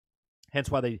year. Hence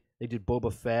why they did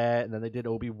Boba Fett, and then they did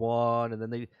Obi-Wan, and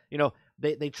then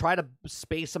they try to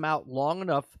space them out long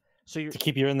enough so you to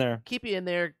keep you in there, keep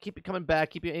you coming back,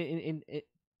 keep you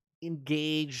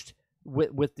engaged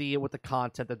with the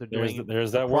content that they're doing.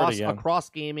 There's that word again. Across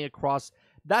gaming, across.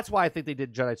 That's why I think they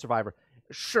did Jedi Survivor.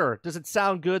 Sure, does it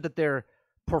sound good that they're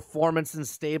performance and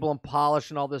stable and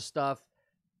polished and all this stuff?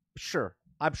 Sure.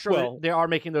 I'm sure they are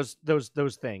making those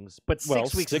things, but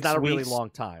 6 weeks is not a really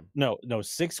long time. No,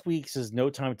 6 weeks is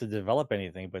no time to develop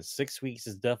anything, but 6 weeks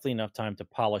is definitely enough time to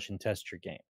polish and test your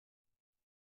game.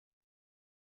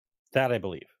 That I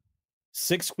believe.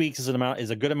 6 weeks is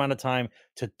a good amount of time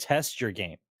to test your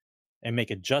game and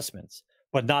make adjustments,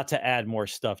 but not to add more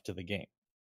stuff to the game.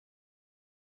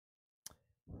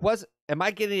 Am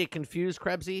I getting it confused,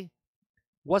 Krebsy?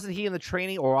 Wasn't he in the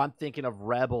training, or I'm thinking of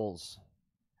Rebels?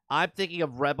 I'm thinking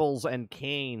of Rebels and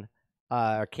Kanan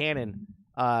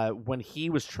when he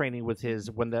was training with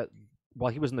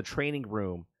while he was in the training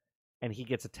room and he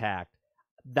gets attacked.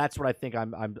 That's what I think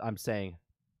I'm saying.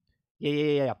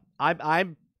 Yeah.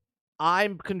 I'm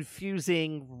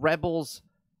confusing Rebels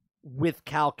with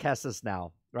Cal Kestis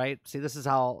now, right? See, this is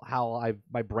how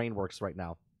my brain works right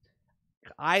now.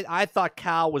 I thought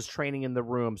Cal was training in the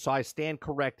room, so I stand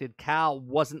corrected. Cal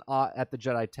wasn't at the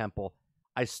Jedi Temple.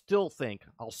 I'll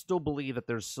still believe that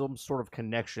there's some sort of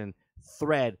connection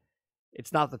thread.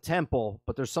 It's not the temple,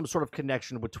 but there's some sort of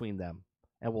connection between them,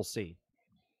 and we'll see.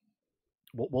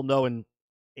 We'll know in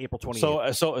April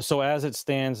 28th. So as it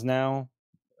stands now,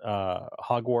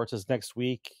 Hogwarts is next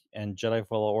week, and Jedi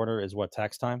Fallen Order is what,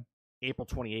 tax time? April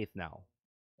 28th now.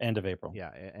 End of April.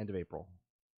 Yeah, end of April.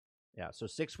 Yeah, so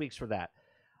 6 weeks for that.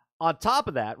 On top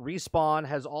of that, Respawn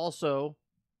has also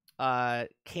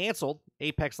canceled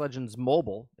Apex Legends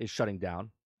Mobile is shutting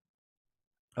down.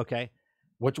 Okay.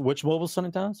 Which mobile shutting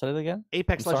down? Say that again.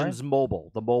 Apex Legends Mobile.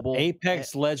 The mobile.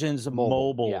 Apex Legends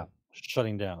Mobile yeah.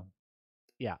 Shutting down.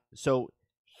 Yeah. So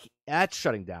that's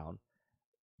shutting down.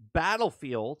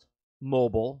 Battlefield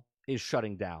Mobile is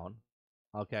shutting down.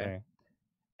 Okay.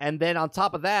 And then on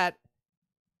top of that,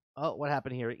 what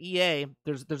happened here? EA,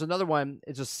 there's another one.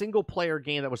 It's a single player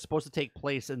game that was supposed to take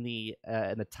place in the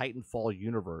Titanfall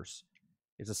universe.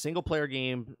 It's a single player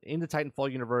game in the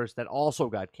Titanfall universe that also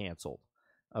got canceled.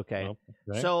 Okay.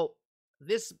 So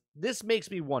this makes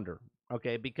me wonder,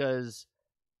 okay, because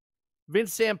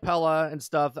Vince Zampella and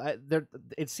stuff,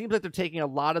 it seems like they're taking a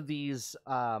lot of these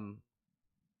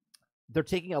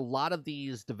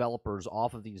developers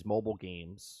off of these mobile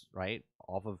games, right?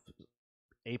 Off of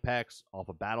Apex, off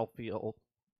of Battlefield,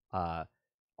 off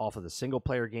of the single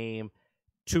player game,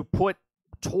 to put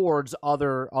towards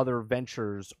other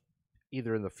ventures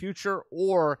either in the future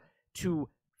or to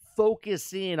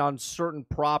focus in on certain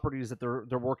properties that they're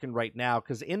working right now.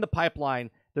 Because in the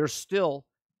pipeline, there's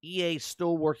EA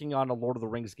still working on a Lord of the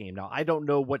Rings game. Now, I don't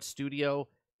know what studio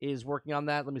is working on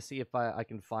that. Let me see if I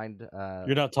can find...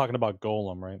 You're not talking about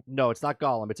Golem, right? No, it's not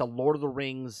Golem. It's a Lord of the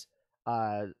Rings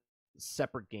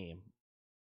separate game.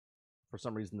 For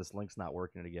some reason, this link's not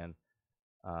working again.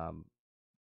 Yeah,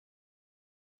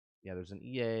 there's an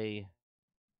EA...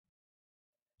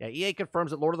 Yeah, EA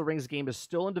confirms that Lord of the Rings game is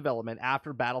still in development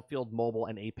after Battlefield Mobile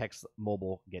and Apex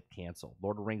Mobile get canceled.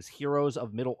 Lord of the Rings Heroes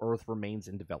of Middle-earth remains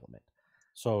in development.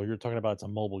 So you're talking about it's a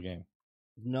mobile game?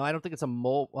 No, I don't think it's a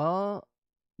mobile...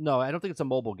 no, I don't think it's a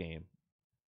mobile game.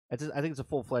 I think it's a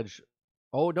full-fledged.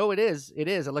 Oh no, it is. It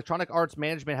is. Electronic Arts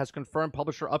Management has confirmed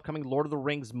publisher upcoming Lord of the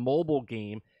Rings mobile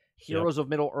game, Heroes of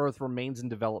Middle Earth, remains in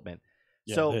development.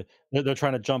 Yeah, So they're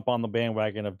trying to jump on the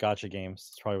bandwagon of gacha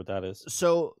games. That's probably what that is.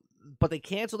 So, but they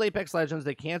canceled Apex Legends.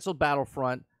 They canceled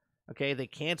Battlefront. Okay, they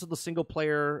canceled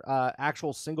the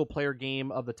actual single player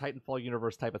game of the Titanfall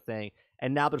universe type of thing,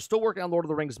 and now they're still working on Lord of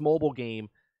the Rings mobile game.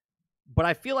 But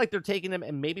I feel like they're taking them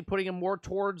and maybe putting them more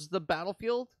towards the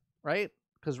Battlefield, right?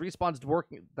 Because Respawn's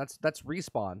working. That's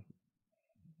Respawn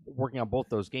working on both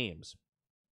those games.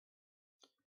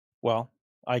 Well,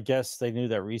 I guess they knew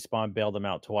that Respawn bailed them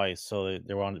out twice, so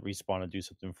they wanted Respawn to do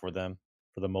something for them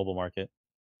for the mobile market.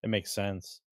 It makes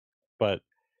sense, but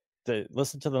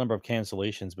listen to the number of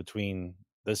cancellations between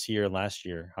this year and last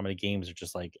year. How many games are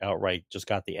just like outright just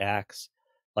got the axe,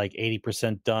 like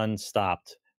 80% done,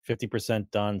 stopped,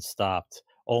 50% done, stopped,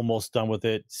 almost done with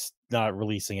it, not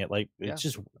releasing it. Like it's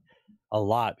just a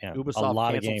lot, man. Ubisoft a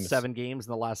lot canceled of games. 7 games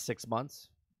in the last 6 months.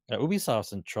 Yeah,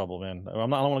 Ubisoft's in trouble, man. I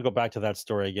don't want to go back to that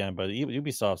story again, but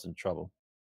Ubisoft's in trouble.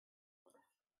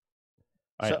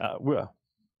 Well,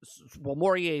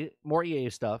 more EA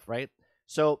stuff, right?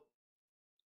 So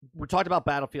we talked about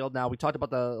Battlefield. Now we talked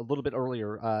about a little bit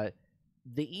earlier.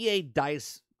 The EA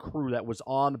DICE crew that was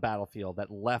on Battlefield, that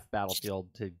left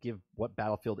Battlefield to give what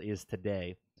Battlefield is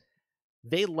today,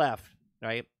 they left,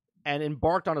 right, and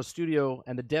embarked on a studio,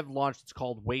 and the dev launched. It's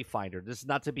called Wayfinder. This is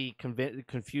not to be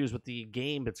confused with the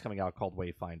game that's coming out called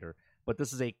Wayfinder, but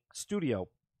this is a studio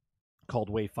called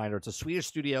Wayfinder. It's a Swedish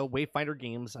studio. Wayfinder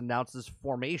Games announced this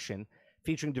formation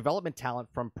featuring development talent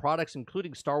from products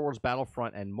including Star Wars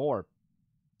Battlefront and more.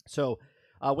 So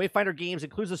Wayfinder Games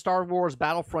includes the Star Wars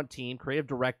Battlefront team, creative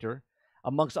director,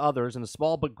 amongst others, in a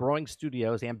small but growing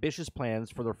studio, has ambitious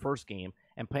plans for their first game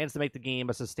and plans to make the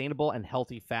game a sustainable and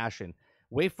healthy fashion.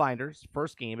 Wayfinder's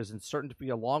first game is certain to be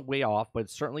a long way off, but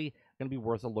it's certainly going to be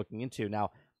worth looking into.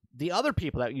 Now, the other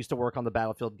people that used to work on the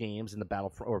Battlefield games and the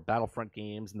Battlefront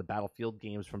games and the Battlefield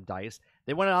games from DICE,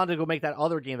 they went on to go make that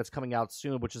other game that's coming out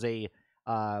soon, which is a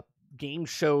game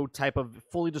show type of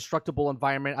fully destructible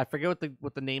environment. I forget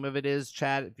what the name of it is,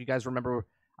 Chad. If you guys remember,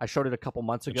 I showed it a couple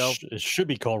months ago. It should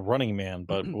be called Running Man,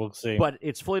 but we'll see. But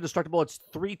it's fully destructible. It's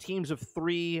 3 teams of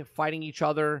 3 fighting each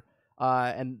other.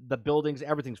 And the buildings,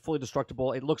 everything's fully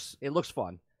destructible. It looks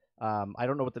fun. I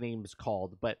don't know what the name is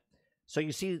called, but so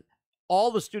you see all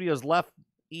the studios left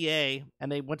EA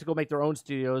and they went to go make their own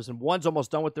studios, and one's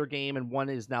almost done with their game and one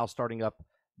is now starting up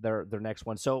their next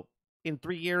one. So in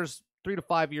 3 to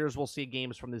 5 years, we'll see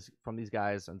games from these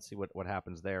guys and see what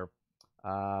happens there.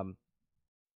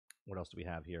 What else do we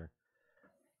have here?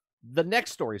 The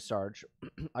next story, Sarge,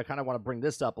 I kind of want to bring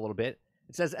this up a little bit.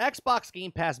 It says Xbox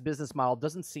Game Pass business model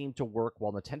doesn't seem to work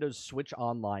while Nintendo's Switch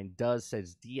Online does,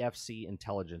 says DFC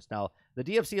Intelligence. Now, the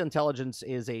DFC Intelligence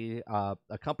is a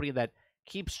company that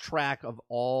keeps track of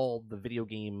all the video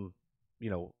game,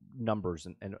 numbers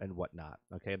and whatnot.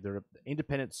 Okay, they're an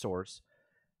independent source.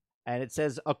 And it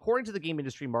says, according to the game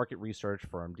industry market research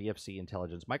firm DFC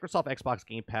Intelligence, Microsoft Xbox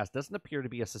Game Pass doesn't appear to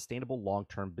be a sustainable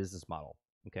long-term business model.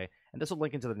 Okay, and this will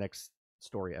link into the next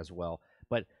story as well.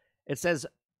 But it says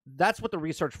that's what the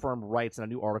research firm writes in a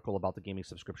new article about the gaming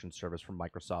subscription service from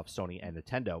Microsoft, Sony, and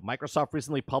Nintendo. Microsoft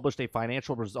recently published a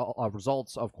financial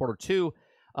results of Q2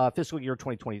 fiscal year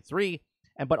 2023.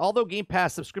 But although Game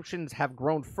Pass subscriptions have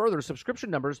grown further, subscription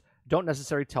numbers don't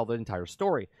necessarily tell the entire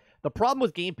story. The problem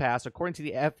with Game Pass, according to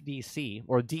the FDC,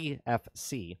 or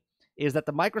DFC, is that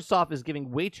the Microsoft is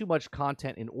giving way too much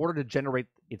content in order to generate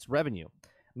its revenue.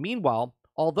 Meanwhile,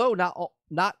 although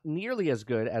not nearly as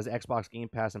good as Xbox Game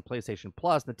Pass and PlayStation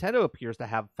Plus, Nintendo appears to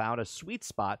have found a sweet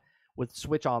spot with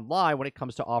Switch Online when it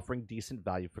comes to offering decent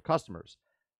value for customers.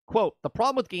 Quote, the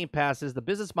problem with Game Pass is the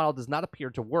business model does not appear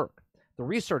to work. The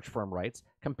research firm writes,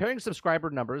 comparing subscriber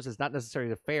numbers is not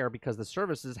necessarily fair because the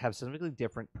services have significantly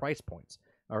different price points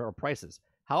or prices.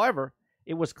 However,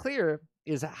 it was clear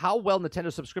is how well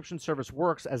Nintendo subscription service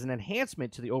works as an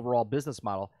enhancement to the overall business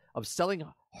model of selling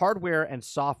hardware and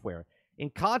software. In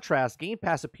contrast, Game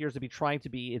Pass appears to be trying to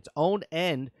be its own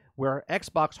end where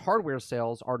Xbox hardware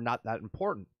sales are not that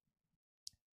important.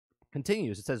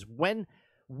 Continues, it says, when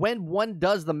one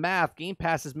does the math, Game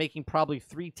Pass is making probably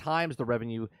 3 times the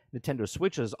revenue Nintendo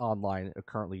Switch's online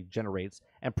currently generates,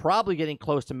 and probably getting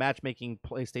close to matchmaking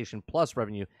PlayStation Plus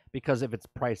revenue because of its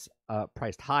priced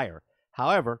higher.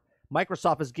 However,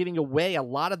 Microsoft is giving away a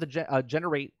lot of the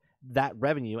generate that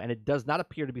revenue, and it does not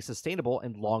appear to be sustainable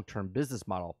in long-term business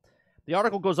model. The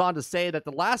article goes on to say that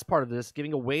the last part of this,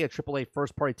 giving away a AAA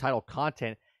first-party title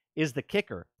content, is the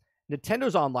kicker.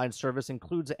 Nintendo's online service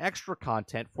includes extra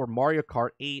content for Mario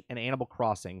Kart 8 and Animal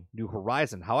Crossing New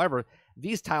Horizon. However,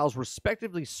 these titles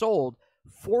respectively sold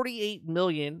 48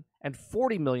 million and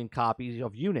 40 million copies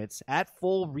of units at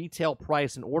full retail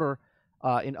price.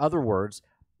 In other words,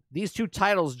 these two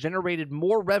titles generated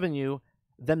more revenue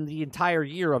than the entire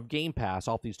year of Game Pass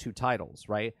off these two titles,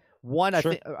 right? One,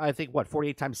 Sure. I think what,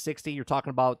 48 times 60, you're talking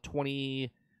about 2.4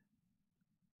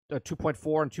 and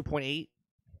 2.8,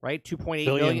 right? 2.8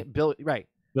 billion, right?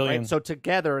 Billion. Right. So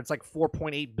together, it's like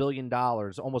 $4.8 billion,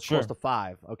 almost Sure. close to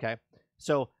five. Okay,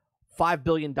 so $5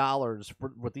 billion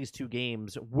with these two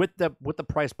games with the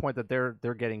price point that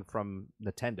they're getting from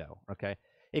Nintendo. Okay,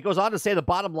 it goes on to say the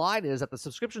bottom line is that the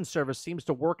subscription service seems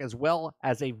to work as well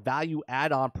as a value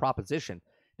add-on proposition.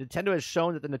 Nintendo has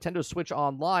shown that the Nintendo Switch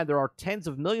Online, there are tens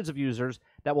of millions of users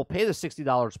that will pay the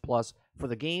 $60 plus for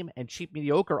the game and cheap,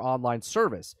 mediocre online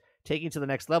service. Taking it to the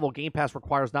next level, Game Pass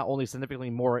requires not only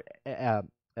significantly more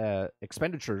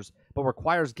expenditures, but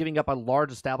requires giving up a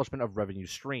large establishment of revenue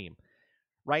stream.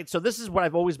 Right? So this is what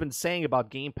I've always been saying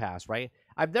about Game Pass, right?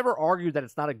 I've never argued that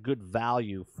it's not a good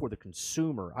value for the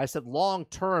consumer. I said long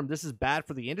term, this is bad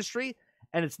for the industry,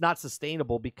 and it's not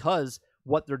sustainable because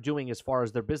what they're doing as far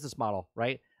as their business model,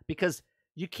 right? Because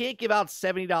you can't give out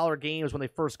 $70 games when they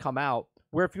first come out,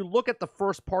 where if you look at the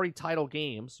first-party title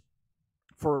games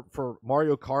for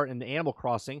Mario Kart and Animal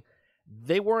Crossing,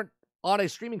 they weren't on a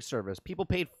streaming service. People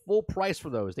paid full price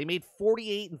for those. They made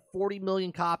 48 and 40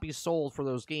 million copies sold for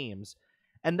those games.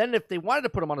 And then if they wanted to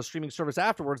put them on a streaming service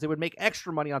afterwards, they would make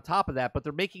extra money on top of that, but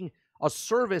they're making a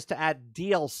service to add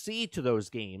DLC to those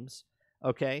games,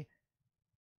 okay,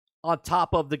 on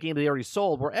top of the game they already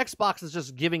sold, where Xbox is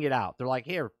just giving it out. They're like,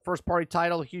 here, first-party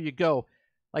title, here you go.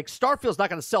 Like, Starfield's not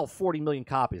going to sell 40 million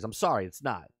copies. I'm sorry, it's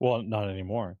not. Well, not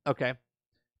anymore. Okay.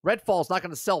 Redfall's not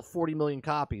going to sell 40 million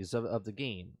copies of the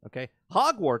game, okay?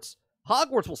 Hogwarts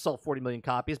will sell 40 million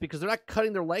copies because they're not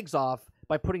cutting their legs off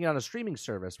by putting it on a streaming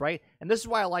service, right? And this is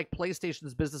why I like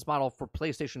PlayStation's business model for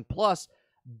PlayStation Plus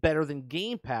better than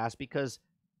Game Pass, because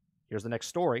here's the next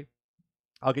story.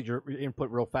 I'll get your input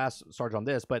real fast, Sarge, on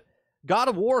this, but God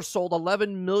of War sold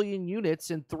 11 million units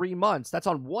in 3 months. That's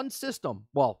on one system.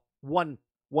 Well, one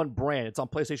brand. It's on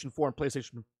PlayStation 4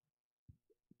 and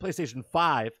PlayStation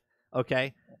 5,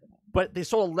 okay? But they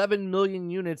sold 11 million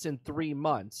units in 3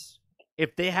 months.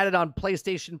 If they had it on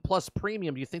PlayStation Plus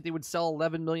Premium, do you think they would sell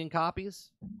 11 million copies?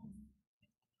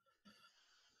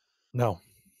 No.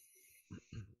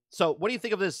 So what do you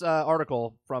think of this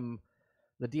article from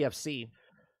the DFC?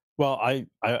 Well,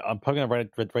 I'm probably gonna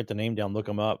write the name down, look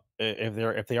them up.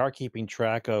 If they are keeping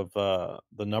track of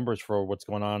the numbers for what's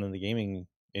going on in the gaming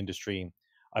industry,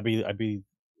 I'd be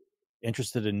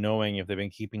interested in knowing if they've been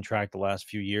keeping track the last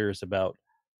few years about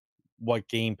what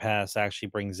Game Pass actually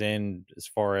brings in as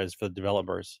far as for the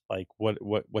developers. Like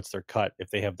what's their cut if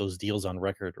they have those deals on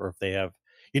record, or if they have,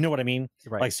 you know what I mean?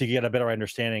 Right. Like, so you get a better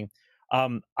understanding.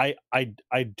 I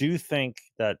do think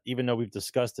that even though we've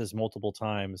discussed this multiple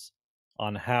times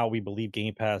on how we believe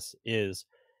Game Pass is,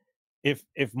 if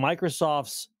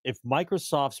Microsoft's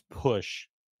push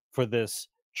for this,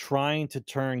 trying to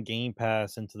turn Game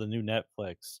Pass into the new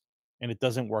Netflix, and it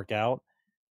doesn't work out,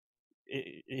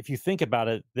 if you think about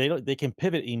it, they can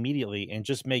pivot immediately and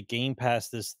just make Game Pass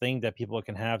this thing that people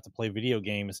can have to play video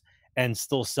games and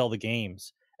still sell the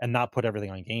games and not put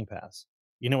everything on Game Pass.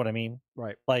 You know what I mean?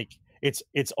 Right. Like it's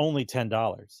only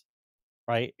 $10,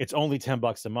 right? It's only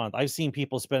 $10 a month. I've seen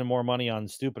people spend more money on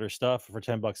stupider stuff for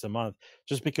 $10 a month.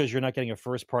 Just because you're not getting a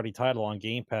first party title on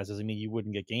Game Pass doesn't mean you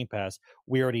wouldn't get Game Pass.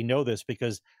 We already know this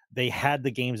because they had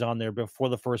the games on there before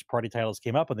the first party titles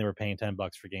came up, and they were paying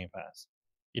 $10 for Game Pass.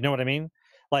 You know what I mean?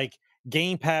 Like,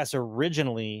 Game Pass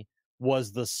originally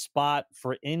was the spot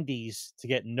for indies to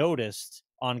get noticed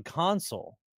on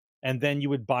console, and then you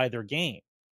would buy their game,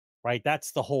 right?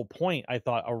 That's the whole point, I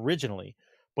thought, originally.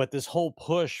 But this whole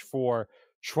push for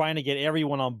trying to get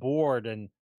everyone on board and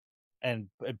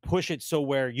push it so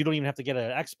where you don't even have to get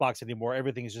an Xbox anymore,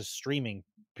 everything is just streaming,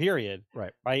 period.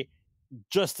 Right?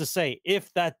 Just to say,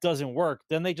 if that doesn't work,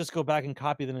 then they just go back and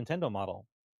copy the Nintendo model,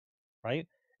 right?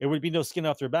 It would be no skin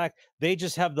off their back. They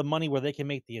just have the money where they can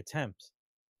make the attempt,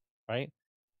 right?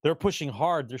 They're pushing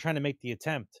hard. They're trying to make the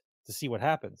attempt to see what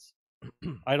happens.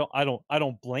 I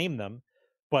don't blame them,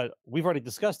 but we've already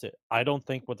discussed it. I don't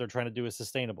think what they're trying to do is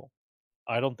sustainable.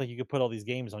 I don't think you could put all these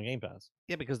games on Game Pass.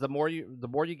 Yeah, because the more you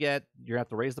get, you're gonna have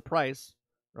to raise the price,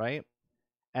 right?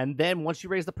 And then once you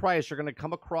raise the price, you're gonna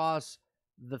come across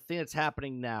the thing that's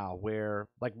happening now, where,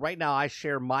 like, right now I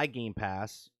share my Game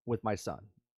Pass with my son,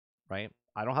 right?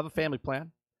 I don't have a family plan.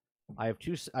 I have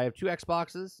two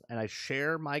Xboxes, and I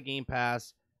share my Game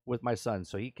Pass with my son,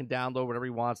 so he can download whatever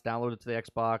he wants, download it to the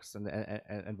Xbox,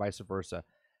 and vice versa.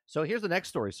 So here's the next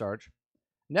story, Sarge.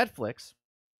 Netflix,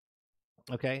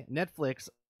 okay, Netflix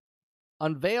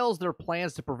unveils their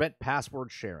plans to prevent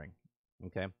password sharing.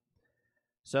 Okay,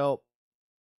 so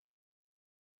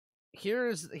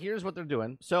here's what they're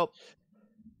doing. So,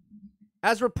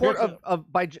 as report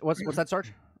by what's that,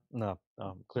 Sarge? No,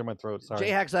 clear my throat. Sorry.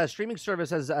 JHack's streaming service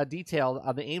has detailed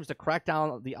the aims to crack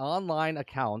down the online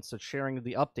accounts of sharing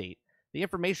the update. The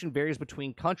information varies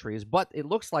between countries, but it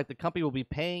looks like the company will be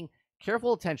paying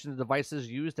careful attention to devices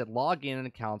used at login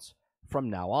accounts from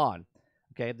now on.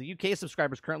 Okay, the UK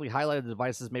subscribers currently highlighted the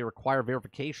devices may require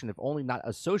verification if only not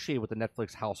associated with the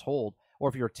Netflix household, or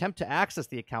if you attempt to access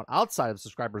the account outside of the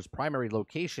subscriber's primary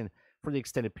location for the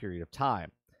extended period of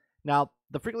time. Now,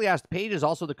 the frequently asked page is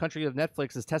also the country of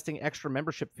Netflix is testing extra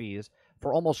membership fees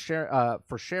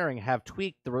for sharing have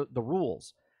tweaked the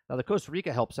rules. Now, the Costa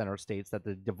Rica Help Center states that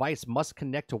the device must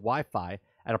connect to Wi-Fi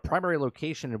at a primary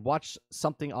location and watch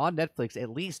something on Netflix at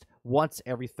least once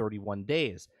every 31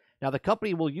 days. Now, the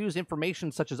company will use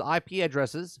information such as IP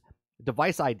addresses,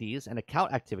 device IDs, and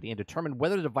account activity and determine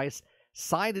whether the device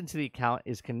signed into the account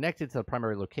is connected to the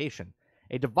primary location.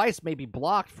 A device may be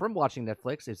blocked from watching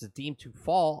Netflix if it's deemed to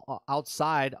fall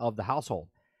outside of the household.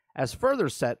 As further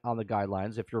set on the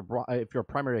guidelines, if you're a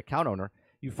primary account owner,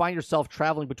 you find yourself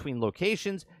traveling between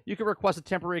locations, you can request a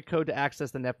temporary code to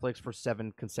access the Netflix for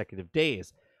 7 consecutive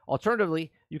days.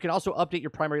 Alternatively, you can also update your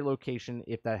primary location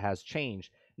if that has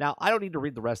changed. Now, I don't need to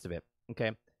read the rest of it,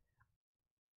 okay?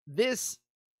 This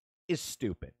is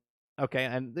stupid, okay?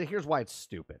 And here's why it's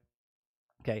stupid,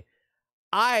 okay?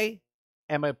 I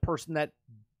am a person that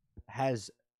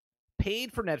has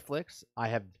paid for Netflix. I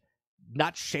have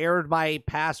not shared my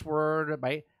password.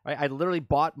 I literally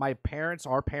bought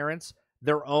our parents,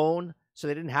 their own, so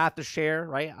they didn't have to share,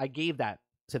 right? I gave that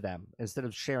to them instead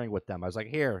of sharing with them. I was like,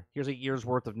 here's a year's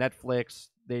worth of Netflix.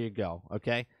 There you go,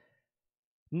 okay?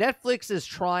 Netflix is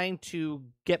trying to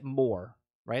get more,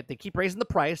 right? They keep raising the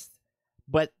price,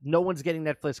 but no one's getting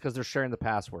Netflix because they're sharing the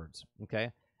passwords,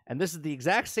 okay? And this is the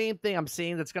exact same thing I'm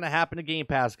seeing that's going to happen to Game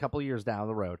Pass a couple of years down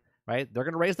the road, right? They're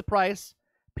going to raise the price.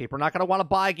 People are not going to want to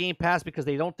buy Game Pass because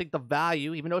they don't think the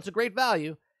value, even though it's a great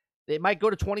value, it might go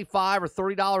to $25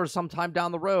 or $30 sometime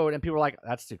down the road, and people are like,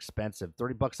 that's too expensive.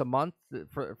 $30 a month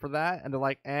for that? And they're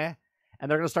like, eh. And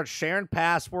they're going to start sharing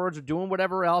passwords or doing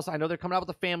whatever else. I know they're coming out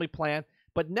with a family plan.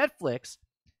 But Netflix,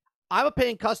 I'm a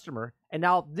paying customer, and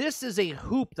now this is a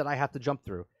hoop that I have to jump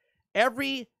through.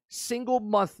 Every single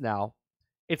month now,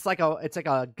 it's like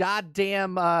a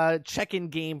goddamn check-in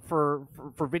game for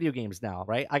video games now,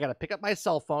 right? I got to pick up my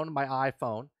cell phone, my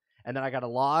iPhone, and then I got to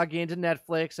log into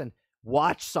Netflix and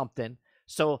watch something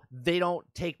so they don't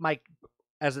take my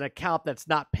as an account that's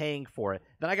not paying for it.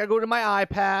 Then I got to go to my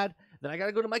iPad, then I got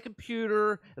to go to my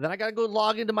computer, and then I got to go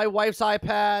log into my wife's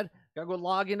iPad, got to go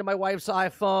log into my wife's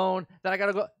iPhone, then I got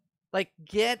to go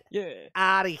get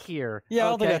out of here.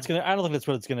 Yeah, okay? I don't think that's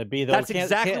what it's gonna be though. That's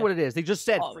exactly what it is. They just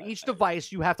said for each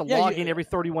device you have to log in every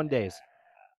 31 days.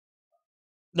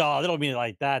 No, they don't mean it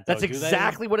like that though, that's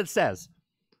exactly what it says.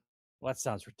 Well, that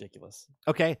sounds ridiculous.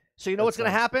 Okay, so you know what's going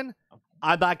to happen?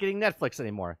 I'm not getting Netflix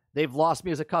anymore. They've lost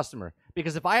me as a customer.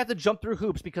 Because if I have to jump through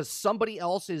hoops because somebody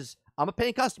else I'm a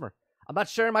paying customer. I'm not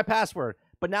sharing my password.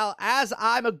 But now, as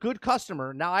I'm a good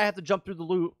customer, now I have to jump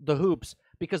through the hoops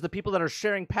because the people that are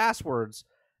sharing passwords,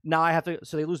 now I have to,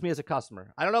 so they lose me as a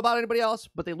customer. I don't know about anybody else,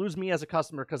 but they lose me as a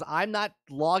customer because I'm not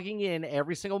logging in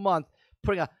every single month,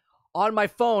 putting on my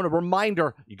phone a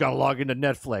reminder, you got to log into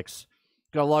Netflix.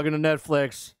 Got to log into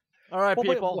Netflix. All right,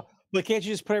 people. But can't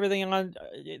you just put everything on?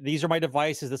 These are my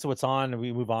devices. This is what's on, and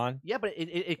we move on. Yeah, but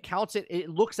it counts it. It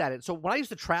looks at it. So when I used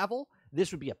to travel,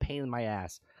 this would be a pain in my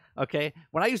ass. Okay,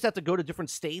 when I used to have to go to different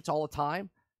states all the time,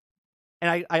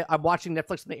 and I'm watching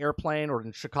Netflix in the airplane or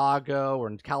in Chicago or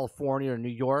in California or New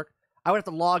York, I would have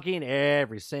to log in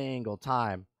every single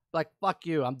time. Like, fuck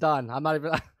you, I'm done. I'm not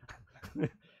even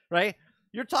right.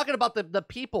 You're talking about the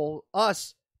people,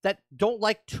 us, that don't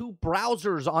like 2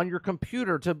 browsers on your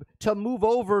computer to move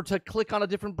over to click on a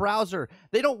different browser.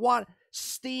 They don't want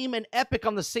Steam and Epic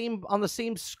on the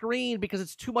same screen because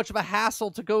it's too much of a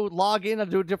hassle to go log in and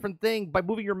do a different thing by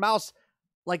moving your mouse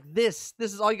like this.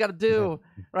 This is all you got to do,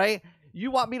 right?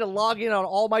 You want me to log in on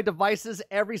all my devices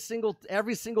every single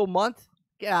month?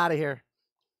 Get out of here.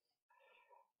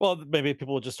 Well, maybe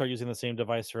people will just start using the same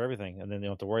device for everything, and then they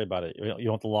don't have to worry about it. You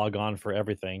don't have to log on for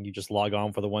everything. You just log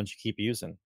on for the ones you keep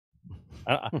using.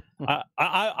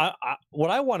 What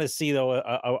I want to see though,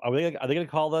 are they going to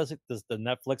call this the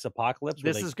Netflix apocalypse?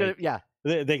 This is good. Yeah,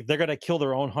 they're going to kill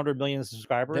their own 100 million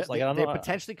subscribers. They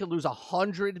potentially could lose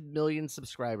 100 million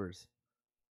subscribers.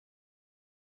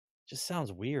 Just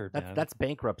sounds weird, man. That's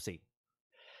bankruptcy.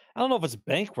 I don't know if it's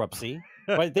bankruptcy,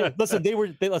 but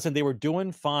they were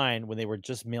doing fine when they were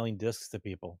just mailing discs to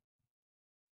people,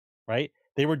 right?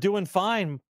 They were doing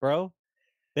fine, bro.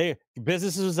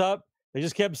 Business was up. They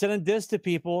just kept sending discs to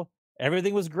people.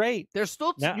 Everything was great. There's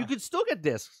still you could still get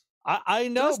discs. I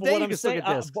know, but what I'm saying,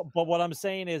 but what I'm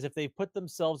saying is, if they put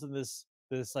themselves in this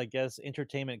I guess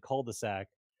entertainment cul-de-sac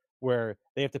where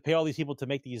they have to pay all these people to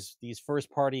make these first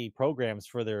party programs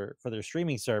for their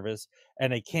streaming service,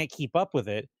 and they can't keep up with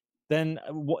it, then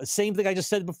same thing I just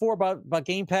said before about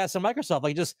Game Pass and Microsoft.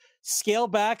 Like, just scale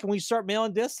back and we start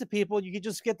mailing discs to people. You can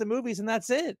just get the movies and that's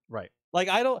it. Right. Like,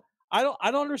 I don't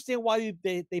understand why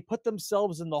they put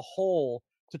themselves in the hole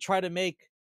to try to make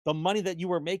the money that you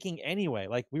were making anyway.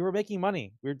 Like, we were making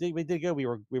money. We did good. We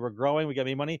were growing. We got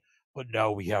me money. But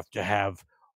now we have to have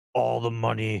all the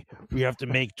money. We have to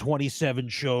make 27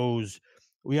 shows.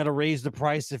 We got to raise the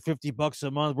price to $50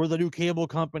 a month. We're the new cable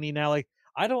company now. Like,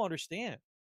 I don't understand.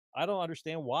 I don't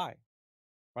understand why.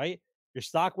 Right? Your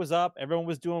stock was up. Everyone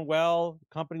was doing well.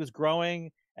 The company was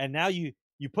growing. And now you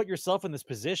put yourself in this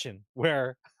position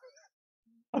where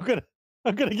I'm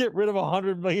gonna get rid of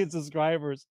 100 million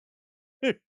subscribers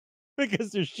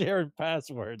because they're sharing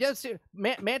passwords. Yes,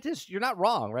 Mantis, you're not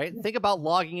wrong, right? Think about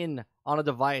logging in on a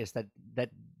device that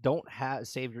don't have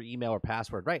save your email or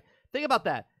password, right? Think about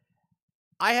that.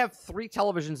 I have 3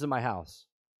 televisions in my house.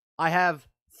 I have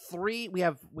 3. We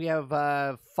have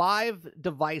 5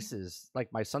 devices.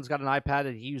 Like, my son's got an iPad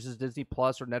that he uses Disney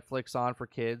Plus or Netflix on for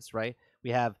kids, right?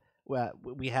 We have my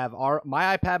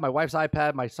iPad, my wife's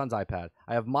iPad, my son's iPad.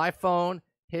 I have my phone,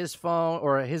 his phone,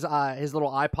 or his little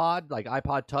iPod, like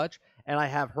iPod Touch, and I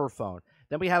have her phone.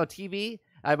 Then we have a TV.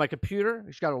 I have my computer.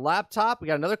 She's got a laptop. We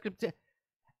got another computer.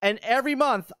 And every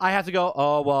month I have to go,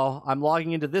 oh, well, I'm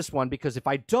logging into this one because if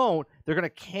I don't, they're going to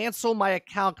cancel my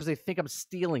account because they think I'm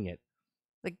stealing it.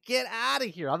 Like, get out of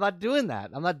here. I'm not doing that.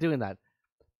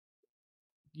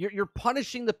 You're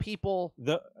punishing the people.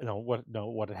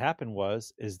 What had happened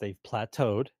is they've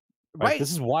plateaued. Right.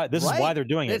 This is why they're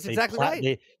doing it. That's exactly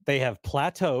right. They have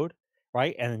plateaued,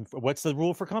 right? And what's the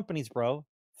rule for companies, bro?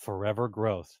 Forever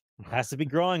growth. It has to be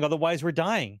growing, otherwise we're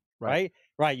dying. Right.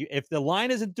 If the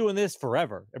line isn't doing this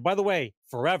forever, and by the way,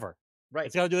 forever. Right.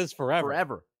 It's got to do this forever.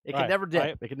 Forever. It can never dip.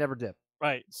 Right? It can never dip.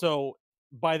 Right. So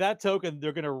by that token,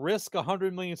 they're going to risk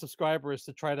 100 million subscribers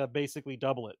to try to basically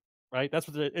double it. Right. That's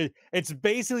what it's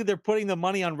basically, they're putting the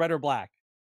money on red or black.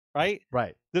 Right.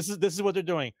 Right. This is what they're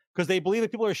doing because they believe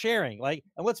that people are sharing. Like,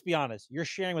 and let's be honest, you're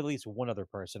sharing with at least one other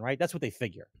person. Right. That's what they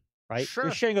figure. Right. Sure.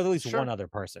 You're sharing with at least one other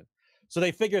person. So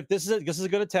they figure this is a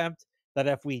good attempt, that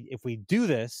if we do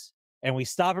this and we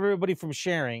stop everybody from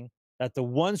sharing, that the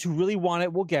ones who really want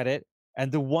it will get it, and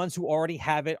the ones who already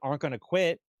have it aren't going to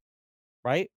quit,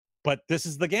 right? But this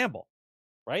is the gamble,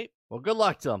 right? Well, good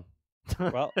luck to them.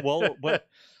 But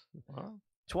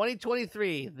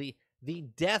 2023, the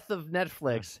death of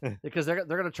Netflix, because they're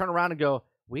going to turn around and go,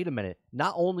 wait a minute,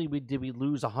 not only did we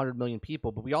lose 100 million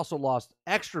people, but we also lost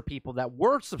extra people that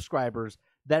were subscribers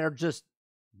that are just,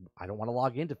 I don't want to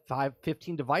log into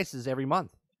 15 devices every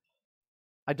month.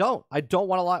 I don't want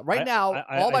to log right now.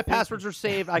 All my passwords are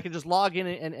saved. I can just log in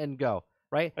and go.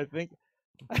 Right. I think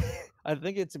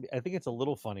it's a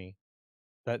little funny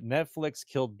that Netflix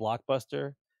killed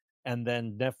Blockbuster and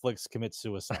then Netflix commits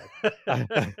suicide.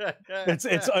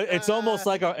 it's almost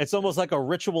like a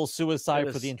ritual suicide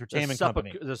for the entertainment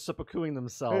company. They're seppukuing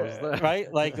themselves,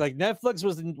 right? Like Netflix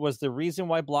was the reason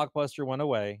why Blockbuster went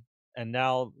away. And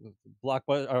now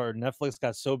Blockbuster or Netflix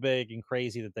got so big and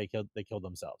crazy that they killed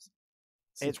themselves.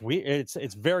 It's weird.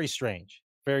 It's very strange.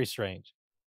 Very strange.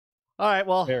 All right.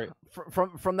 Well,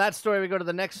 from that story, we go to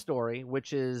the next story,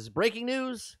 which is breaking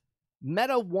news.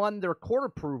 Meta won their court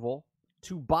approval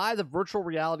to buy the virtual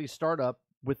reality startup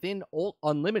Within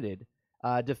Unlimited,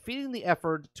 defeating the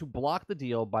effort to block the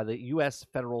deal by the U.S.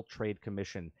 Federal Trade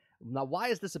Commission. Now, why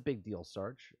is this a big deal,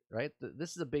 Sarge? Right?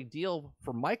 This is a big deal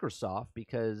for Microsoft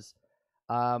because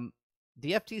the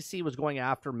FTC was going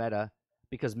after Meta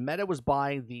because Meta was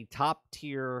buying the top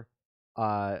tier,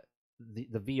 the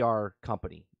VR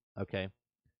company. Okay,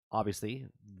 obviously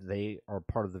they are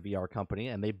part of the VR company,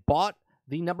 and they bought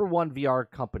the number one VR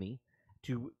company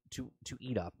to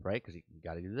eat up, right? Because you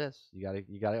got to do this, you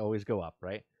got to always go up,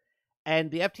 right?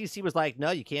 And the FTC was like, no,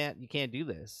 you can't do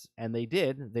this. And they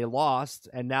did. They lost.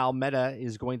 And now Meta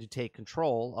is going to take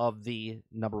control of the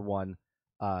number one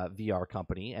VR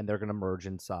company, and they're going to merge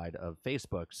inside of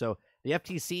Facebook. So the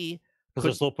FTC, because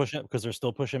they're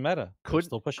still pushing Meta.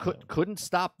 Couldn't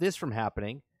stop this from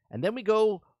happening. And then we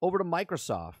go over to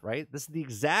Microsoft, right? This is the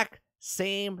exact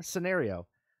same scenario.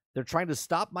 They're trying to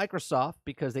stop Microsoft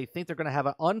because they think they're going to have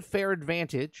an unfair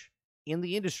advantage in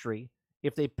the industry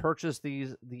if they purchase the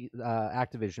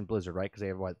Activision Blizzard, right? Because they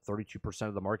have 32%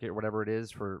 of the market or whatever it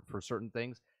is for certain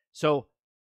things. So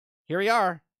here we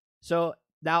are. So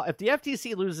now if the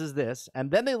FTC loses this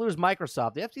and then they lose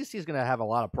Microsoft, the FTC is going to have a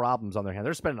lot of problems on their hands.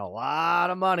 They're spending a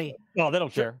lot of money. No, they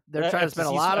don't care. They're trying to spend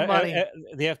a lot of money.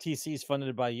 The FTC is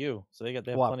funded by you, so they have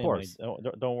plenty of money.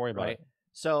 Don't worry about it.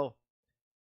 So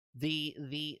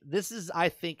this is, I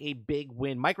think, a big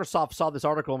win. Microsoft saw this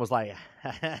article and was like,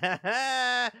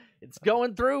 it's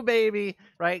going through, baby,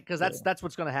 right? Because that's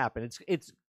what's going to happen.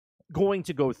 It's going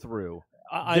to go through.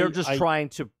 They're just trying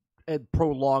to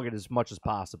prolong it as much as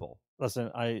possible.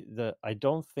 Listen, I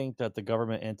don't think that the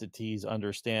government entities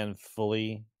understand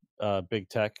fully big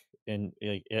tech and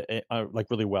like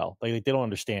really well. Like they don't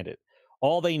understand it.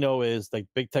 All they know is like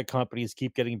big tech companies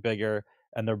keep getting bigger,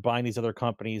 and they're buying these other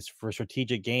companies for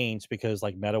strategic gains because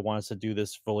like Meta wants to do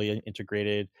this fully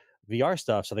integrated VR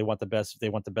stuff. So they want the best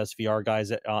VR guys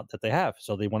that they have.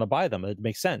 So they want to buy them. It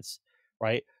makes sense,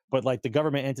 right? But like the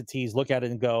government entities look at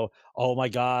it and go, "Oh my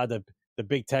God, the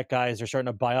big tech guys are starting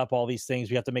to buy up all these things.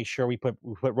 We have to make sure we put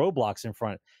roadblocks in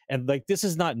front." And like this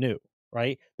is not new,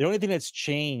 right? The only thing that's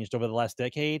changed over the last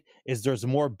decade is there's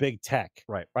more big tech,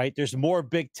 right? There's more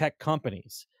big tech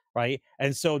companies. Right.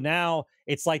 And so now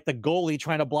it's like the goalie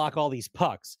trying to block all these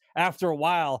pucks. After a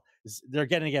while, they're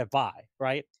going to get by.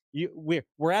 Right.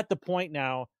 We're at the point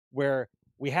now where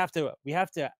we have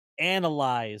to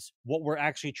analyze what we're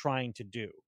actually trying to do.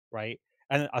 Right.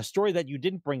 And a story that you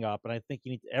didn't bring up, and I think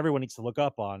everyone needs to look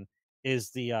up on, is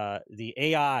the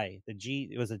AI,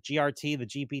 it was a GRT, the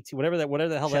GPT, whatever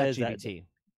the hell that is. GPT.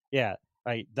 Yeah.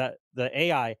 Right. The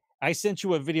AI. I sent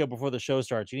you a video before the show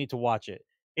starts. You need to watch it.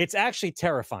 It's actually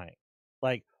terrifying.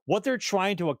 Like what they're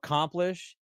trying to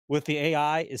accomplish with the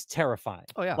AI is terrifying.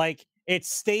 Oh yeah. Like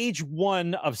it's stage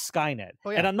 1 of Skynet. Oh,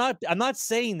 yeah. And I'm not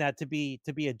saying that to be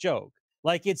a joke.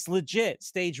 Like it's legit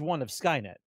stage 1 of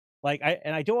Skynet. Like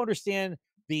I don't understand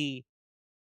the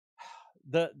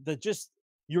just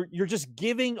you're just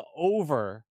giving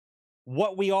over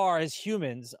what we are as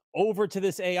humans over to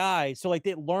this AI. So like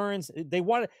it learns, they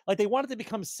want it to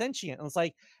become sentient. And it's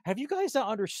like, have you guys not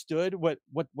understood what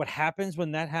happens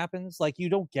when that happens? Like you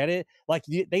don't get it. Like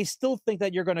they still think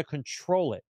that you're going to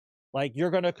control it. Like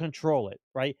you're going to control it,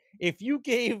 right? If you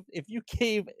gave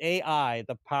AI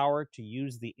the power to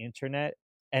use the internet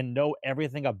and know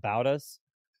everything about us,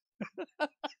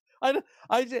 I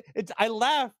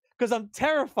laugh because I'm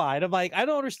terrified. I'm like, I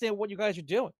don't understand what you guys are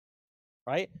doing.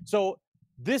 Right. So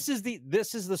this is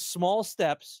the small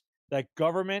steps that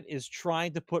government is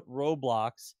trying to put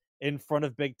roadblocks in front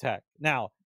of big tech. Now,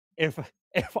 if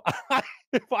I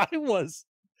was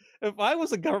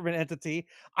a government entity,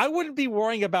 I wouldn't be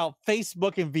worrying about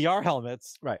Facebook and VR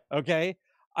helmets. Right. OK,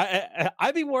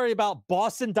 I'd be worried about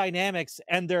Boston Dynamics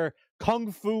and their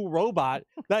kung fu robot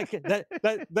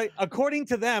that according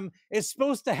to them is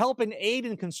supposed to help and aid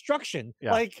in construction.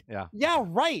 Yeah. Yeah,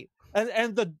 right.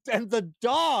 And the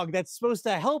dog that's supposed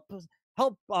to help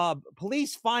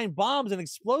police find bombs and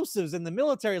explosives in the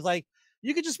military is like,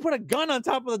 you could just put a gun on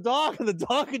top of the dog and the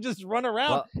dog could just run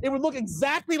around. Well, it would look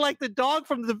exactly like the dog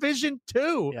from Division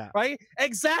 2, right?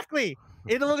 Exactly.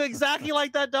 It'll look exactly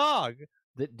like that dog.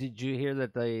 Did you hear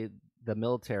that the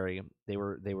military,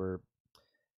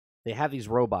 they have these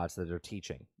robots that they're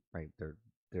teaching, right?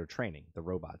 They're training the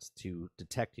robots to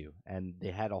detect you, and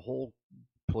they had a whole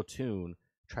platoon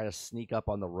try to sneak up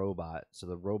on the robot, so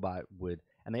the robot would,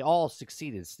 and they all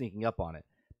succeeded sneaking up on it.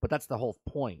 But that's the whole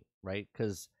point, right?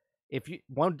 Because if you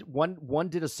one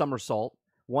did a somersault,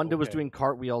 one was doing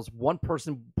cartwheels, one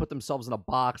person put themselves in a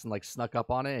box and like snuck up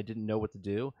on it and didn't know what to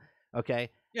do. Okay,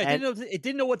 yeah, it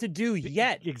didn't know what to do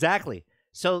yet. Exactly.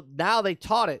 So now they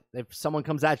taught it. If someone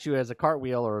comes at you as a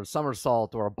cartwheel or a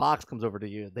somersault or a box comes over to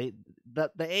you, the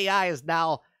AI is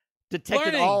now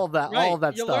detected all of that, all of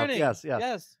that You're stuff. Learning.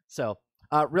 Yes. So.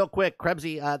 Real quick,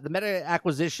 Krebsy, the Meta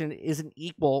acquisition isn't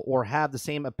equal or have the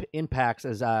same impacts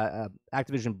as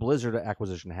Activision Blizzard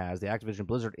acquisition has. The Activision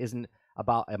Blizzard isn't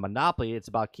about a monopoly. It's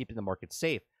about keeping the market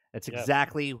safe. That's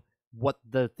exactly what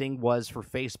the thing was for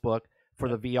Facebook for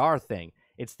the VR thing.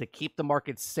 It's to keep the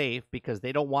market safe because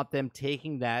they don't want them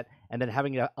taking that and then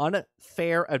having an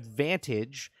unfair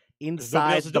advantage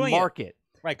inside the market.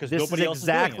 Right, because this is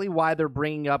exactly why they're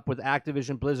bringing up with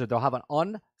Activision Blizzard. They'll have an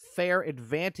unfair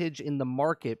advantage in the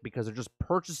market because they're just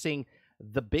purchasing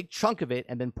the big chunk of it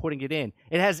and then putting it in.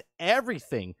 It has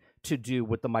everything to do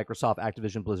with the Microsoft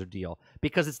Activision Blizzard deal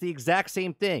because it's the exact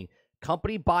same thing.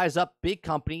 Company buys up big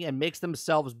company and makes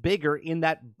themselves bigger in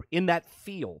that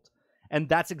field. And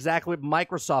that's exactly what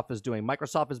Microsoft is doing.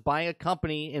 Microsoft is buying a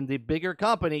company in the bigger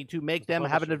company to make them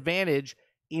have an advantage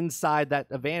inside that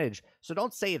advantage. So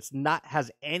don't say it's not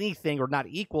has anything or not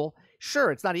equal.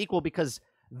 Sure, it's not equal because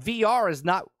VR is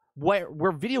not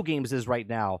where video games is right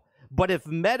now. But if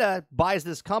Meta buys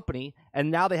this company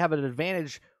and now they have an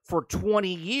advantage for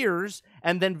 20 years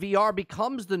and then VR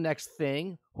becomes the next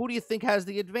thing, who do you think has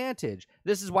the advantage?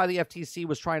 This is why the FTC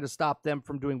was trying to stop them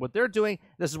from doing what they're doing.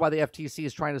 This is why the FTC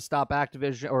is trying to stop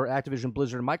Activision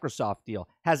Blizzard and Microsoft deal.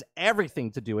 Has everything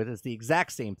to do with it. It's the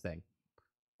exact same thing.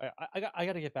 I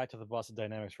got to get back to the Boston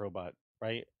Dynamics robot,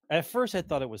 right? At first, I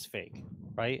thought it was fake,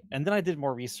 right? And then I did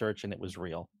more research, and it was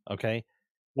real, okay?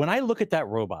 When I look at that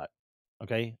robot,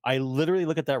 okay, I literally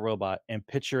look at that robot and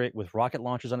picture it with rocket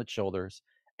launchers on its shoulders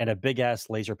and a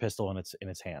big-ass laser pistol in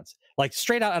its hands. Like,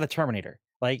 straight out of Terminator.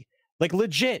 Like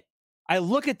legit. I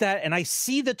look at that, and I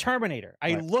see the Terminator.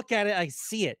 I look at it, I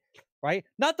see it, right?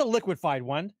 Not the liquefied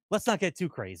one. Let's not get too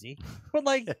crazy. But,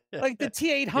 like the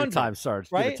T-800. Give it time,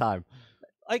 Sarge. Right? Give it time.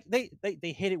 Like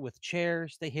they hit it with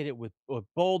chairs, they hit it with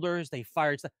boulders, they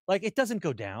fired stuff. Like, it doesn't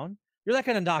go down. You're not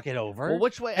going to knock it over. Well,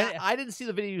 which way? I didn't see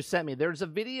the video you sent me. There's a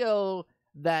video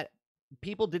that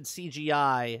people did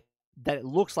CGI that it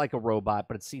looks like a robot,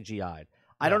 but it's CGI'd.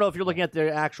 I don't know if you're looking at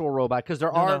the actual robot because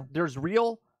there's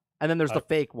real and then there's the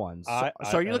fake ones. So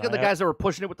are you looking at the guys that were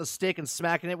pushing it with the stick and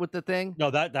smacking it with the thing? No,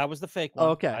 that was the fake one.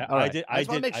 Oh, okay. All right. I just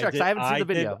want to make sure because I haven't seen the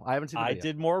video. I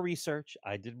did more research.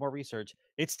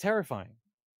 It's terrifying.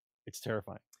 It's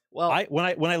terrifying. Well, when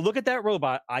I look at that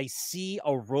robot, I see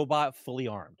a robot fully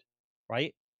armed.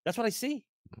 Right? That's what I see.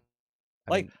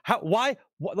 Why?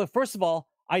 First of all,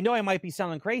 I know I might be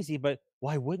sounding crazy, but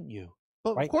why wouldn't you?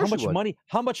 Well, right? Of course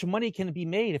How much money can be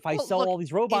made if I sell all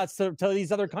these robots to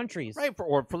these other countries? Right,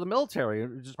 or for the military,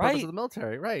 just purpose of the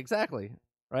military. Right, exactly.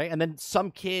 Right, and then some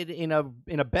kid in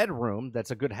a bedroom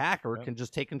that's a good hacker can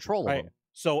just take control of them.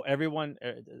 So everyone,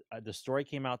 the story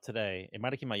came out today. It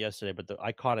might have came out yesterday, but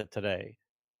I caught it today.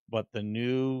 But the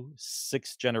new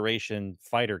 6th generation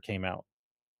fighter came out.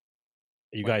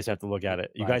 You guys have to look at it.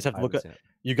 You guys have to look at.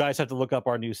 You guys have to look up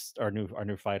our new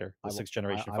fighter, the 6th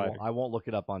generation fighter. I won't look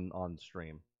it up on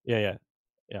stream. Yeah.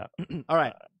 All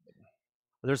right.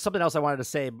 There's something else I wanted to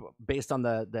say based on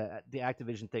the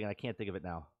Activision thing, and I can't think of it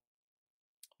now.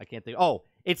 I can't think. Oh,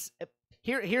 it's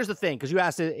here's the thing, because you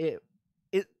asked it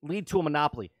lead to a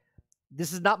monopoly.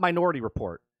 This is not Minority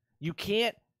Report. You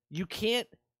can't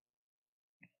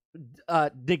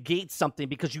negate something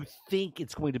because you think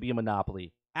it's going to be a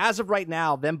monopoly. As of right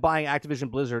now, them buying Activision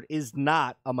Blizzard is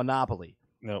not a monopoly.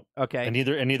 No. Okay. And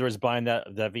neither is buying that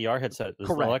VR headset. There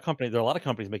are a lot of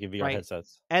companies making VR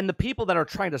headsets. And the people that are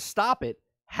trying to stop it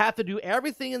have to do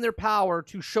everything in their power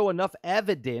to show enough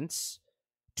evidence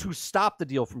to stop the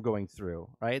deal from going through,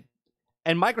 right?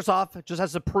 And Microsoft just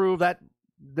has to prove that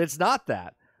it's not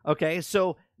that. Okay?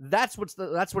 So that's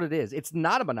what it is. It's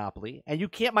not a monopoly, and you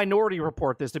can't Minority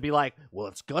Report this to be like, well,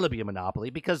 it's going to be a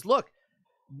monopoly because look,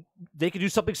 they could do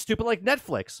something stupid like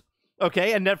Netflix,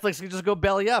 okay? And Netflix can just go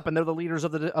belly up, and they're the leaders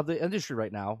of the industry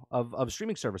right now of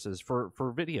streaming services for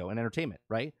video and entertainment,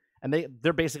 right? And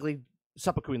they're basically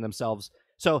seppukuing themselves.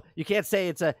 So you can't say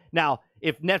it's a now.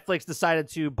 If Netflix decided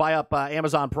to buy up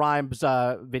Amazon Prime's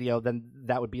video, then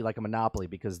that would be like a monopoly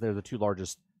because they're the two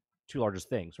largest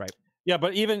things, right? Yeah,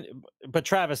 but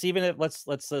Travis, even if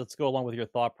let's go along with your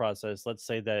thought process. Let's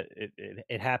say that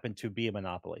it happened to be a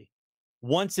monopoly.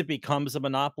 Once it becomes a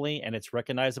monopoly and it's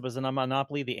recognized as a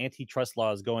monopoly, the antitrust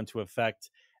laws go into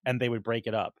effect and they would break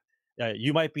it up.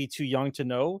 You might be too young to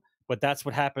know, but that's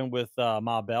what happened with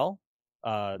Ma Bell.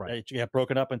 It got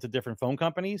broken up into different phone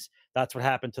companies. That's what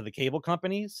happened to the cable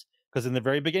companies because in the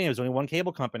very beginning, there was only one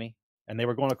cable company and they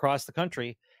were going across the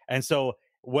country. And so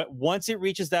once it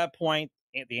reaches that point,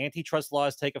 the antitrust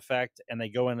laws take effect and they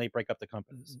go and they break up the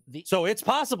companies. So it's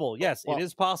possible. Yes, it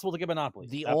is possible to get monopolies.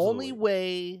 The only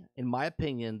way, in my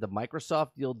opinion, the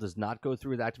Microsoft deal does not go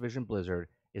through with Activision Blizzard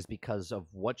is because of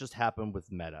what just happened with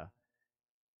Meta.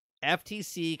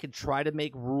 FTC can try to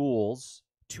make rules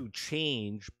to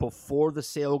change before the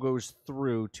sale goes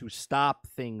through to stop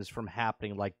things from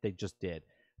happening like they just did,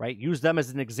 right? Use them as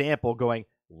an example going,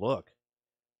 look,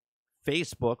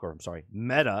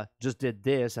 Meta just did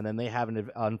this, and then they have an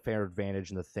unfair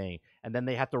advantage in the thing. And then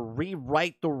they have to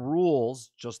rewrite the rules,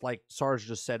 just like Sarge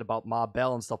just said about Ma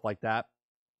Bell and stuff like that.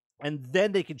 And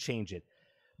then they can change it.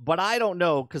 But I don't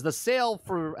know, because the sale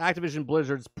for Activision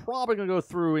Blizzard is probably going to go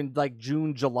through in like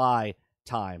June, July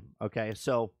time. Okay,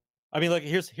 so... I mean, like,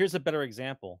 here's a better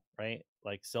example, right?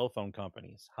 Like cell phone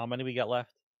companies. How many we got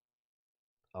left?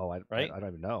 Oh, I don't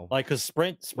even know. Like, because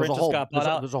Sprint just got bought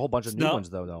out. There's a whole bunch of new ones,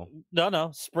 though.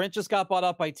 No. Sprint just got bought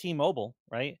out by T-Mobile,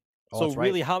 right? Oh, So that's right.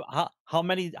 really, how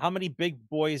many big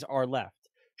boys are left?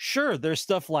 Sure, there's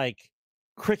stuff like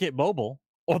Cricket Mobile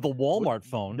or the Walmart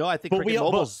phone. No, I think but Cricket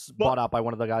Mobile's bought out by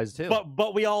one of the guys too.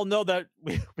 But we all know that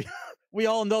we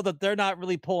all know that they're not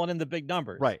really pulling in the big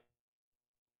numbers. Right.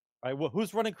 Right. Well,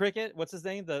 who's running Cricket? What's his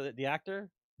name? The actor?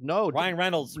 No, Ryan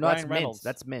Reynolds. No, Ryan that's Reynolds. Mint.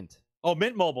 That's Mint. Oh,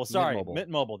 Mint Mobile. Sorry, Mobile. Mint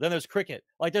Mobile. Then there's Cricket.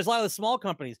 Like there's a lot of the small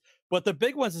companies, but the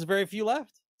big ones is very few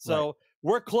left. So Right.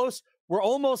 we're close. We're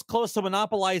almost close to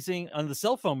monopolizing on the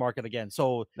cell phone market again.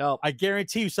 So No, I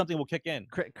guarantee you something will kick in.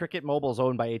 Cricket Mobile is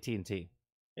owned by AT&T.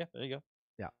 Yeah, there you go.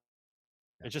 Yeah.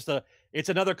 It's just it's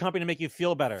another company to make you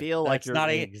feel better. Feel like you're not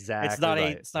exactly it's not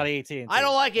right. it's not AT&T. I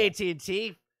don't like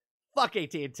AT&T. Fuck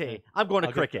AT&T. I'm going to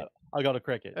I'll Cricket. I'll go to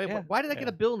Cricket. Hey, Yeah, why did I get yeah.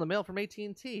 a bill in the mail from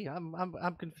AT&T?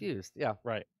 I'm confused. Yeah.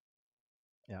 Right.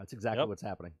 Yeah, that's exactly Yep. what's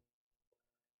happening.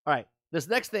 All right. This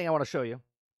next thing I want to show you,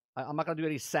 I'm not going to do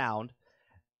any sound.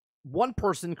 One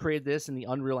person created this in the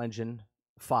Unreal Engine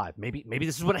 5. Maybe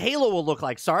this is what Halo will look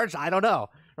like, Sarge. I don't know.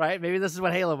 Right? Maybe this is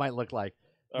what Halo might look like.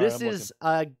 All right, This I'm is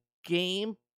a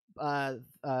game.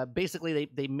 Basically,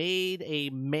 they made a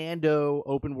Mando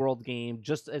open world game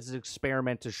just as an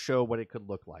experiment to show what it could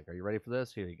look like. Are you ready for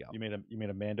this? Here you go. You made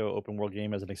a Mando open world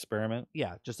game as an experiment.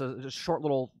 Yeah, just a short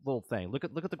little thing. Look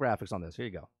at the graphics on this. Here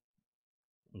you go.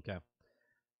 Okay,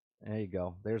 there you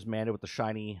go. There's Mando with the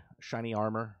shiny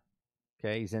armor.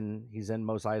 Okay, he's in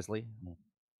Mos Eisley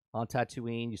on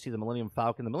Tatooine. You see the Millennium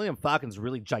Falcon. The Millennium Falcon's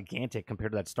really gigantic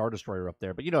compared to that Star Destroyer up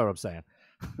there, but you know what I'm saying.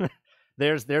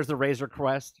 There's the Razor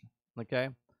Crest. Okay,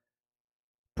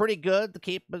 pretty good. The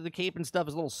cape and stuff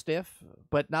is a little stiff,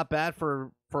 but not bad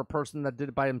for a person that did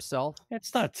it by himself.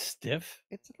 It's not stiff.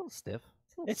 It's a little stiff.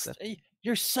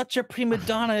 You're such a prima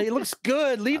donna. It looks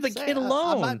good. Leave the kid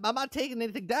alone. I'm not taking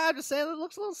anything down. I'm just saying it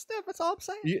looks a little stiff. That's all I'm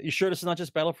saying. You sure this is not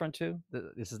just Battlefront 2?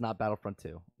 This is not Battlefront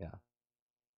 2. Yeah,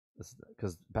 this is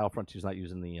because Battlefront 2 is not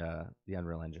using the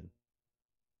Unreal Engine.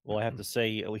 Well, I have to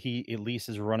say he at least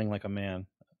is running like a man.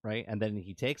 Right, and then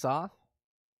he takes off,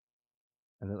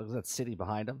 and then look at that city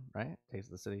behind him. Right, takes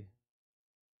the city.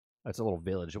 It's a little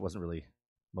village. It wasn't really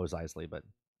Mos Eisley, but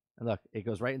and look, it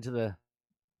goes right into the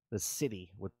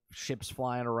city with ships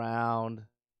flying around.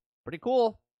 Pretty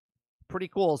cool. Pretty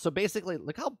cool. So basically,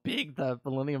 look how big the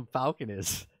Millennium Falcon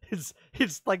is.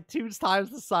 It's like 2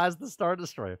 times the size of the Star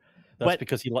Destroyer. That's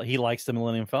because he likes the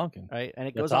Millennium Falcon. Right, and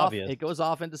it That's goes off. obvious. It goes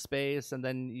off into space, and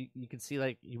then you can see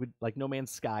like you would like No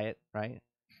Man's Sky it. Right,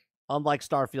 unlike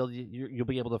Starfield, you'll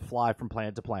be able to fly from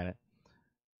planet to planet.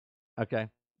 Okay,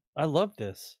 I love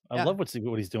this. I Yeah. love what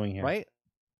he's doing here. right?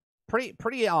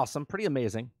 Pretty awesome. Pretty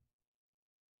amazing.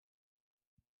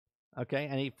 Okay,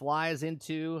 and he flies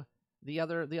into the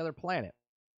other planet.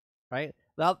 Right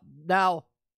now,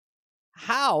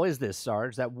 how is this,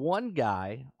 Sarge? That one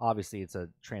guy, obviously, it's a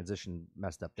transition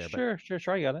messed up there. Sure.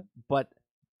 I got it. But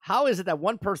how is it that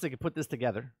one person can put this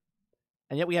together,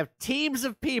 and yet we have teams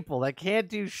of people that can't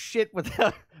do shit with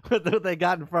what they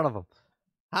got in front of them?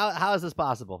 How is this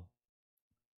possible?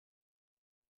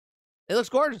 It looks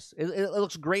gorgeous. It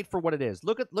looks great for what it is.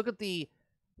 Look at the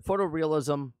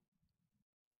photorealism,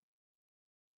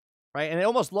 right? And it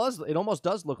almost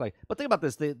does look like. But think about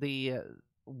this: the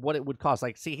what it would cost.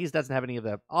 Like, see, he doesn't have any of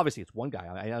the. Obviously, it's one guy.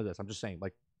 I know this. I'm just saying,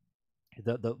 like,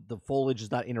 the foliage is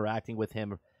not interacting with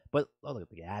him. But look at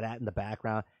the AT-AT in the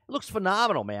background. It looks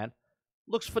phenomenal, man.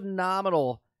 Looks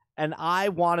phenomenal. And I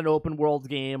want an open world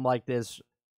game like this,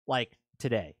 like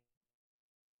today.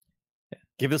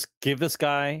 Give this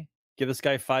guy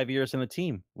 5 years in the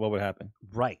team. What would happen?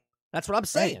 Right. That's what I'm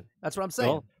saying. Right. That's what I'm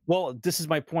saying. Well, this is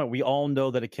my point. We all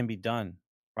know that it can be done,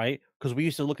 right? Because we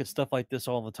used to look at stuff like this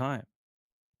all the time,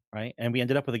 right? And we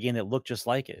ended up with a game that looked just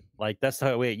like it. Like that's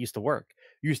the way it used to work.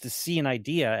 You used to see an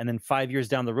idea, and then 5 years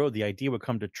down the road, the idea would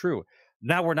come to true.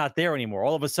 Now we're not there anymore.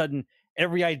 All of a sudden,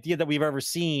 every idea that we've ever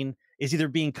seen is either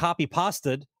being copy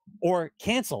pasted or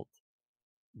canceled.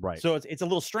 Right. So it's a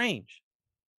little strange.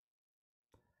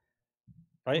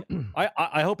 Right?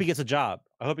 I hope he gets a job.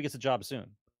 I hope he gets a job soon.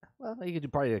 Well, you could do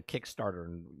probably a Kickstarter,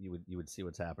 and you would see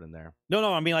what's happening there.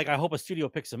 No, I mean, like, I hope a studio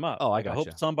picks him up. Oh, like, I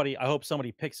hope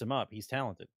somebody picks him up. He's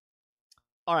talented.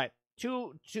 All right,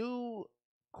 two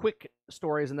quick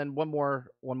stories, and then one more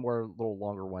little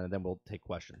longer one, and then we'll take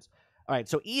questions. All right,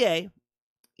 so EA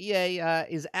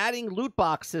is adding loot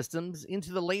box systems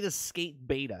into the latest Skate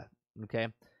beta. Okay.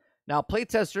 Now,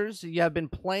 playtesters, you have been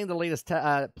playing the latest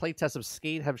playtest of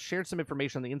Skate, have shared some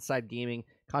information on the Inside Gaming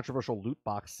controversial loot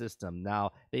box system.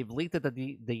 Now, they've leaked that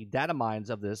the data mines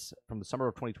of this from the summer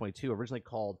of 2022, originally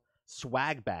called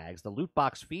swag bags. The loot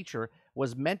box feature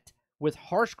was meant with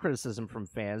harsh criticism from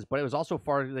fans, but it was also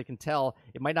far as they can tell,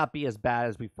 it might not be as bad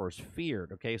as we first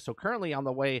feared. Okay, so currently on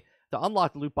the way to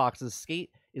unlock the loot boxes,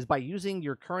 Skate is by using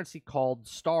your currency called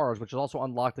stars, which will also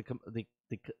unlock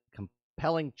the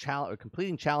compelling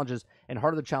completing challenges and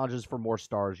harder challenges for more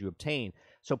stars you obtain.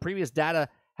 So previous data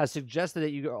has suggested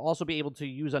that you will also be able to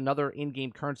use another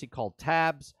in-game currency called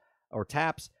taps,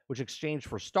 which exchange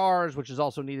for stars, which is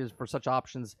also needed for such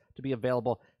options to be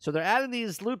available. So they're adding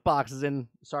these loot boxes in.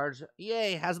 Sarge,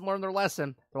 EA hasn't learned their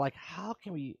lesson. They're like, how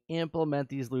can we implement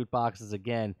these loot boxes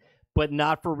again, but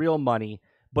not for real money,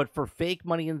 but for fake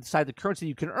money inside the currency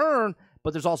you can earn,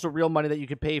 but there's also real money that you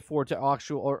can pay for to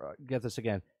actual, or get this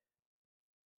again.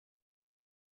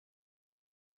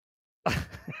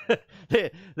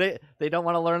 they don't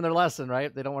want to learn their lesson,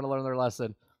 right? They don't want to learn their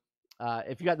lesson.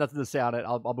 If you got nothing to say on it,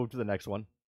 I'll move to the next one.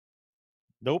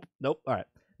 Nope. All right.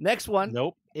 Next one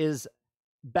is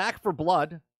Back 4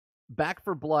 Blood. Back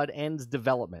 4 Blood ends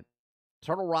development.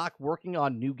 Turtle Rock working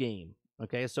on new game.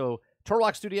 Okay, so Turtle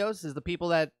Rock Studios is the people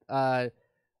that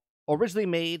originally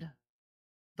made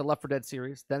the Left 4 Dead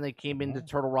series. Then they came into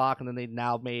Turtle Rock, and then they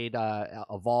now made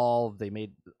Evolve. They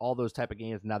made all those type of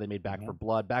games. And now they made Back 4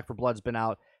 Blood. Back 4 Blood's been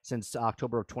out since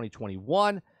October of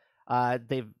 2021.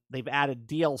 They've added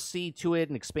DLC to it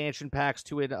and expansion packs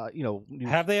to it.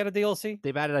 Have they added DLC?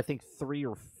 They've added, I think, 3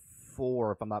 or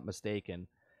 4, if I'm not mistaken.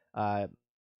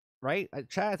 Right?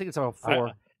 Chad, I think it's about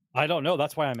 4. I don't know.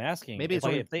 That's why I'm asking. Maybe it's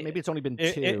only been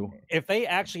 2. If they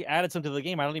actually added something to the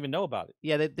game, I don't even know about it.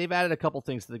 Yeah, they've added a couple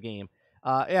things to the game.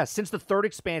 Since the 3rd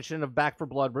expansion of Back 4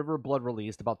 Blood, River of Blood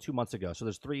released about 2 months ago. So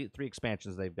there's three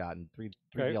expansions they've gotten, three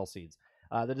DLCs.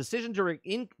 The decision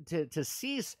to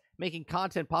cease making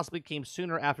content possibly came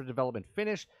sooner after development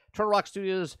finished. Turtle Rock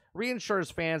Studios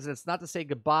reassures fans that it's not to say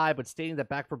goodbye, but stating that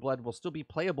Back 4 Blood will still be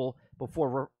playable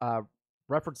before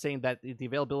referencing that the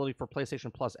availability for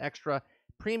PlayStation Plus Extra,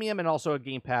 Premium, and also a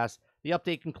Game Pass. The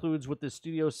update concludes with the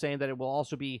studio saying that it will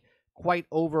also be quite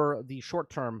over the short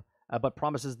term, but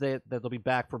promises that they'll be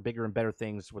back for bigger and better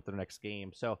things with their next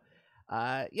game. So,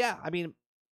 yeah, I mean,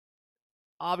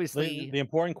 obviously, the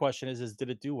important question is did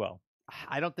it do well?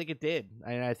 I don't think it did,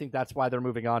 and I think that's why they're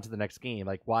moving on to the next game.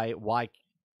 Like, why?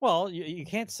 Well, you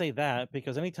can't say that,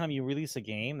 because anytime you release a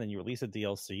game, then you release the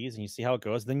DLCs and you see how it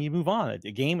goes, then you move on.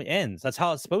 The game ends. That's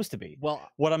how it's supposed to be. Well,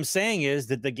 what I'm saying is,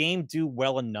 did the game do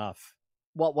well enough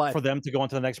for them to go on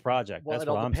to the next project? Well, that's it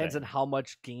all what I'm depends saying. on how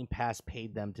much Game Pass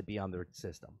paid them to be on their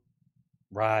system.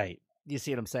 Right. You see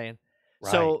what I'm saying?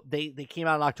 Right. So they came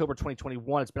out in October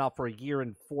 2021. It's been out for a year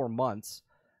and 4 months.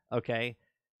 Okay.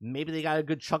 Maybe they got a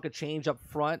good chunk of change up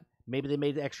front. Maybe they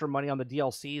made extra money on the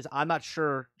DLCs. I'm not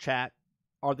sure, chat.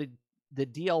 Are the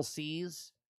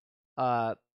DLCs,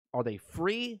 are they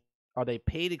free? Are they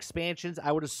paid expansions?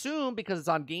 I would assume, because it's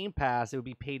on Game Pass, it would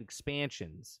be paid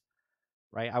expansions,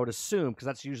 right? I would assume, because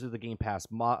that's usually the Game Pass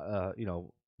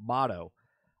motto.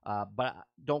 But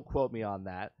don't quote me on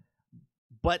that.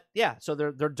 But yeah, so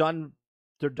they're done.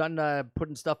 They're done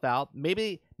putting stuff out.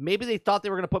 Maybe they thought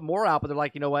they were going to put more out, but they're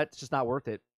like, you know what? It's just not worth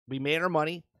it. We made our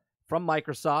money from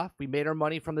Microsoft. We made our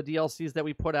money from the DLCs that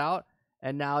we put out,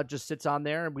 and now it just sits on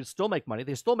there, and we still make money.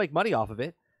 They still make money off of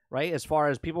it, right? As far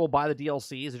as people will buy the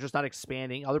DLCs, they're just not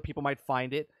expanding. Other people might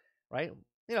find it, right?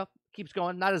 Keeps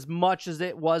going. Not as much as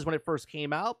it was when it first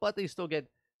came out, but they still get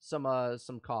some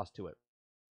cost to it.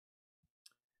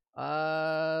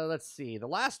 Let's see. The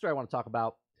last story I want to talk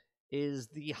about is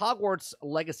the Hogwarts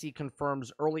Legacy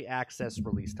confirms early access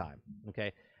release time.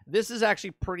 Okay, this is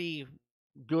actually pretty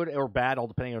good or bad, all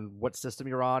depending on what system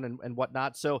you're on and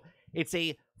whatnot. So it's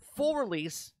a full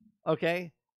release,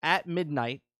 okay, at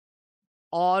midnight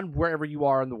on wherever you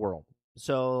are in the world.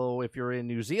 So if you're in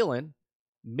New Zealand,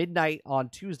 midnight on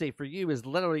Tuesday for you is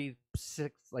literally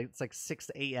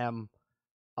 6 a.m.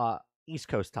 East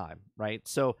Coast time, right?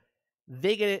 So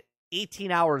they get it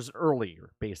 18 hours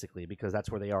earlier, basically, because that's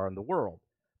where they are in the world,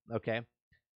 okay?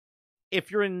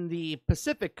 If you're in the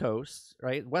Pacific Coast,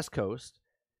 right, West Coast,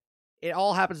 it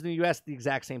all happens in the U.S. at the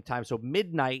exact same time. So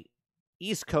midnight,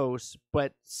 East Coast,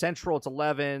 but Central, it's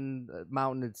 11,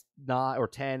 Mountain, it's 9 or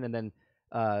 10, and then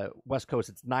West Coast,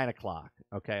 it's 9 o'clock,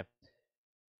 okay?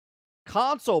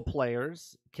 Console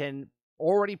players can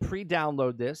already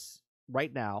pre-download this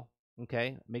right now,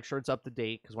 okay? Make sure it's up to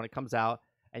date, because when it comes out,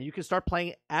 and you can start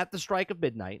playing at the strike of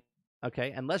midnight,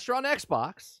 okay? Unless you're on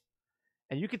Xbox,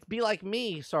 and you could be like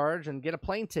me, Sarge, and get a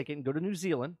plane ticket and go to New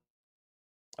Zealand,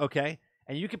 okay?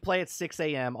 And you can play at 6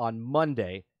 a.m. on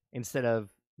Monday instead of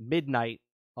midnight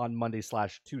on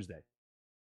Monday/Tuesday,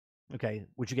 okay?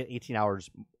 Which you get 18 hours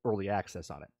early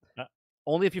access on it.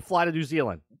 Only if you fly to New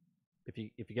Zealand, if you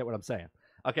get what I'm saying,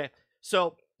 okay?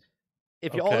 So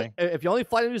If you Okay. only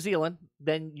fly to New Zealand,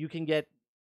 then you can get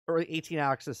early 18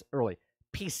 access early.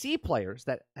 PC players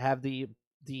that have the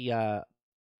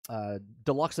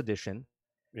deluxe edition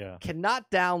Yeah.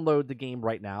 cannot download the game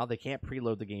right now. They can't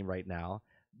preload the game right now.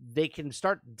 They can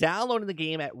start downloading the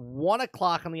game at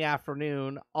 1:00 in the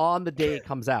afternoon on the day it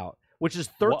comes out, which is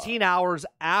 13 hours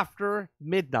after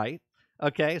midnight.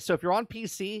 Okay, so if you're on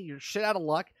PC, you're shit out of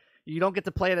luck. You don't get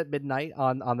to play it at midnight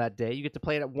on that day. You get to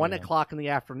play it at 1:00 in the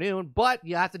afternoon, but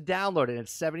you have to download it.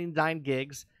 It's 79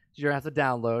 gigs. So you're going to have to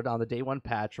download on the day one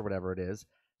patch or whatever it is.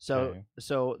 So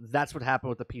so that's what happened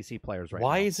with the PC players right now.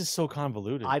 Why is this so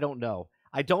convoluted? I don't know.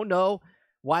 I don't know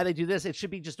why they do this. It should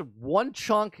be just a one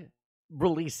chunk,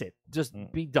 release it. Just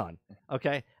be done.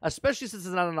 Okay? Especially since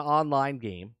it's not an online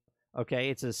game. Okay?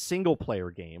 It's a single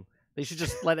player game. They should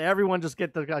just let everyone just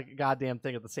get the goddamn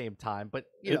thing at the same time. But,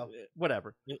 you know,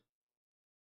 whatever.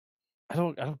 I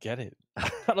don't get it.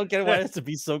 I don't get why it has to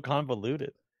be so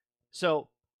convoluted. So,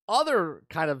 other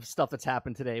kind of stuff that's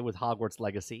happened today with Hogwarts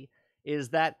Legacy is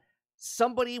that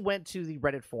somebody went to the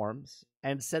Reddit forums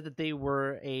and said that they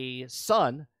were a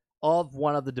son of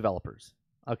one of the developers.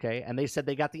 Okay, and they said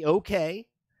they got the okay.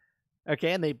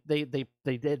 Okay, and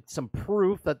they did some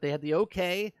proof that they had the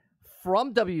okay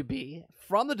from WB,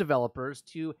 from the developers,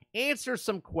 to answer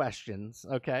some questions.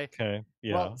 Okay. Okay.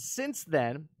 Yeah. Well, since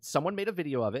then, someone made a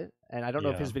video of it, and I don't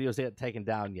know if his videos get taken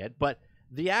down yet, but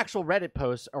the actual Reddit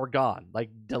posts are gone,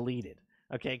 like deleted.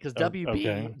 Okay, because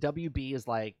WB is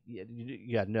like,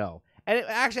 yeah, no. And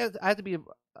actually, I have to be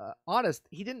honest,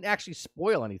 he didn't actually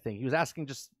spoil anything. He was asking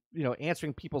just,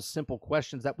 answering people's simple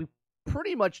questions that we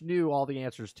pretty much knew all the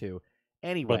answers to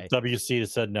anyway. But WC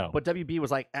said no. But WB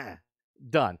was like,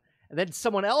 done. And then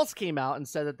someone else came out and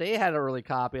said that they had an early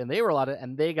copy and they were allowed to,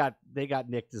 and they got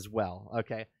nicked as well.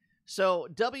 Okay, so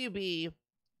WB,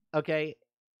 okay,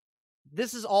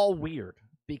 this is all weird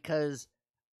because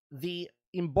the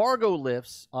embargo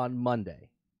lifts on Monday.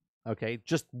 Okay,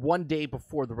 just one day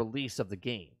before the release of the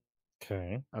game.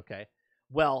 Okay.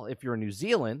 Well, if you're in New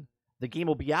Zealand, the game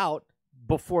will be out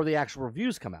before the actual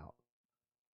reviews come out.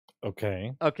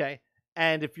 Okay.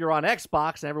 And if you're on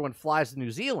Xbox and everyone flies to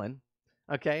New Zealand,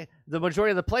 okay, the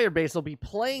majority of the player base will be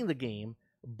playing the game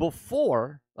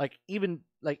before, even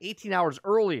 18 hours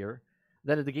earlier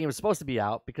than the game is supposed to be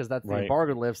out, because that's the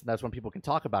embargo lifts, and that's when people can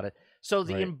talk about it. So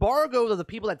the embargo of the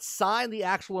people that signed the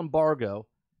actual embargo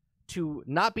to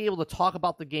not be able to talk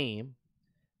about the game,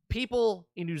 people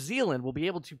in New Zealand will be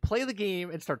able to play the game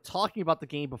and start talking about the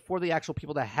game before the actual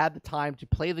people that had the time to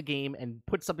play the game and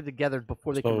put something together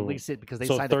before they can release it, because they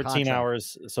signed the contract.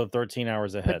 13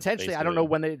 hours ahead. Potentially, basically. I don't know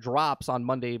when it drops on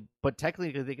Monday, but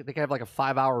technically they can have like a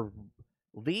 5-hour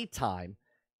lead time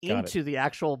into the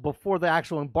actual, before the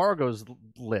actual embargoes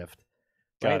lift.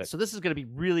 Right? So this is going to be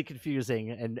really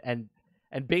confusing,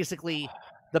 and basically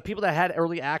the people that had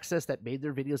early access, that made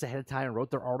their videos ahead of time and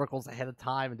wrote their articles ahead of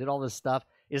time and did all this stuff,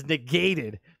 is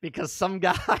negated because some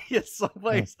guy in some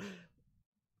place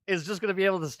is just going to be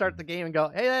able to start the game and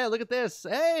go, hey, look at this.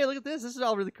 Hey, look at this. This is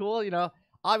all really cool.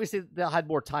 Obviously they'll have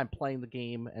more time playing the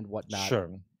game and whatnot. Sure.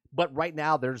 But right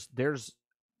now there's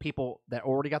people that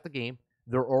already got the game.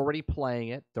 They're already playing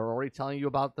it. They're already telling you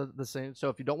about the same. So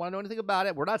if you don't want to know anything about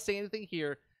it, we're not saying anything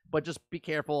here, but just be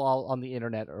careful on the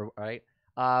internet. All right.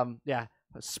 Yeah.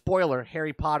 Spoiler: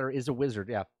 Harry Potter is a wizard.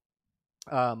 Yeah.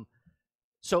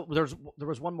 So there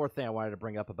was one more thing I wanted to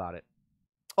bring up about it.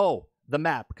 Oh, the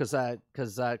map, because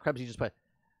Krebsy just put,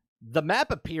 the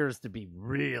map appears to be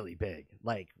really big,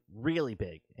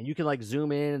 and you can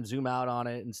zoom in and zoom out on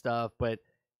it and stuff, but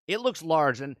it looks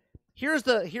large. And here's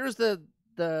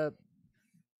the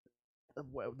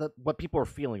what people are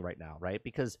feeling right now, right?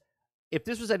 Because if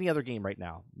this was any other game right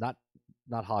now, not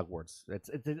Hogwarts, it's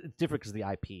different because of the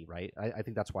IP, right? I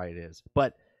think that's why it is.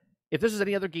 But if this was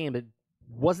any other game that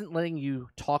wasn't letting you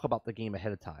talk about the game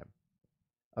ahead of time,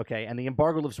 okay, and the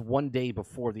embargo lifts one day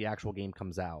before the actual game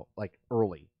comes out,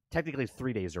 early, technically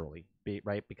 3 days early,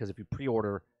 right? Because if you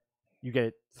pre-order, you get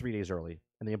it 3 days early,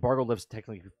 and the embargo lifts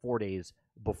technically 4 days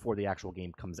before the actual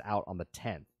game comes out on the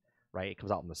 10th, right? It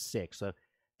comes out on the 6th, so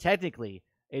technically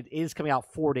it is coming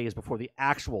out 4 days before the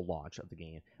actual launch of the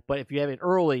game. But if you have it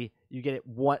early, you get it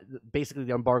basically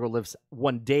the embargo lifts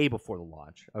 1 day before the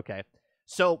launch. Okay,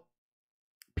 so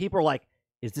people are like,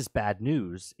 "Is this bad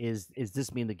news? Is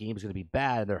this mean the game is going to be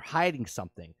bad? They're hiding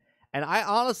something?" And I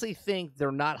honestly think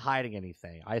they're not hiding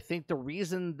anything. I think the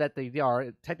reason that they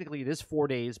are, technically, it is 4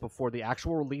 days before the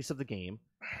actual release of the game.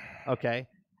 Okay,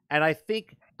 and I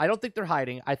don't think they're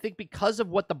hiding. I think because of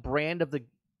what the brand of the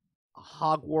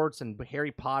Hogwarts and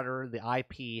Harry Potter, the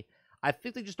IP, I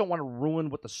think they just don't want to ruin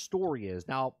what the story is.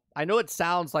 Now, I know it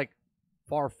sounds like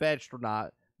far-fetched or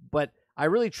not, but I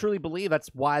really truly believe that's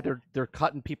why they're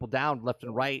cutting people down left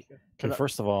and right. Okay,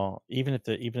 first of all, even if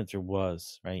there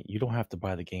was, right, you don't have to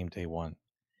buy the game day one.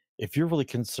 If you're really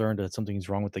concerned that something's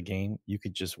wrong with the game, you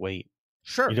could just wait.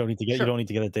 Sure. You don't need to get sure. you don't need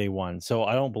to get it day one. So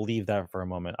I don't believe that for a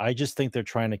moment. I just think they're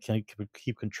trying to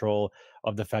keep control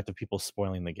of the fact of people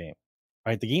spoiling the game.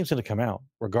 Right? The game's going to come out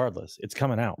regardless. It's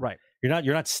coming out. Right.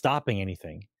 You're not stopping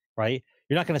anything, right?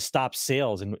 You're not going to stop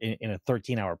sales in a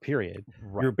 13-hour period.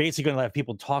 Right. You're basically going to have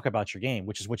people talk about your game,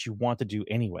 which is what you want to do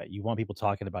anyway. You want people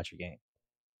talking about your game.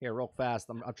 Here, real fast.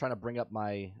 I'm trying to bring up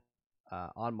my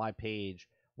on my page.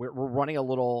 We're running a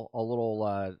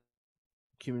little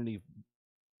community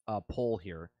poll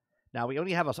here. Now we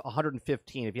only have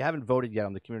 115. If you haven't voted yet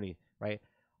on the community, right?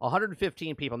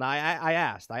 115 people. Now I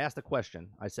asked the question.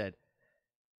 I said,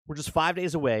 we're just 5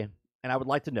 days away, and I would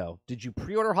like to know: did you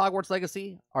pre-order Hogwarts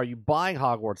Legacy? Are you buying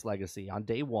Hogwarts Legacy on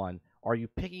day one? Are you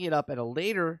picking it up at a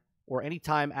later or any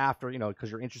time after,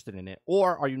 because you're interested in it,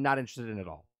 or are you not interested in it at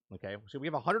all? Okay, so we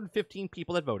have 115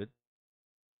 people that voted.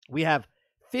 We have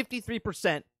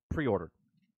 53% pre-ordered.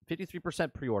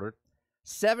 53% pre-ordered.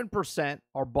 7%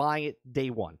 are buying it day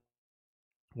one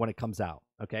when it comes out.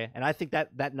 Okay, and I think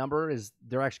that number is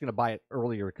they're actually going to buy it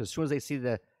earlier because as soon as they see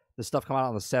the stuff come out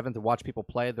on the 7th and watch people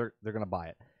play, they're going to buy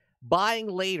it. Buying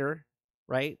later,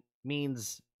 right,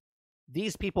 means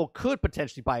these people could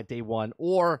potentially buy it day one,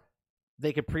 or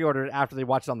they could pre-order it after they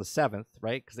watch it on the 7th,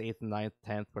 right? Because the 8th and 9th,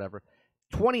 10th, whatever.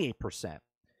 28%,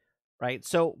 right?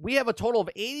 So we have a total of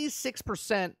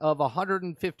 86% of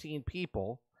 115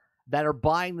 people that are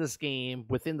buying this game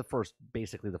within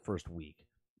basically the first week,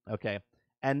 okay?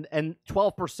 And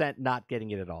 12% not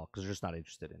getting it at all because they're just not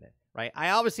interested in it, right?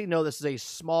 I obviously know this is a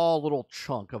small little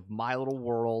chunk of my little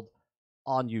world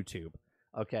on YouTube,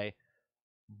 okay?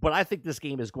 But I think this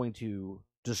game is going to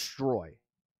destroy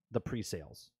the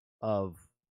pre-sales of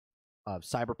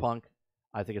Cyberpunk.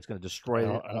 I think it's going to destroy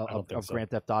of Grand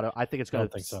Theft Auto. I think it's going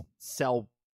to sell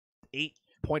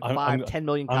 8.5, 10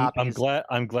 million copies.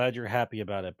 I'm glad you're happy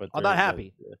about it, but I'm not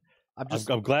happy.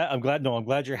 I'm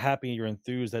glad you're happy. You're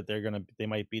enthused that they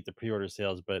might beat the pre-order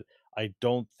sales, but I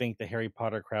don't think the Harry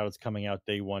Potter crowd is coming out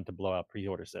day one to blow out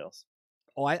pre-order sales.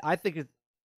 Oh, I think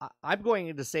I'm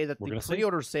going to say that the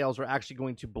pre-order sales are actually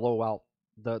going to blow out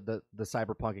the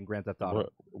Cyberpunk and Grand Theft Auto.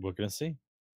 We're going to see.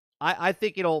 I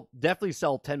think it'll definitely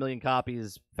sell 10 million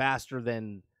copies faster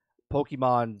than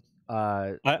Pokemon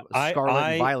Scarlet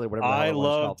and Violet, whatever.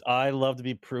 I love to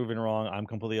be proven wrong. I'm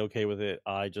completely okay with it.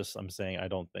 I'm saying I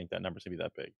don't think that number's gonna be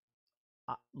that big.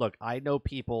 Look, I know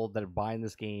people that are buying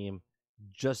this game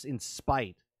just in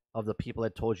spite of the people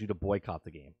that told you to boycott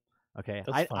the game. Okay,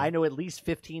 I know at least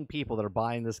 15 people that are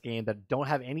buying this game that don't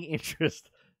have any interest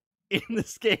in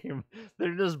this game. They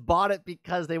just bought it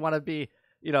because they want to be,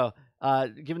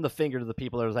 giving the finger to the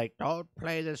people that was like, don't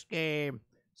play this game.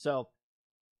 So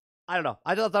I don't know.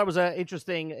 I thought it was an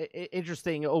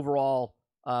interesting overall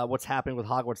what's happening with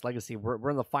Hogwarts Legacy. We're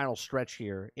in the final stretch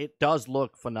here. It does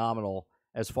look phenomenal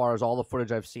as far as all the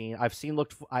footage I've seen. I've seen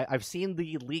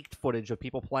the leaked footage of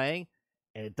people playing,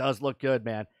 and it does look good,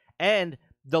 man. And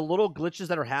the little glitches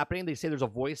that are happening, they say there's a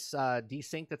voice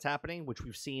desync that's happening, which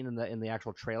we've seen in the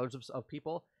actual trailers of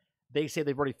people. They say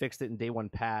they've already fixed it in day one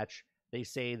patch. They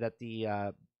say that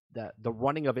the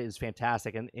running of it is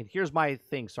fantastic. And here's my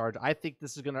thing, Sarge. I think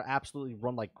this is going to absolutely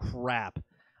run like crap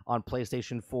on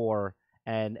PlayStation 4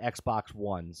 and Xbox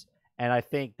Ones. And I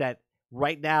think that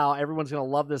right now everyone's going to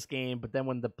love this game, but then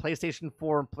when the PlayStation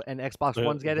 4 and Xbox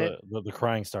Ones get it, the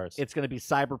crying starts. It's going to be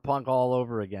Cyberpunk all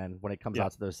over again when it comes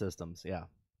out to those systems. Yeah.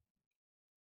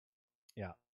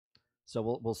 Yeah.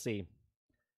 So we'll see.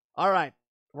 All right.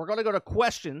 We're going to go to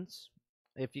questions.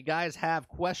 If you guys have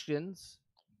questions,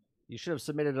 you should have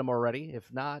submitted them already.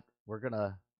 If not, we're going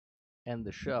to end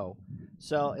the show.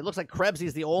 So it looks like Krebsy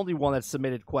is the only one that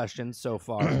submitted questions so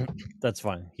far. That's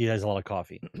fine. He has a lot of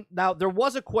coffee. Now, there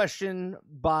was a question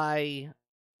by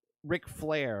Ric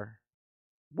Flair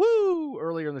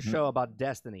earlier in the show about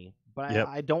Destiny, but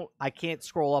I can't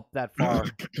scroll up that far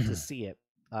to see it.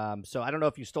 So I don't know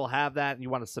if you still have that and you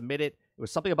want to submit it. It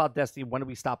was something about Destiny. When did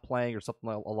we stop playing, or something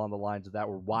along the lines of that,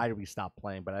 or why did we stop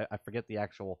playing? But I forget the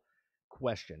actual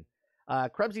question.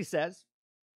 Krebsy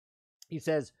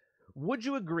says, would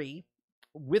you agree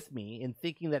with me in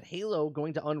thinking that Halo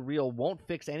going to Unreal won't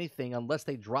fix anything unless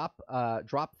they drop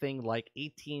thing like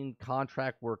 18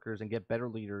 contract workers and get better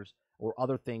leaders, or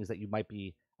other things that you might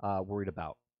be worried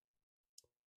about?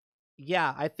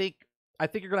 Yeah, I think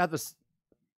you're gonna have this.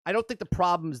 I don't think the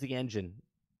problem is the engine.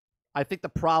 I think the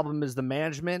problem is the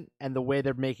management and the way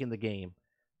they're making the game,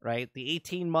 right? The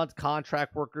 18-month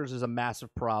contract workers is a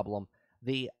massive problem.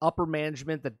 The upper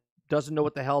management that doesn't know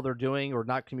what the hell they're doing or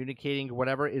not communicating or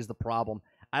whatever is the problem.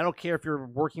 I don't care if you're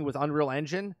working with Unreal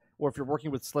Engine or if you're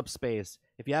working with Slipspace.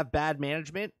 If you have bad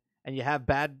management and you have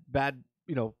bad,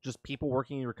 just people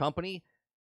working in your company,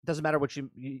 it doesn't matter what you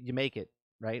make it,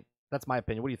 right? That's my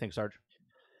opinion. What do you think, Sarge?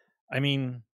 I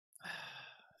mean,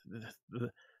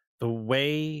 the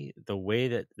way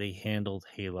that they handled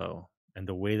Halo and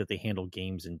the way that they handle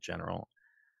games in general,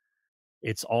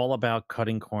 it's all about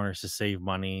cutting corners to save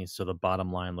money so the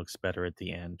bottom line looks better at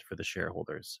the end for the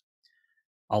shareholders.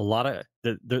 A lot of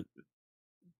the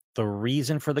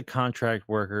reason for the contract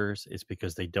workers is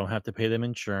because they don't have to pay them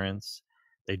insurance.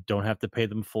 They don't have to pay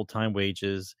them full-time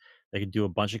wages. They can do a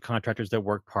bunch of contractors that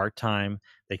work part-time.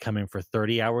 They come in for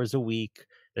 30 hours a week.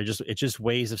 It's just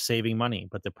ways of saving money.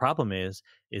 But the problem is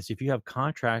if you have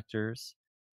contractors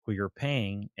who you're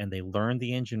paying and they learn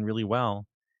the engine really well,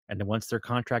 and then once their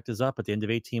contract is up at the end of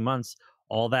 18 months,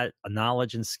 all that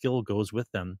knowledge and skill goes with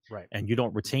them. Right. And you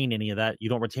don't retain any of that. You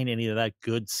don't retain any of that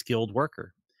good skilled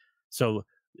worker. So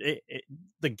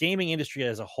the gaming industry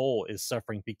as a whole is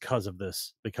suffering because of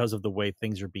this, because of the way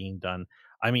things are being done.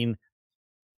 I mean,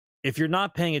 if you're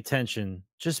not paying attention,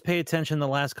 just pay attention the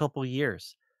last couple of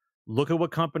years. Look at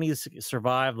what companies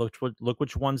survive. Look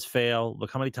which ones fail.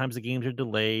 Look how many times the games are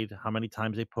delayed, how many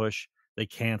times they push, they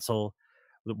cancel.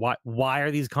 Why are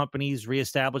these companies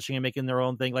reestablishing and making their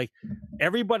own thing? Like,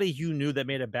 everybody you knew that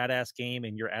made a badass game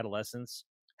in your adolescence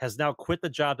has now quit the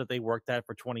job that they worked at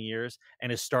for 20 years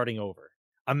and is starting over.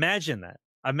 Imagine that.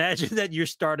 Imagine that you're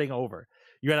starting over.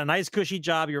 You had a nice cushy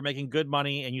job, you were making good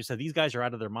money, and you said, these guys are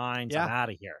out of their minds. Yeah. I'm out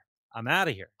of here. I'm out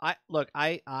of here.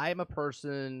 I'm a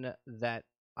person that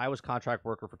I was contract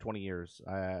worker for 20 years.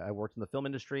 I worked in the film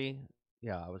industry.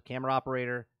 Yeah, I was camera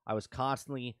operator. I was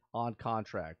constantly on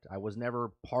contract. I was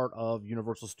never part of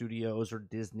Universal Studios or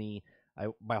Disney.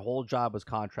 My whole job was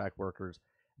contract workers.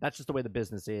 That's just the way the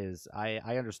business is. I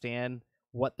understand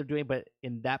what they're doing, but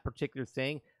in that particular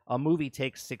thing, a movie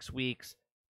takes 6 weeks,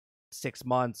 6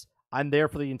 months. I'm there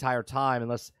for the entire time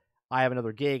unless I have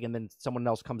another gig and then someone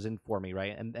else comes in for me,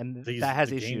 right? And that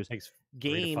has issues. Game takes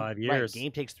 3 to 5 years. Right,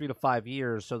 game takes 3 to 5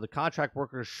 years. So the contract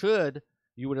workers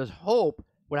you would hope,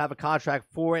 would have a contract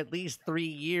for at least 3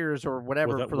 years or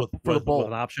whatever for the bowl. With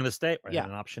an option to stay. Right? Yeah.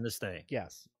 An option to stay.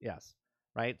 Yes.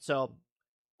 Right. So,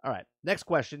 all right. Next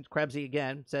question. Krebsy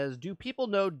again says, do people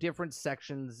know different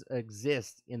sections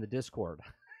exist in the Discord?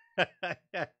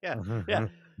 Yeah.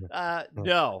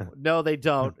 No, they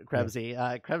don't,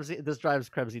 Krebsy. Krebsy, this drives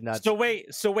Krebsy nuts. So wait,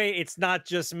 it's not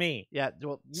just me. Yeah.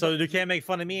 Well, so you can't make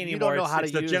fun of me anymore. You don't know how to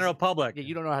use the general public. Yeah,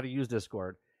 you don't know how to use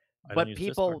Discord. But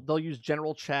people, they'll use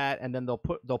general chat, and then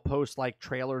they'll post like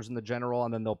trailers in the general,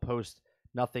 and then they'll post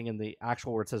nothing in the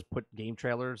actual where it says put game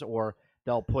trailers, or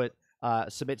they'll put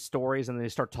submit stories, and then they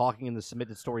start talking in the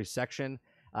submitted stories section.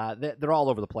 They're all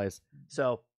over the place.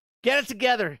 So get it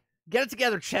together,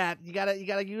 chat. You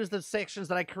gotta use the sections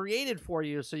that I created for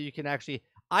you, so you can actually.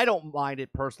 I don't mind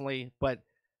it personally, but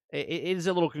it is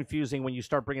a little confusing when you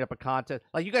start bringing up a content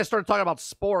like you guys started talking about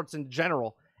sports in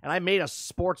general. And I made a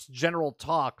sports general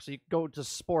talk, so you go to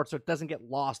sports so it doesn't get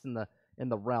lost in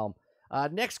the realm.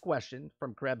 Next question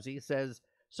from Krebsy says,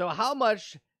 so how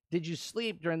much did you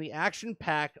sleep during the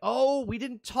action-packed? Oh, we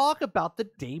didn't talk about the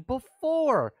day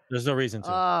before. There's no reason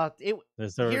to.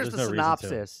 Here's the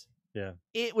synopsis. Yeah.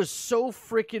 It was so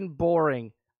freaking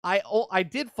boring. I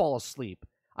did fall asleep.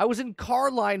 I was in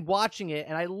car line watching it,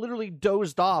 and I literally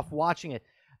dozed off watching it.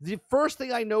 The first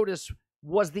thing I noticed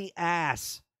was the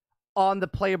ass on the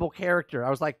playable character. I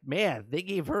was like, man, they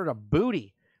gave her a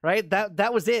booty, right?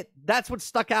 That was it. That's what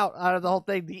stuck out of the whole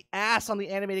thing. The ass on the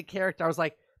animated character. I was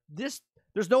like, there's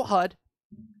no HUD.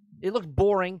 It looked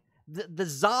boring. The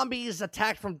zombies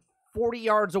attacked from 40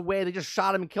 yards away. They just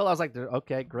shot him and killed him. I was like,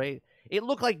 okay, great. It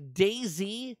looked like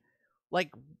DayZ,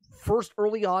 like first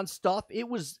early on stuff. It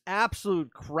was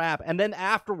absolute crap. And then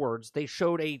afterwards, they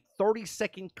showed a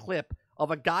 30-second clip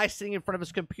of a guy sitting in front of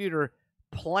his computer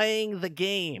playing the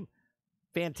game.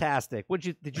 Fantastic.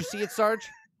 Did you see it, Sarge?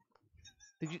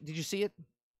 Did you see it?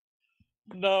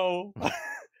 No.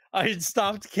 I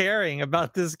stopped caring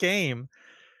about this game.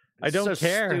 I don't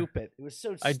care. Stupid. It was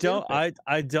so stupid.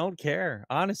 I don't care,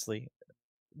 honestly.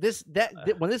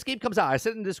 When this game comes out, I said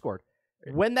it in Discord.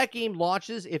 When that game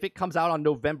launches, if it comes out on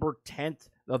November 10th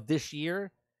of this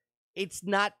year,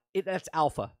 that's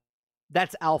alpha.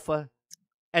 That's alpha.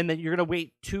 And then you're going to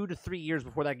wait 2 to 3 years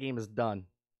before that game is done.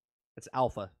 It's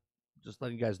alpha. Just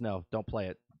letting you guys know. Don't play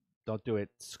it. Don't do it.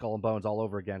 Skull and Bones all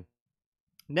over again.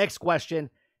 Next question.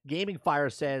 Gaming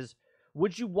Fire says,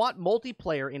 would you want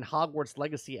multiplayer in Hogwarts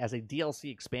Legacy as a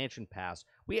DLC expansion pass?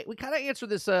 We kind of answered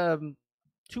this 2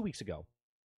 weeks ago.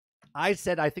 I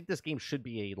said I think this game should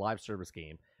be a live service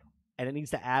game, and it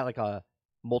needs to add like a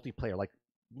multiplayer. Like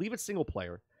leave it single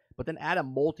player, but then add a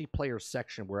multiplayer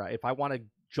section where if I want to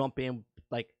jump in,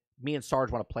 like me and Sarge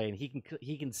want to play, and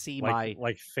he can see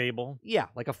like Fable. Yeah,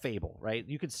 like a Fable, right?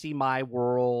 You can see my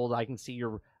world. I can see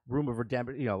your room of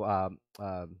redemption.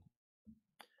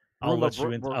 I'll let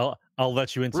you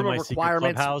into my secret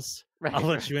clubhouse. Right, I'll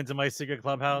let you into my secret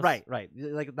clubhouse. Right, like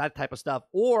that type of stuff.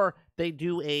 Or they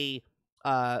do a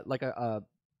my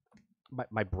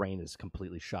brain is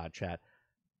completely shot. Chat.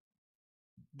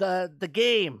 The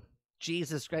game,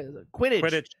 Jesus Christ,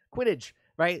 Quidditch.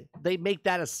 Right? They make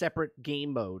that a separate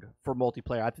game mode for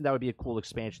multiplayer. I think that would be a cool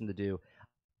expansion to do.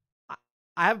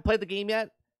 I haven't played the game yet,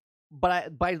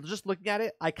 but by just looking at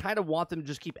it, I kind of want them to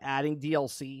just keep adding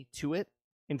DLC to it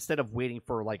instead of waiting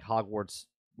for like Hogwarts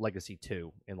Legacy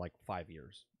 2 in like 5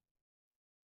 years.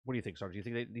 What do you think, Sarge? Do you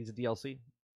think it needs a DLC?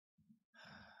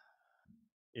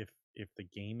 If the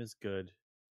game is good,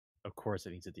 of course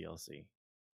it needs a DLC.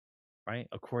 Right?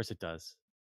 Of course it does.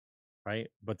 Right?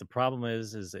 But the problem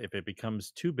is if it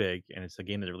becomes too big and it's a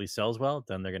game that really sells well,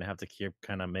 then they're going to have to keep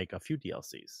kind of make a few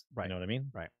DLCs. Right. You know what I mean?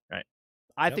 Right.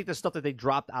 I think the stuff that they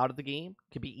dropped out of the game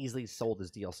could be easily sold as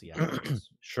DLC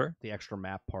afterwards. Sure. The extra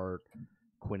map part,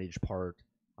 Quidditch part.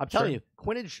 I'm telling you,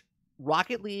 Quidditch,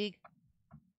 Rocket League,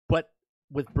 but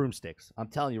with broomsticks. I'm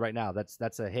telling you right now,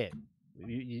 that's a hit.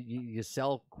 You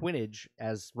sell Quidditch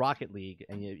as Rocket League,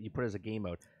 and you put it as a game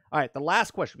mode. All right, the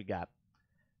last question we got.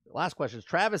 The last question is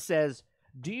Travis says,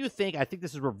 do you think, I think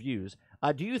this is reviews,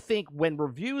 do you think when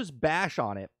reviews bash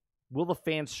on it, will the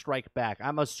fans strike back?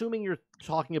 I'm assuming you're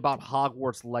talking about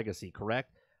Hogwarts Legacy,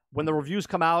 correct? When the reviews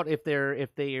come out, if they're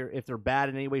bad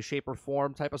in any way, shape, or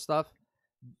form type of stuff,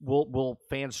 will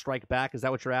fans strike back? Is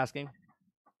that what you're asking?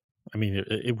 I mean,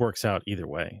 it works out either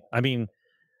way. I mean,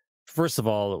 first of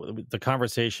all, the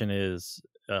conversation is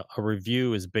a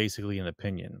review is basically an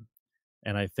opinion.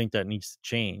 And I think that needs to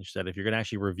change. That if you're going to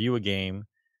actually review a game,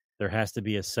 there has to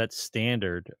be a set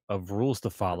standard of rules to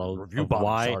follow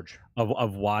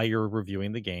of why you're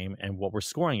reviewing the game and what we're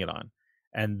scoring it on.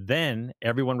 And then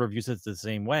everyone reviews it the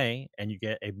same way, and you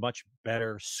get a much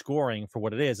better scoring for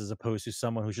what it is, as opposed to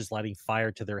someone who's just lighting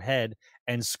fire to their head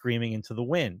and screaming into the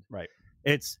wind. Right.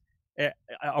 It's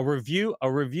a review.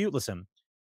 Listen,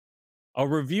 a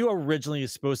review originally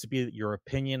is supposed to be your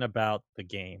opinion about the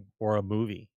game or a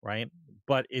movie, right?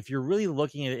 But if you're really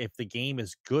looking at if the game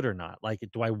is good or not, like,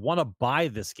 do I want to buy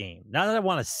this game? Not that I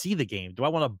want to see the game. Do I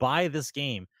want to buy this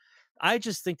game? I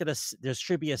just think that there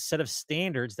should be a set of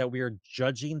standards that we are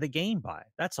judging the game by.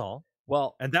 That's all.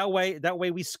 Well, and that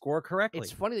way we score correctly.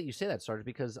 It's funny that you say that, Sarge,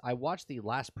 because I watched the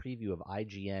last preview of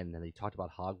IGN, and they talked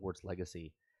about Hogwarts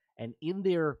Legacy, and in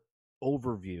their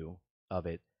overview of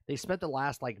it, they spent the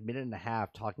last minute and a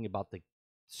half talking about the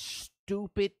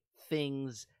stupid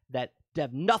things that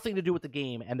have nothing to do with the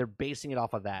game, and they're basing it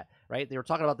off of that, right? They were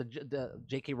talking about the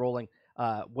J.K. Rowling,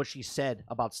 what she said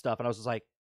about stuff, and I was just like,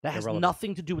 that has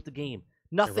nothing to do with the game.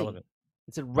 Nothing. Irrelevant.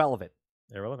 It's irrelevant.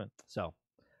 So,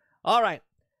 all right.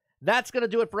 That's going to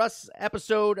do it for us.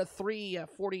 Episode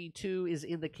 342 is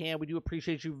in the can. We do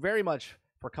appreciate you very much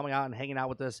for coming out and hanging out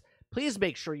with us. Please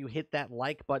make sure you hit that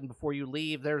like button before you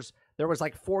leave. There was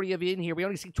 40 of you in here. We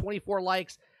only see 24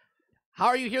 likes. How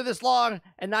are you here this long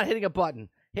and not hitting a button?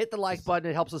 Hit the like button.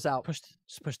 It helps us out.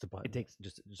 Just push the button. It takes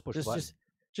just push the button.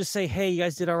 Just say, hey, you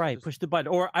guys did all right. Push the button.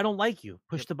 Or I don't like you.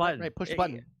 Push the button. Right, push the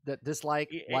button. Dislike,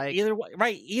 like. Either way,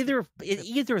 right. Either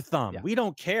thumb. Yeah. We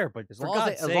don't care. But as long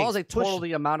as they total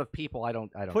the amount of people, I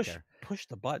don't care. Push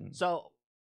the button. So,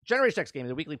 Generation X Gaming,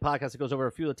 the weekly podcast that goes over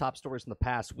a few of the top stories from the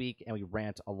past week, and we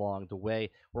rant along the way.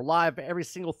 We're live every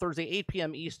single Thursday, 8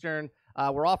 p.m. Eastern.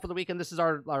 We're off for the weekend. This is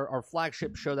our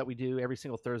flagship show that we do every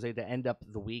single Thursday to end up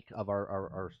the week of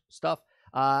our stuff.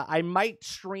 I might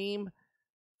stream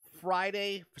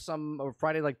Friday,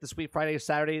 like this week,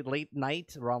 Saturday, late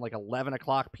night, around 11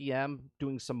 o'clock p.m.,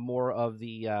 doing some more of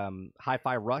the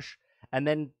Hi-Fi Rush. And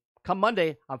then come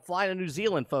Monday, I'm flying to New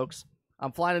Zealand, folks.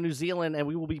 I'm flying to New Zealand, and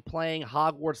we will be playing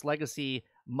Hogwarts Legacy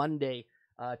Monday,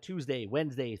 Tuesday,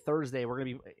 Wednesday, Thursday. We're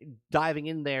going to be diving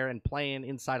in there and playing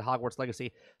inside Hogwarts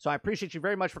Legacy. So I appreciate you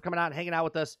very much for coming out and hanging out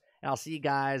with us, and I'll see you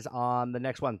guys on the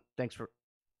next one. Thanks for...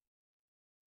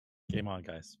 Game on,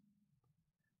 guys.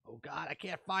 Oh, God, I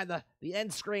can't find the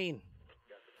end screen.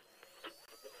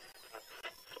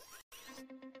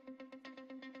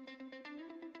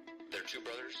 They're two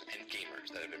brothers and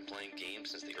gamers that have been playing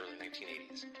games since the early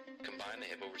 1980s. Combined, they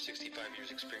have over 65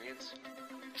 years experience.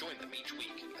 Join them each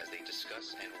week as they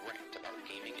discuss and rant about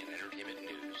gaming and entertainment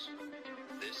news.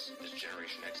 This is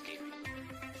Generation X Gaming.